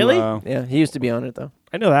 Do, Really? Yeah, he used to be on it though.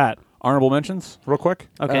 I know that. honorable mentions, real quick.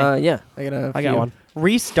 Okay. Yeah, I got I got one.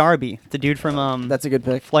 Reese Darby, the dude from That's a good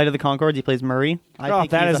pick. Flight of the Conchords. He plays Murray. I Oh,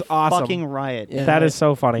 think that he's is a awesome. fucking riot. Yeah. That is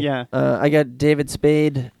so funny. Yeah. I got David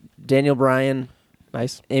Spade, Daniel Bryan,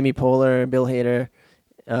 Nice. Amy Poehler, Bill Hader,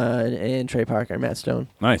 and Trey Parker, Matt Stone,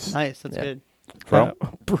 Nice. Nice. That's Yeah. good. Bro.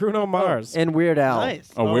 Bruno Mars. and Weird Al. Nice.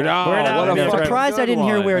 Oh, Weird Al. Weird Al, What a yeah, fucking right. Surprised I good didn't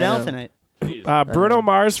hear one. Weird I Al know. tonight. Bruno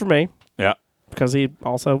Mars for me Yeah. because he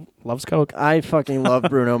also loves Coke. I fucking love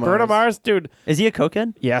Bruno Mars. Bruno Mars, dude. Is he a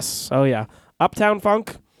cokehead? Yes. Oh yeah. Uptown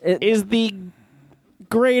Funk It- is the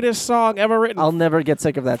greatest song ever written. I'll never get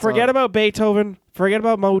sick of that Forget song. about Beethoven. Forget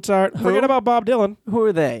about Mozart. Who? Forget about Bob Dylan. Who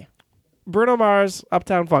are they? Bruno Mars,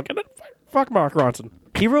 Uptown Funk, and then fuck Mark Ronson.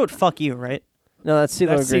 He wrote "Fuck You," right? No, that's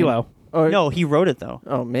CeeLo That's Green. CeeLo. Or, No, he wrote it though.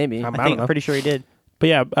 Oh, maybe. I I don't think know. I'm pretty sure he did. But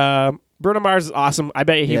yeah, Bruno Mars is awesome. I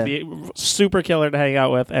bet he'd Yeah. be super killer to hang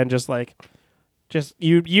out with, and just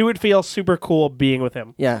you would feel super cool being with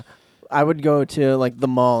him. Yeah, I would go to like the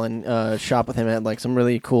mall and shop with him at like some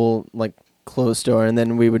really cool like clothes store, and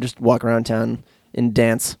then we would just walk around town and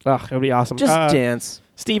dance. Ugh, it would be awesome. Just dance.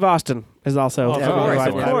 Steve Austin is also. Oh, of somebody who course, I-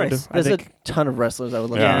 of I would- course. I There's think- a ton of wrestlers I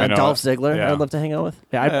would love Yeah, to I hang out. know. Dolph Ziggler, Yeah. I'd love to hang out with.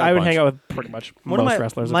 Yeah, Yeah, I a would bunch. hang out with pretty much One of most my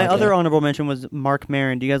wrestlers. if my I could. other honorable mention was Mark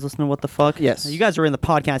Maron. Do you guys listen to What the Fuck? Yes. You guys are in the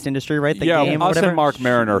podcast industry, right? The Yeah, game or us whatever. and Mark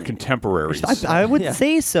Maron are contemporaries. I would Yeah.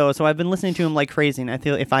 say so. So I've been listening to him like crazy, and I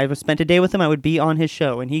feel if I spent a day with him, I would be on his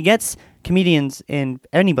show. And he gets comedians and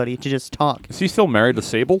anybody to just talk. Is he still married to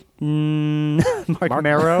Sable? Mark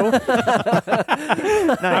Marrow,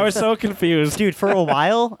 I was so confused. dude. For a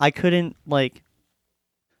while, I couldn't like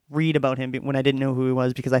read about him when I didn't know who he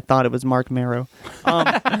was because I thought it was Mark Marrow.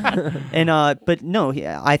 But no,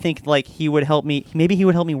 I think like he would help me. Maybe he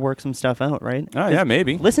would help me work some stuff out, right? Oh, yeah,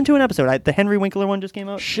 maybe. Listen to an episode. The Henry Winkler one just came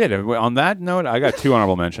out. Shit. On that note, I got two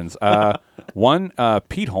honorable mentions. One,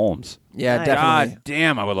 Pete Holmes. Yeah, Nice. definitely. God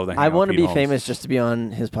damn, I would love to hang I out with want to Pete be Holmes. famous just to be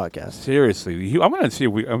on his podcast. Seriously, I'm gonna see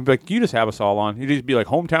if we. I'm like, you just have us all on. You just be like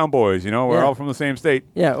hometown boys. You know, we're Yeah. all from the same state.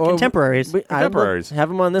 Yeah, or Contemporaries. I'd love- Contemporaries.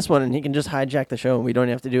 have him on this one, and he can just hijack the show, and we don't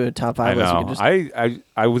have to do a top I five list. We know. can just,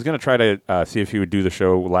 I was gonna try to see if he would do the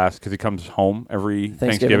show last because he comes home every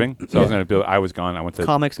Thanksgiving. So I was gonna do. I was gone. I went to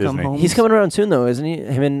Comics come Disney. home. He's coming around soon, though, isn't he?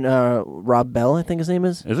 Him and Rob Bell, I think his name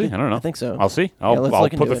is. Is he? I don't know. I think so. I'll see. Yeah, I'll let's I'll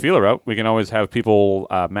look put into the it. feeler out. We can always have people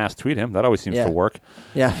mass tweet him. That always seems Yeah. to work.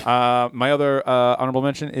 Yeah. My other honorable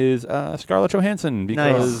mention is Scarlett Johansson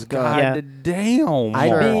because Nice. God Yeah. damn,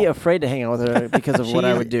 I'd be afraid to hang out with her because of what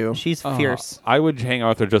I would do. She's fierce. I would hang out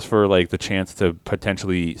with her just for like the chance to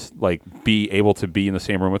potentially like be able to be in the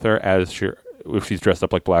same room with her as if she's dressed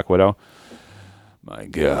up like Black Widow. My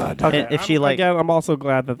God. Okay, If she, like- again, I'm also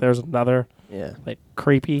glad that there's another Yeah. like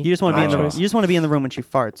creepy. You just want to be in the Oh. you just want to be in the room when she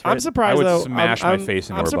farts. Right? I'm surprised I would though. smash I'm, my face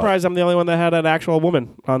into I'm her surprised I'm the only one that had an actual woman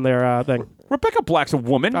on their thing. Rebecca Black's a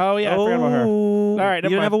woman. Oh yeah, I forgot about her. All right, you never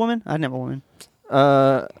don't mind. have a woman? I'd have a woman.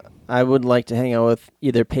 I would like to hang out with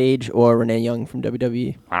either Paige or Renee Young from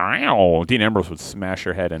WWE. Wow. Dean Ambrose would smash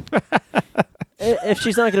her head in. If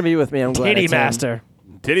she's not going to be with me, I'm glad. Titty it's him. master.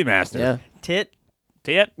 Titty Master. Yeah. Tit.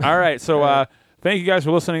 Tit. All right. So thank you guys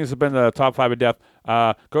for listening. This has been the Top 5 of Death.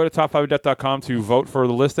 Go to top5ofdeath.com to vote for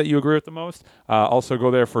the list that you agree with the most. Also go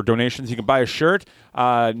there for donations. You can buy a shirt.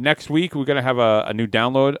 Next week, we're going to have a new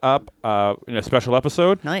download up in a special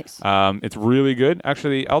episode. Nice. It's really good.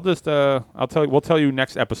 Actually, we'll tell you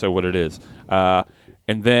next episode what it is.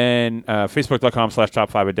 And then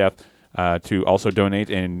facebook.com/top5ofdeath to also donate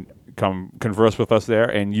and come converse with us there.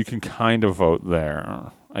 And you can kind of vote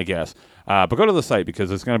there, I guess. But go to the site because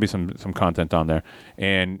there's going to be some content on there.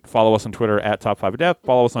 And follow us on Twitter at Top5ofdeath.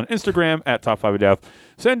 Follow us on Instagram at Top5ofdeath.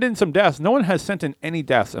 Send in some deaths. No one has sent in any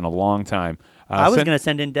deaths in a long time. I was going to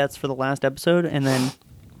send in deaths for the last episode and then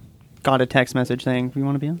got a text message saying, "You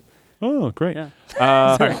want to be on?" Oh, great. Yeah.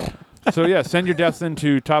 So, yeah, send your deaths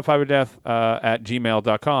into top5ofdeath at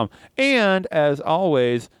gmail.com. And, as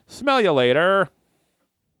always, smell you later.